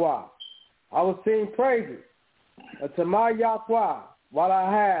Yahweh. I will sing praises unto my Yahweh while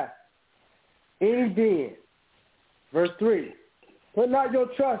I have any being. Verse 3, Put not your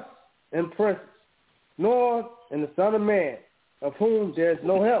trust in princes, nor in the Son of Man, of whom there is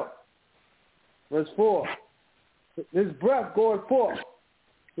no help. Verse 4, His breath goeth forth,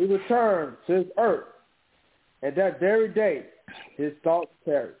 he returned to his earth, and that very day his thoughts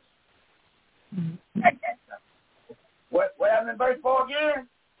perish. What happened in verse 4 again?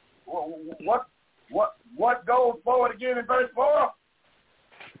 What goes forward again in verse 4?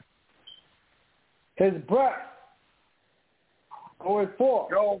 His breath goeth forth.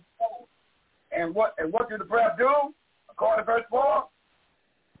 Goes forward. And what do the breath do? According to verse 4?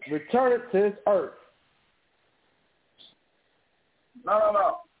 Return it to his earth.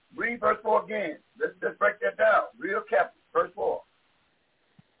 No. Read verse 4 again. Let's break that down. Real careful. Verse 4.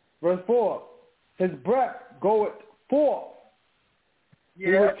 Verse 4. His breath goeth forth.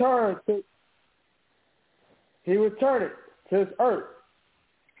 Yeah. He returned it to his earth.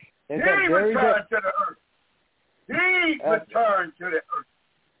 And he returned to the earth. He returned to the earth.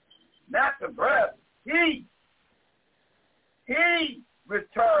 Not the breath. He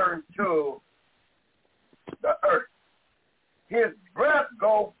returned to the earth. His breath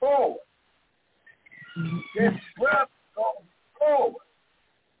goes forward. His breath goes forward.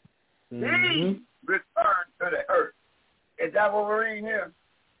 He returned to the earth. Is that what we're reading here?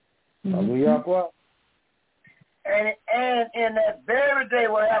 Mm-hmm. And in that very day,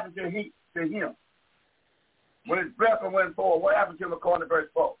 what happened to him? When his breath went forward, what happened to him according to verse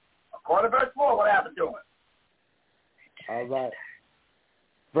 4? According to verse 4, what happened to him? All right.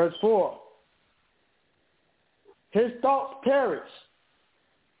 Verse 4. His thoughts perish.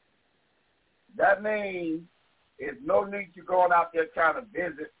 That means there's no need to going out there trying to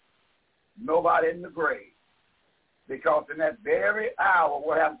visit nobody in the grave. Because in that very hour,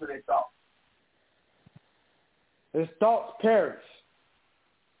 what happened to their thoughts? His thoughts perish.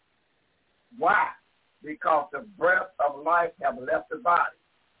 Why? Because the breath of life have left the body.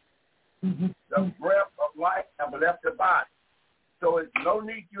 Mm-hmm. The breath of life have left the body. So it's no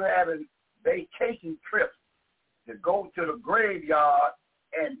need you having vacation trips to go to the graveyard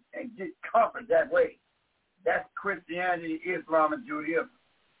and get comfort that way. That's Christianity, Islam, and Judaism.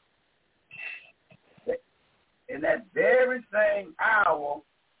 In that very same hour,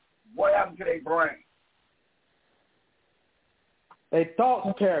 what happened to their brain? Their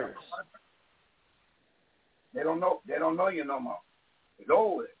thoughts perish. They don't know you no more. It's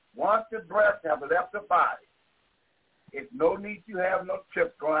over. Once the breath have left the body, it's no need to have no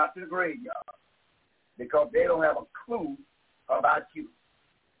trips going out to the graveyard because they don't have a clue about you.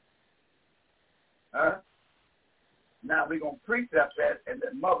 Huh? Now we're going to precept that, and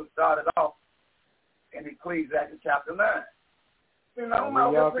the mother started off in Ecclesiastes chapter 9. You know,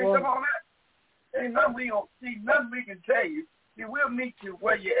 we'll preach up on that. Ain't nothing we don't see, nothing we can tell you. See, we'll meet you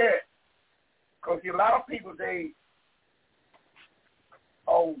where you're at. Because a lot of people, they,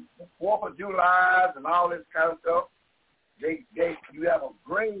 4th of July and all this kind of stuff, you have a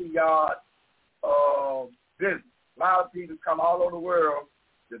graveyard business. A lot of people come all over the world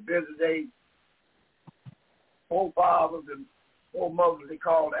to visit their forefathers and foremothers, they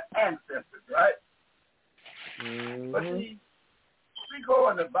call their ancestors, right? Mm-hmm. But see, we go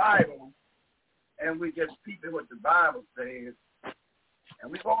in the Bible and we just peep at what the Bible says,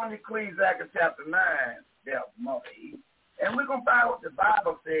 and we go in Ecclesiastes chapter 9, and we're going to find what the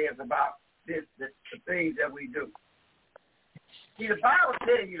Bible says about the things that we do. See, the Bible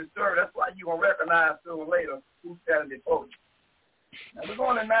tells you to serve. That's why you're going to recognize sooner or later who's standing before you. Now, we're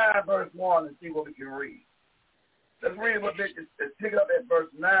going to 9 verse 1 and see what we can read. Let's read a little bit. Let's pick up at verse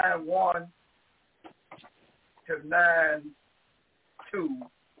 9:1 to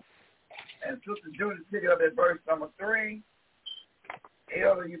 9:2. And Sister Judith pick it up at verse number 3.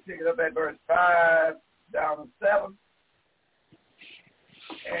 Elder, you pick it up at verse 5 down to 7.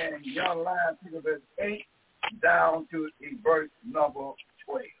 And Young Lion pick up at 8 down to verse number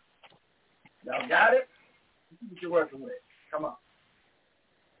 12. Y'all got it? This is what you're working with. Come on.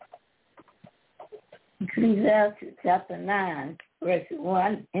 Ecclesiastes chapter 9, verses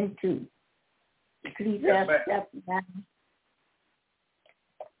 1 and 2. Ecclesiastes chapter 9,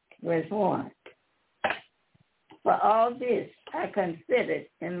 verse 1. For all this I considered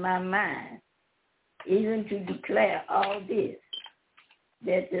in my mind, even to declare all this,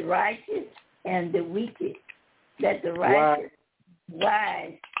 that the righteous and the wicked, that the righteous,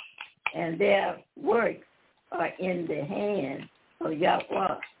 wise, and their works are in the hands of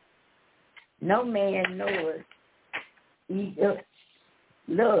Yahweh. No man knoweth either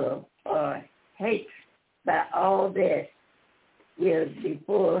love or hate by all that is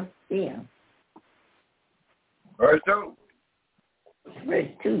before them. Verse 2. Verse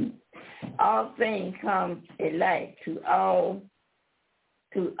 2. All things come alike to all.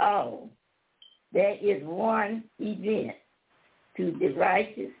 There is one event to the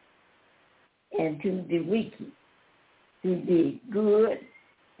righteous and to the wicked, to the good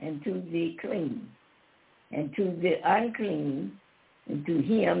and to the clean, and to the unclean, and to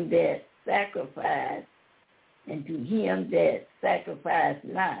him that sacrifices, and to him that sacrifices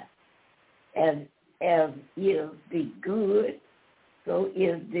not. As is the good, so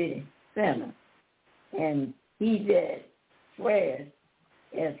is the sinner. And he that swears,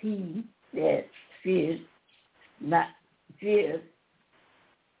 as he that fears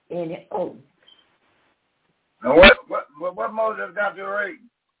any oath. Now what Moses got to read?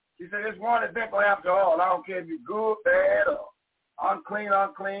 He said, "This one event gonna happen to all. I don't care if you're good, bad, or unclean.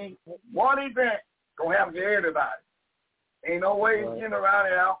 One event gonna happen to everybody. Ain't no way you get around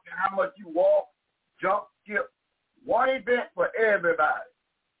it. I don't care how much you walk, jump, skip. One event for everybody."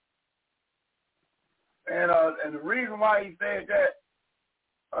 And the reason why he said that,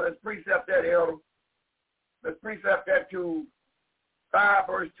 let's precept that, Elder. Let's precept that to 5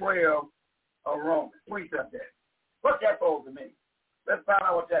 verse 12 of Romans. Precept that. What's that supposed to mean? Let's find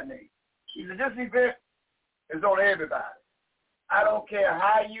out what that means. He said, this event is on everybody. I don't care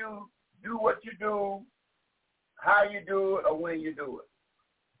how you do what you do, how you do it, or when you do it.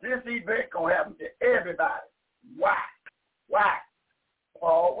 This event going to happen to everybody. Why? Why?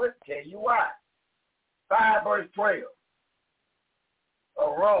 Paul will tell you why. 5 verse 12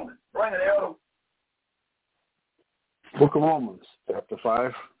 of Romans. Bring it, Elder. Book of Romans, chapter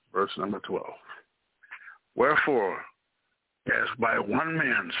 5, verse number 12. Wherefore, as by one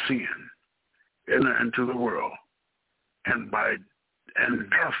man sin entered into the world, and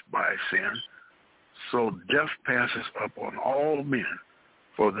death by sin, so death passes upon all men,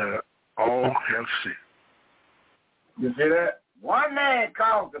 for that all have sinned. You see that? One man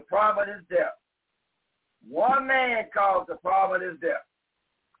caused the problem of his death. One man caused the problem of his death.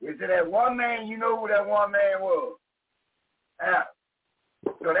 You see that one man, you know who that one man was.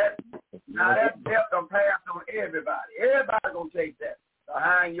 So that death gonna pass on everybody. Everybody gonna take that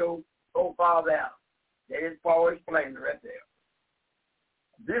behind your profile down. There's Paul explained it right there.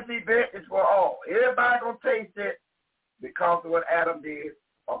 This event is for all. Everybody gonna taste it because of what Adam did,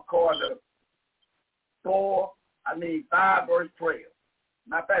 according to 5 verse 12.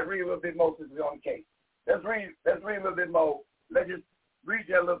 Matter of fact, read a little bit more since we're on the case. Let's read a little bit more. Let's just read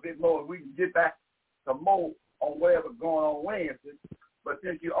that a little bit more, and we can get back to more on whatever's going on Wednesday. But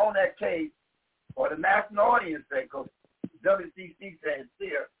since you're on that case, for the national audience sake, because WCC says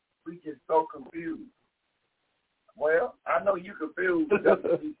here, we just so confused. Well, I know you confused with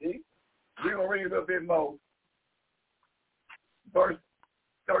WCC. We're going to read a little bit more. Verse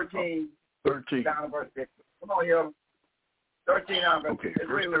 13. Down to verse 6. Come on, yo. 13 down to verse 6. Okay,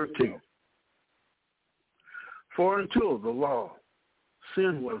 verse 13. For until the law,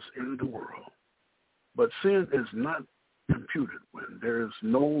 sin was in the world. But sin is not imputed when there is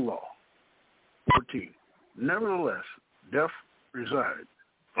no law. 14. Nevertheless, death resided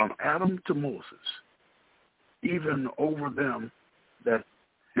from Adam to Moses, even over them that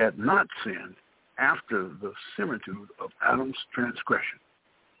had not sinned after the similitude of Adam's transgression,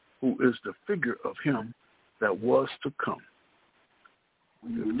 who is the figure of him that was to come.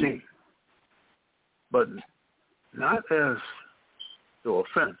 15. But not as the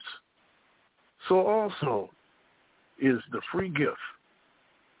offense, so also is the free gift.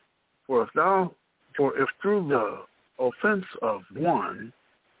 For if through the offense of one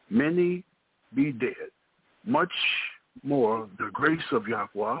many be dead, much more the grace of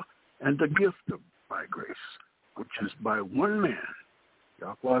Yahweh and the gift of by grace which is by one man,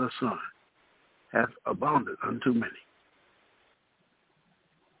 Yahweh the Son, hath abounded unto many.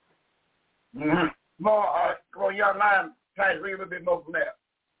 Mm-hmm. More, young man, try to read a little bit more from there.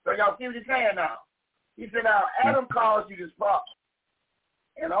 So y'all see what he's saying now. He said, now, Adam caused you this problem.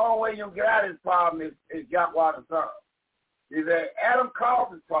 And the only way you'll get out of this problem is Yahweh the Son. He said, Adam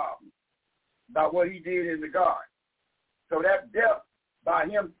caused this problem by what he did in the garden. So that death, by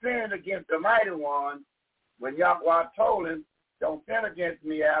him sinning against the mighty one, when Yahweh told him, don't sin against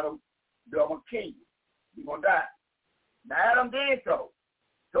me, Adam, I'm going to kill you. You're going to die. Now, Adam did so.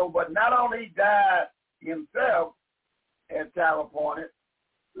 But not only he died himself at time appointed,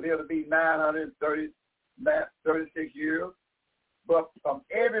 lived to be 936 years, but from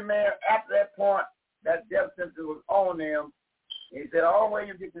every man after that point, that death sentence was on them. And he said, all the way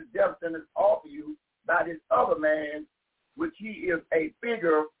you get this death sentence off of you by this other man, which he is a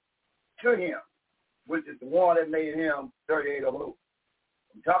figure to him, which is the one that made him 38 of Luke.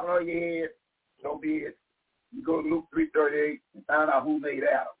 I'm talking on your head, so be it. You go to Luke 3:38 and find out who made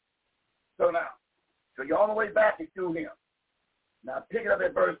Adam. So your only way back is through him. Now pick it up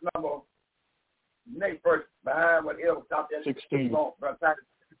at verse number, next verse behind what Elder stopped at. 16. What's the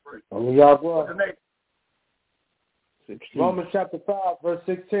next? 16. Romans chapter 5, verse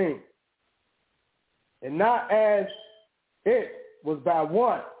 16. And not as it was by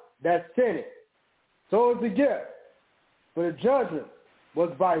one that sinned, so is the gift. For the judgment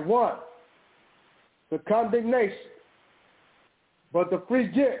was by one, the condemnation. But the free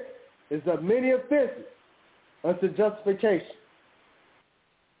gift is of many offenses unto justification.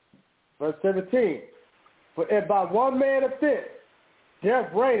 Verse 17. For if by one man offense,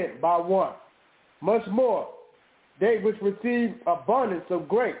 death reigneth by one, much more they which receive abundance of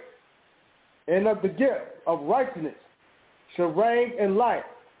grace and of the gift of righteousness shall reign in life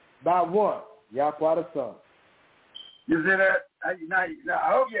by one, Yahweh the Son. You see that? Now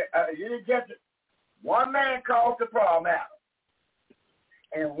I hope you didn't get it. One man caused the problem out,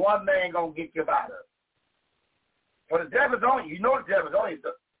 and one man gonna get you out of it. So the devil's on you. You know the devil's on you.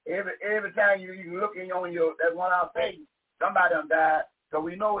 So every time you look in on your that 1 hour thing, somebody done died. So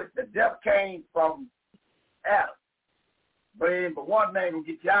we know it. The death came from Adam, but one man gonna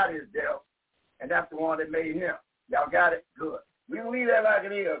get you out of his death, and that's the one that made him. Y'all got it? Good. We can leave that like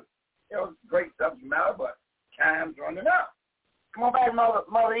it is. It was a great subject matter, but time's running out. Come on back,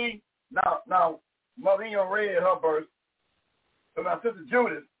 Mother E. Now, Mother E read her verse. So now, Sister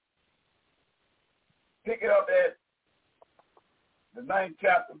Judith, pick it up at the 9th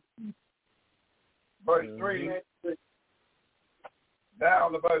chapter, verse 3,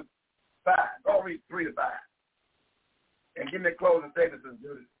 down to verse 5. Go read 3 to 5. And give me a closing statement, Sister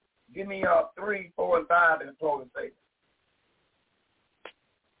Judith. Give me 3, 4, and 5 in a closing statement.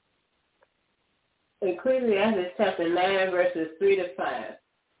 Ecclesiastes chapter 9, verses 3 to 5.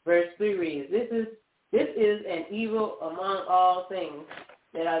 Verse 3 reads, This is an evil among all things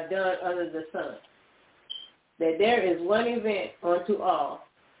that are done under the sun, that there is one event unto all.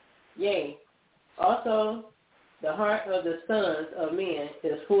 Yea, also the heart of the sons of men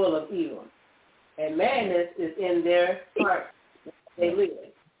is full of evil, and madness is in their heart they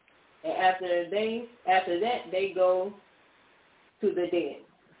live. And after that they go to the dead.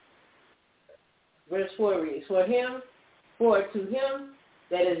 Verse 4 reads, For to him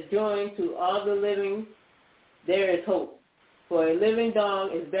that is joined to all the living, there is hope. For a living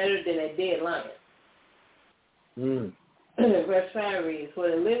dog is better than a dead lion. Verse 5 reads, For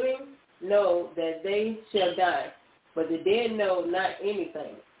the living know that they shall die, but the dead know not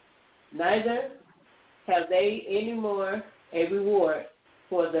anything. Neither have they any more a reward,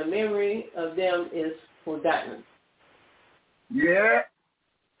 for the memory of them is forgotten. Yeah.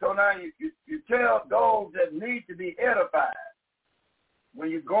 So now you tell those that need to be edified, when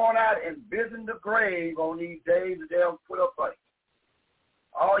you're going out and visiting the grave on these days that they'll put up fights,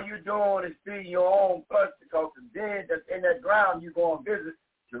 all you're doing is feeding your own flesh, because the dead that's in that ground you go and visit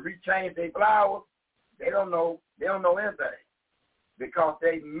to rechange their flowers, they don't know anything, because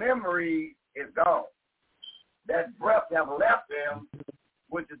their memory is gone. That breath have left them,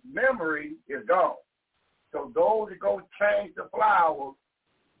 which is memory, is gone. So those that go change the flowers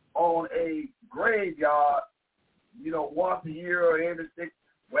on a graveyard, once a year or every 6,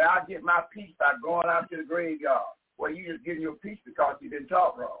 where I get my peace by going out to the graveyard. Well, you just getting your peace because you didn't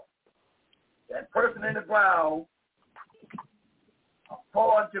talk wrong. That person in the ground,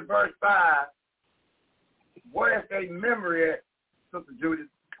 according to verse 5, where is their memory at, Sister Judith,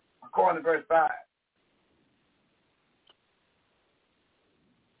 according to verse 5?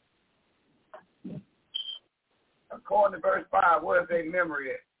 According to verse 5, where is their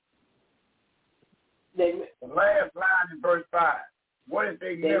memory at? the last line in verse 5. What is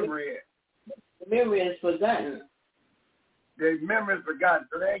their memory at? The memory is forgotten. Their memory is forgotten.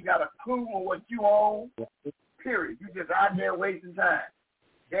 So they ain't got a clue on what you own, period. You just out there wasting time.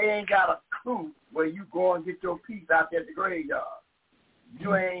 They ain't got a clue where you go and get your piece out there at the graveyard.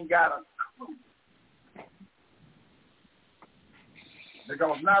 You ain't got a clue.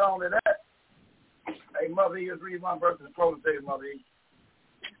 Because not only that, hey, Mother E, let's read one verse and close the statement, Mother E.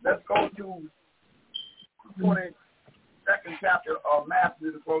 Let's go to 22nd chapter of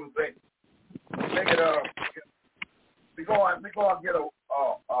Matthew to close the statement. Make it we go and get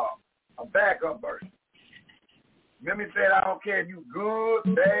a backup verse. Remember he said, I don't care if you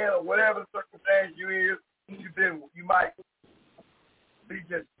good, bad, or whatever the circumstance you is, you might be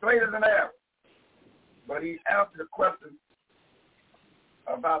just straight as an arrow. But he answered the question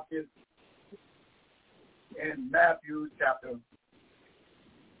about this in Matthew chapter,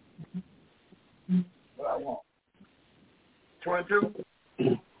 what I want, 22.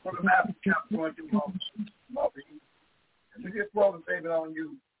 From Matthew chapter 22, and we just close the statement on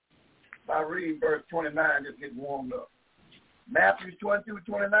you by reading verse 29, just get warmed up. Matthew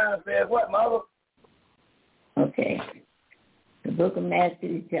 22:29 says what, Mother? Okay. The book of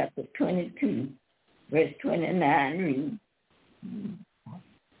Matthew chapter 22, verse 29 reads,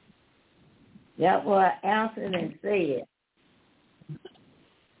 Yahweh answered and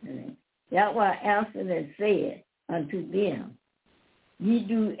said unto them, Ye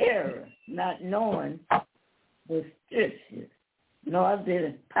do err, not knowing the scriptures, nor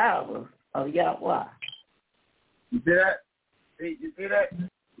the power of Yahweh. You see that? You see that?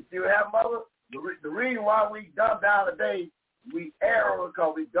 You see what happened, Mother? The reason why we dumb down today, we err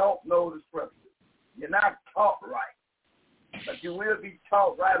because we don't know the scriptures. You're not taught right. But you will be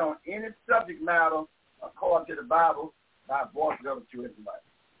taught right on any subject matter according to the Bible by voices of the true Israelites.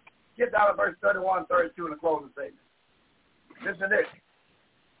 Get down to verse 31, 32 in the closing statement. Listen to this.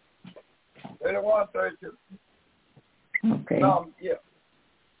 31, 32. Okay.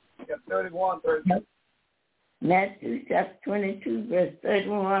 Yeah, 31, 32. Matthew chapter 22, verse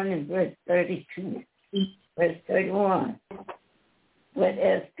 31 and verse 32. Verse 31. But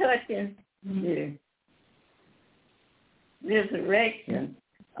as touching the resurrection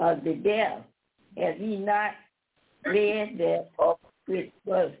of the dead, have ye not read that which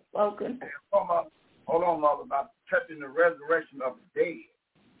was spoken? Hold on, Mother, about touching the resurrection of the dead.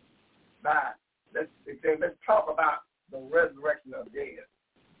 Now, let's talk about the resurrection of the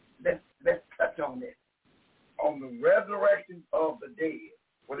dead. Let's touch on this. On the resurrection of the dead.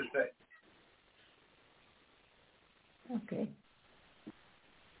 What does it say? Okay.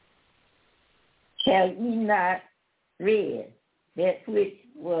 Have ye not read that which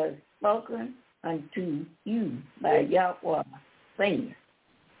was spoken unto you by Yahweh, saying?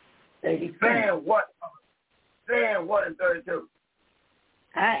 32. Saying what? Saying what in 32?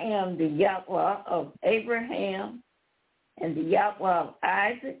 I am the Yahweh of Abraham, and the Yahweh of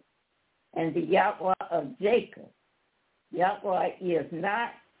Isaac, and the Yahweh of Jacob. Yahweh is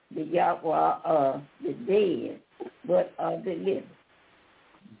not the Yahweh of the dead, but of the living.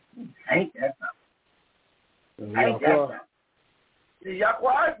 Ain't that something? Ain't that something? The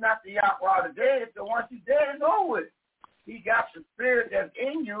Yahweh is not the Yahweh of the dead. So once you're dead, it's over with. He got the spirit that's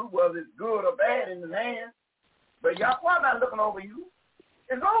in you, whether it's good or bad, in his hands. But Yahweh not looking over you.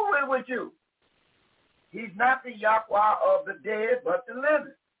 It's over with you. He's not the Yahweh of the dead, but the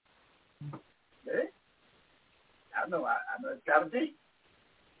living. Okay? I know it's kind of deep.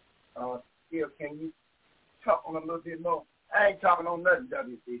 Still, can you talk on a little bit more? I ain't talking on nothing,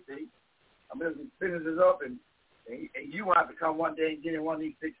 WCC. I'm going to finish this up, and you want to come one day and get in one of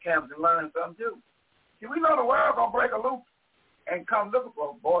these 6 camps and learn something, too. See, we know the world going to break a loop and come looking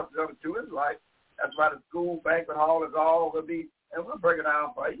for voices of the true Israelites. That's why the school banquet hall is all going to be, and we'll break it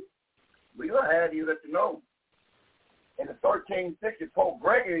down for you. We'll have you let you know. In the 1360, Pope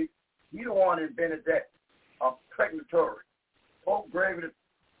Gregory, he the one invented that pregnatory. Pope Gregory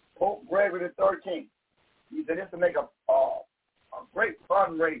the 13th. He said this to make a great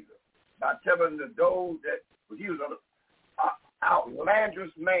fundraiser by telling those that he was an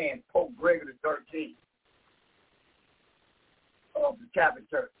outlandish man, Pope Gregory the 13th of the Catholic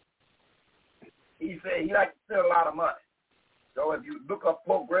Church. He said he liked to spend a lot of money. So if you look up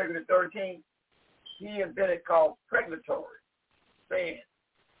Pope Gregory the 13th, he invented called pregnatory, saying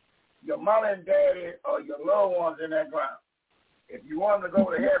your mother and daddy or your loved ones in that ground. If you want them to go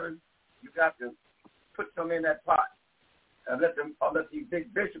to heaven, you got to put them in that pot and let these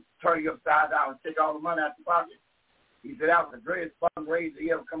big bishops turn you upside down and take all the money out your pocket. He said that was the greatest fundraiser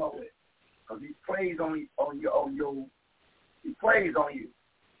he ever come up with, because he plays on you. He plays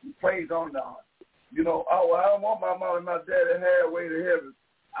on the You know, oh, well, I don't want my mom and my daddy halfway to heaven.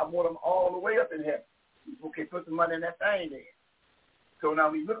 I want them all the way up in heaven. Okay, put some money in that thing then. So now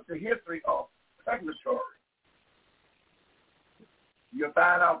we look at the history of purgatory. You'll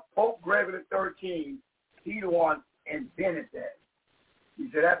find out Pope Gregory XIII, he the one invented that. He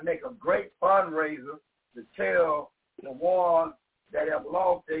said that make a great fundraiser to tell the ones that have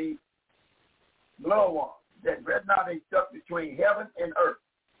lost their loved ones, that right now they stuck between heaven and earth.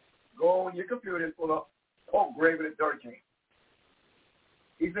 Go on your computer and pull up Pope Gregory XIII.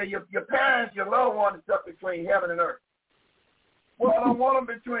 He said, your parents, your loved ones are stuck between heaven and earth. Well, I don't want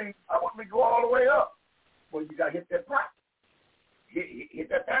them between, I want them to go all the way up. Well, you got to hit that price. Hit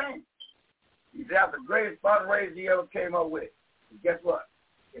that thing. He said, that's the greatest fundraiser he ever came up with. And guess what?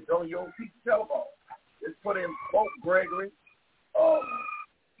 It's on your own piece of telephone. Just put in Pope Gregory, the author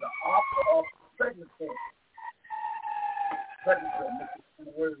of pregnancy.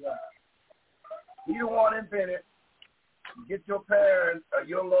 Where's that? He the one invented. Get your parents or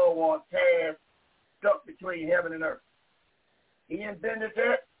your loved ones past stuck between heaven and earth. He invented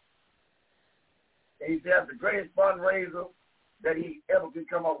that. And he said that's the greatest fundraiser that he ever could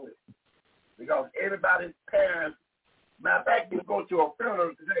come up with. Because everybody's parents, matter of fact, you can go to a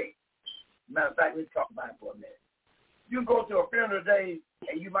funeral today. Matter of fact, let's talk about it for a minute. You can go to a funeral today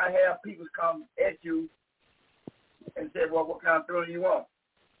and you might have people come at you and say, well, what kind of funeral you want?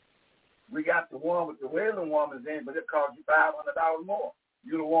 We got the one with the wailing woman's in, but it costs you $500 more.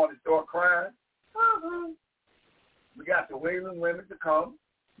 You the one that start crying. We got the wailing women to come.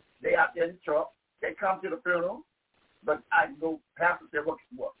 They out there in the truck. They come to the funeral. But I can go, pastor said,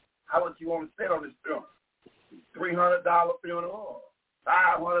 what? How much you want to spend on this funeral? $300 funeral or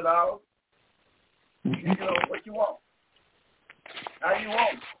 $500? You know what you want. How you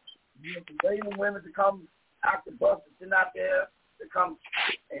want? You want the wailing women to come out the bus and sit out there to come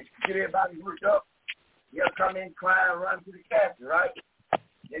and get everybody worked up. They'll come in crying, run to the casket, right?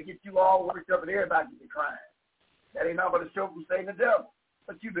 They get you all worked up and everybody get crying. That ain't nothing but a show from Satan the devil.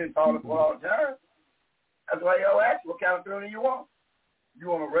 But you've been falling for all the time. That's why y'all ask what kind of funeral you want. You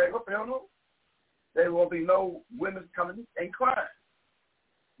want a regular funeral? There won't be no women coming and crying.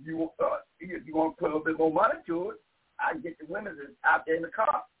 You want to put a little bit more money to it, I can get the women out there in the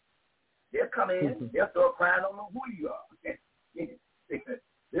car. They'll come in, they'll start crying, don't know who you are.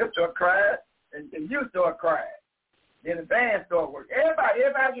 They'll start crying, and you start crying. Then the band start working.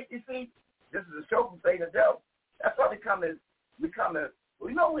 Everybody get, you see, this is a show from Satan the devil. That's why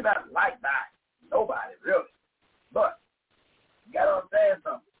we know we're not liked by nobody, really. But you got to understand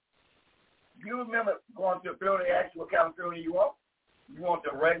something. You remember going to a funeral, they ask you what kind of funeral you want. You want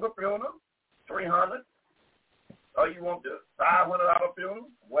the regular funeral, $300, or you want the $500 funeral,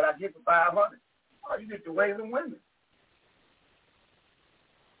 what I get for $500, or you get the wailing women.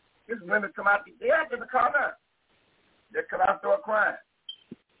 These women come out, they out in the car now. They come out and start crying.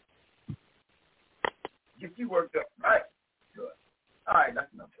 Get you worked up, right? Good. All right,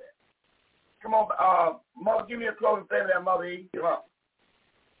 that's enough of that. Come on, Mother, give me a closing statement there, Mother E. Come on.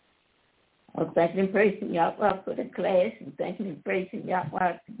 Well, thank you and praising Yahweh for the class, and thank you and praising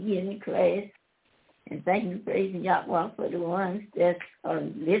Yahweh to be in the class, and thank you and praising Yahweh for the ones that are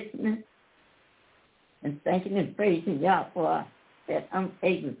listening, and thank you and praising Yahweh that I'm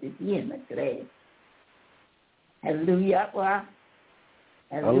able to be in the class. Hallelujah, Yahweh.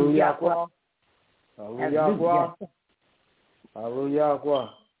 Hallelujah, Yahweh. Hallelujah, Yahweh.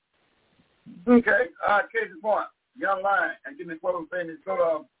 Okay, case in point. Young lion, and give me a closing statement. Go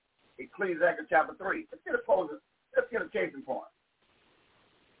to Ecclesiastes chapter 3. Let's get a case in point.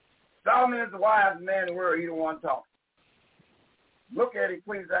 Solomon is the wisest man in the world. He the one talking. Look at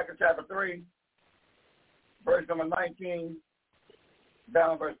Ecclesiastes chapter 3, verse number 19,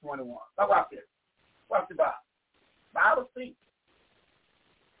 down verse 21. Now watch this. Watch the Bible. Bible speaks.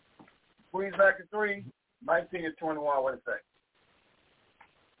 Ecclesiastes 3, 19 and 21, what it say?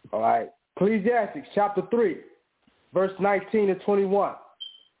 All right. Ecclesiastes chapter 3, verse 19 and 21.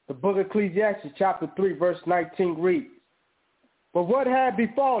 The book of Ecclesiastes chapter 3, verse 19 reads, "For what had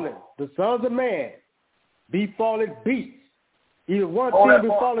befallen the sons of man, befallen beasts, either one thing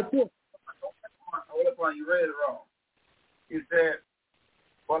befallen them." Hold up on, you read it wrong. It said,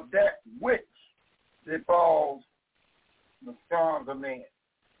 "For that which befalls the sons of men."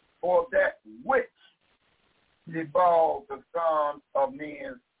 For that which befalls the sons of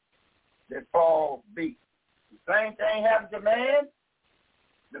men, befalls beasts. The same thing happened to man,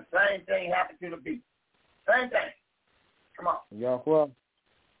 the same thing happened to the beast. Same thing. Come on. Yahweh.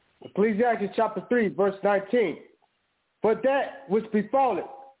 Ecclesiastes chapter 3, verse 19. "For that which befalleth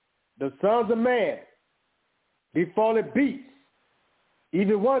the sons of man, befalleth beasts,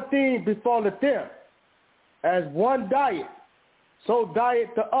 even one thing befalleth them, as one diet, so diet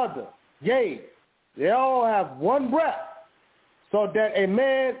the other. Yea, they all have one breath, so that a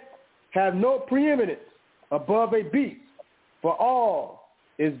man have no preeminence above a beast, for all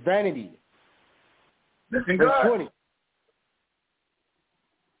is vanity. Listen, Verse good. 20.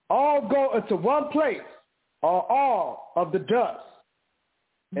 All go into one place, are all of the dust,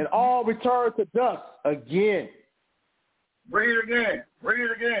 and all return to dust again. Read it again. Read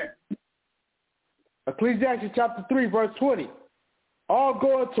it again. Ecclesiastes chapter 3, verse 20. All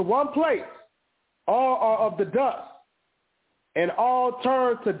go into one place, all are of the dust, and all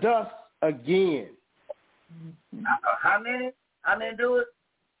turn to dust again. How many? How many do it?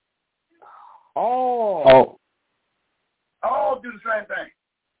 All. All do the same thing.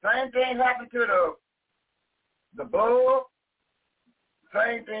 Same thing happened to the blood.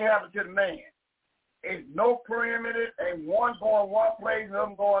 Same thing happened to the man. It's no preeminence, and one going one place and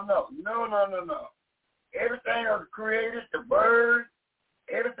them going another. No. Everything was created, the birds,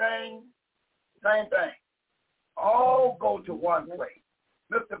 everything, same thing. All go to one place.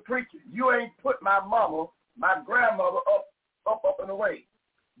 Mr. Preacher, you ain't put my mama, my grandmother up and away.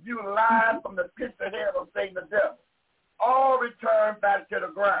 You lied from the pits of hell of Satan the devil. All return back to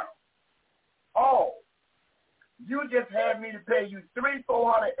the ground. All. You just had me to pay you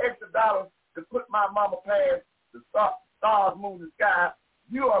 $300-400 extra to put my mama past the stars, moon, and sky.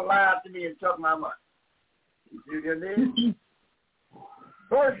 You are lying to me and took my money. You see what I mean?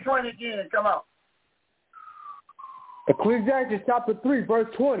 Verse 20 again, come on. Ecclesiastes chapter 3, verse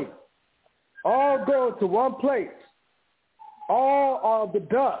 20. All go to one place. All are of the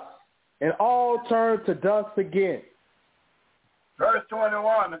dust, and all turn to dust again. Verse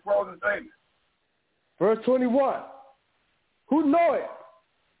 21, the closing statement. Verse 21. Who knoweth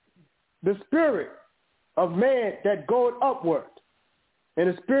the spirit of man that goeth upward, and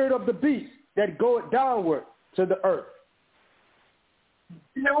the spirit of the beast that goeth downward to the earth?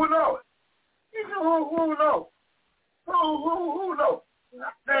 He said, who knows? He said, who knows? Who knows?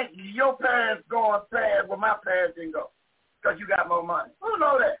 I think your parents going past where my parents didn't go because you got more money. Who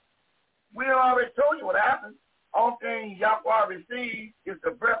know that? We already told you what happened. Only thing Yahweh receives is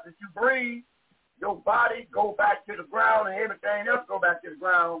the breath that you breathe. Your body go back to the ground and everything else go back to the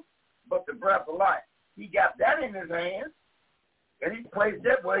ground but the breath of life. He got that in his hand and he placed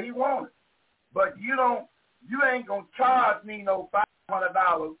that where he wanted. But you ain't going to charge me no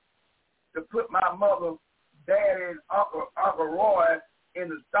 $500 to put my mother, daddy, and Uncle Roy in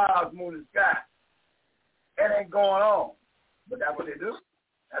the stars, moon, and sky. That ain't going on. But that's what they do.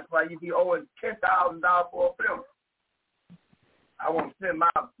 That's why you be owing $10,000 for a funeral. I want to send my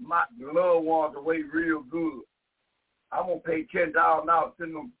loved ones away real good. I won't pay $10,000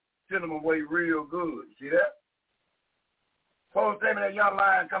 send them away real good. See that? Close statement, that young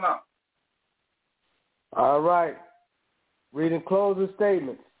lion, come on. All right. Reading closing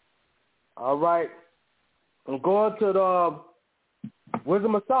statements. All right. I'm going to the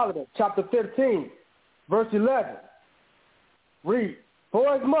Wisdom of Solomon, chapter 15, verse 11. Read.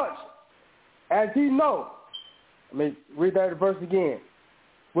 For as much as he knows. Let me read that verse again.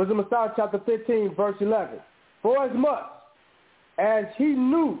 Wisdom of Solomon, chapter 15, verse 11. For as much as he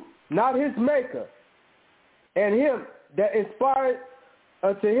knew not his maker, and him that inspired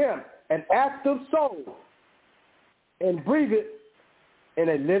unto him an active soul, and breathed in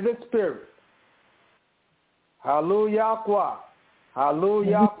a living spirit. Hallelujah.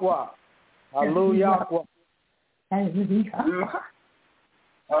 Hallelujah. Hallelujah. Hallelujah. Hey,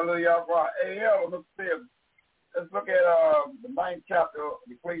 let's look at the 9th chapter of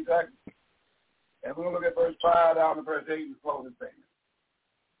Ecclesiastes. And we're going to look at verse 5 down to verse 8 and closing statement.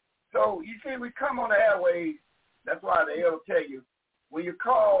 So, you see, we come on the airways. That's why the elder tell you, when you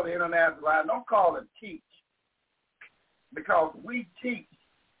call the international line, don't call it teach. Because we teach.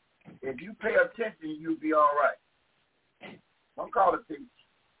 If you pay attention, you'll be all right. Don't call it teach.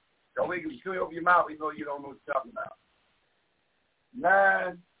 So we can chew over your mouth, we know you don't know what you're talking about.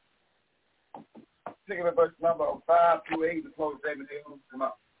 9, taking verse number 5 through 8, the close statement. Come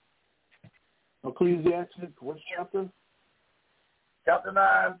on. Ecclesiastes, what chapter? Chapter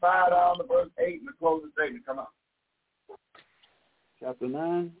 9, 5 down to verse 8, and the closing statement. Come on. Chapter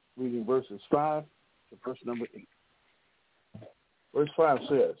 9, reading verses 5 to verse number 8. Verse 5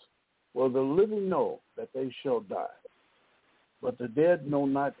 says, well, the living know that they shall die, but the dead know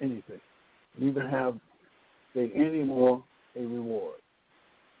not anything, neither have they any more a reward,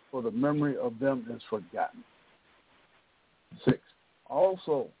 for the memory of them is forgotten. 6,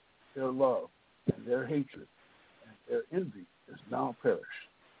 also their love and their hatred and their envy is now perished,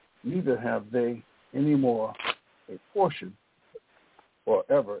 neither have they any more a portion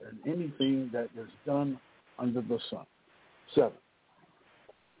forever in anything that is done under the sun. 7.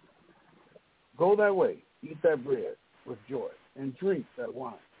 Go thy way, eat that bread with joy, and drink that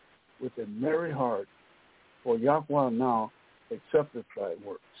wine with a merry heart, for Yahweh now accepteth thy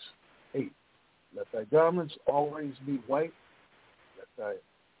works. 8. Let thy garments always be white, let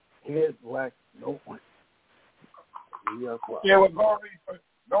thy head lack no ointment. Yeah, well,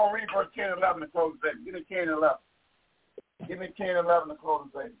 don't read verse 10 and 11 to close the segment. Give me 10 and 11. Give me 10 and 11 to close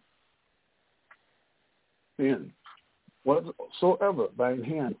the segment. 10. Whatsoever thine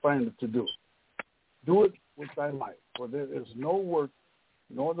hand findeth to do, do it with thy might, for there is no work,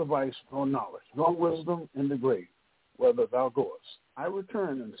 nor device, nor knowledge, nor wisdom in the grave, whither thou goest. I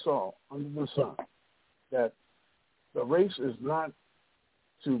returned and saw under the sun that the race is not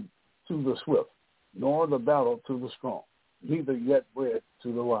to the swift, nor the battle to the strong, neither yet bread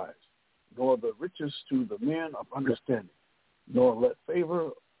to the wise, nor the riches to the men of understanding, nor let favor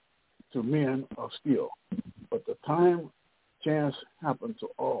to men of skill. But the time chance happen to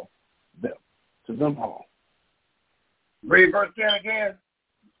all them, to them all. Read verse 10 again.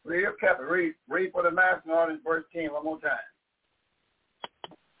 Read for the national audience, verse 10 one more time.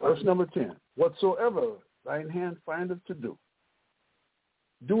 Verse number 10. Whatsoever thine hand findeth to do,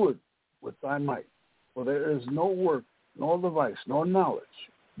 do it with thy might. For there is no work, nor device, nor knowledge,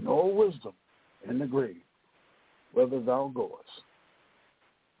 nor wisdom in the grave, whither thou goest.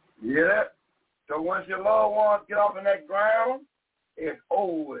 Yeah. So once your loved ones get off in that ground, it's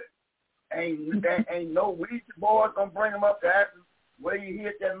over. Ain't no weed boys gonna bring them up to ask them where you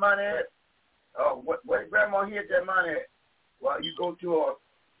hid that money at. Where grandma hid that money at? Well, you go to a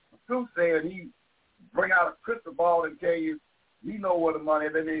soothsayer and he bring out a crystal ball and tell you, you know where the money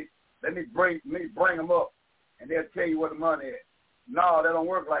is. Let me bring them up, and they'll tell you where the money is. No, that don't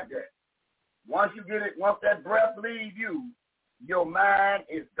work like that. Once you get it, once that breath leaves you, your mind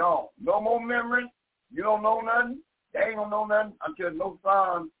is gone. No more memory. You don't know nothing. They ain't gonna know nothing until no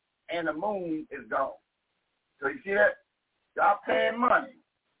sun and the moon is gone. So you see that? Stop paying money,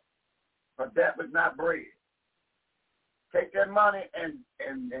 but that was not bread. Take that money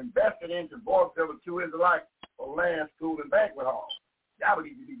and invest it into Voice of the True Israelites or land, school, and banquet hall. That would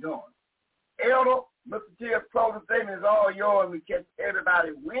need to be doing. Elder, Mr. T's closing statement is all yours. We catch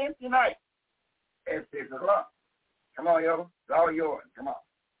everybody Wednesday night at 6 o'clock. Come on, Elder. It's all yours. Come on.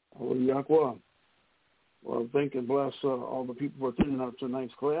 Oh, Yahweh. Well, thank and bless all the people for attending our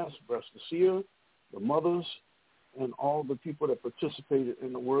tonight's class. Bless the seer, the mothers, and all the people that participated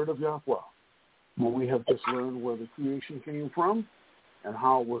in the word of Yahweh. Well, we have just learned where the creation came from and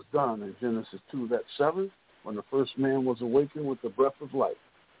how it was done in Genesis 2:7, when the first man was awakened with the breath of life,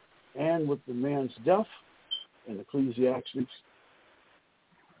 and with the man's death in Ecclesiastes,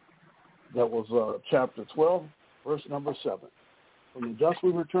 that was chapter 12, verse number 7. From the dust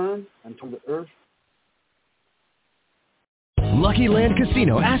we return, and to the earth. Lucky Land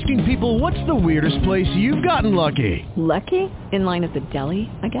Casino, asking people, what's the weirdest place you've gotten lucky? Lucky? In line at the deli,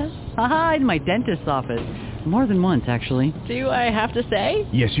 I guess? Aha, in my dentist's office. More than once, actually. Do I have to say?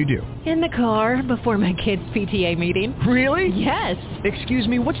 Yes, you do. In the car before my kids' PTA meeting. Really? Yes. Excuse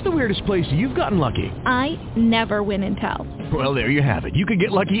me, what's the weirdest place you've gotten lucky? I never win and tell. Well, there you have it. You can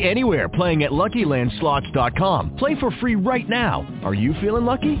get lucky anywhere, playing at LuckyLandSlots.com. Play for free right now. Are you feeling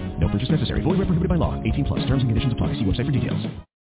lucky? No purchase necessary. Void where prohibited by law. 18+. Terms and conditions apply. See website for details.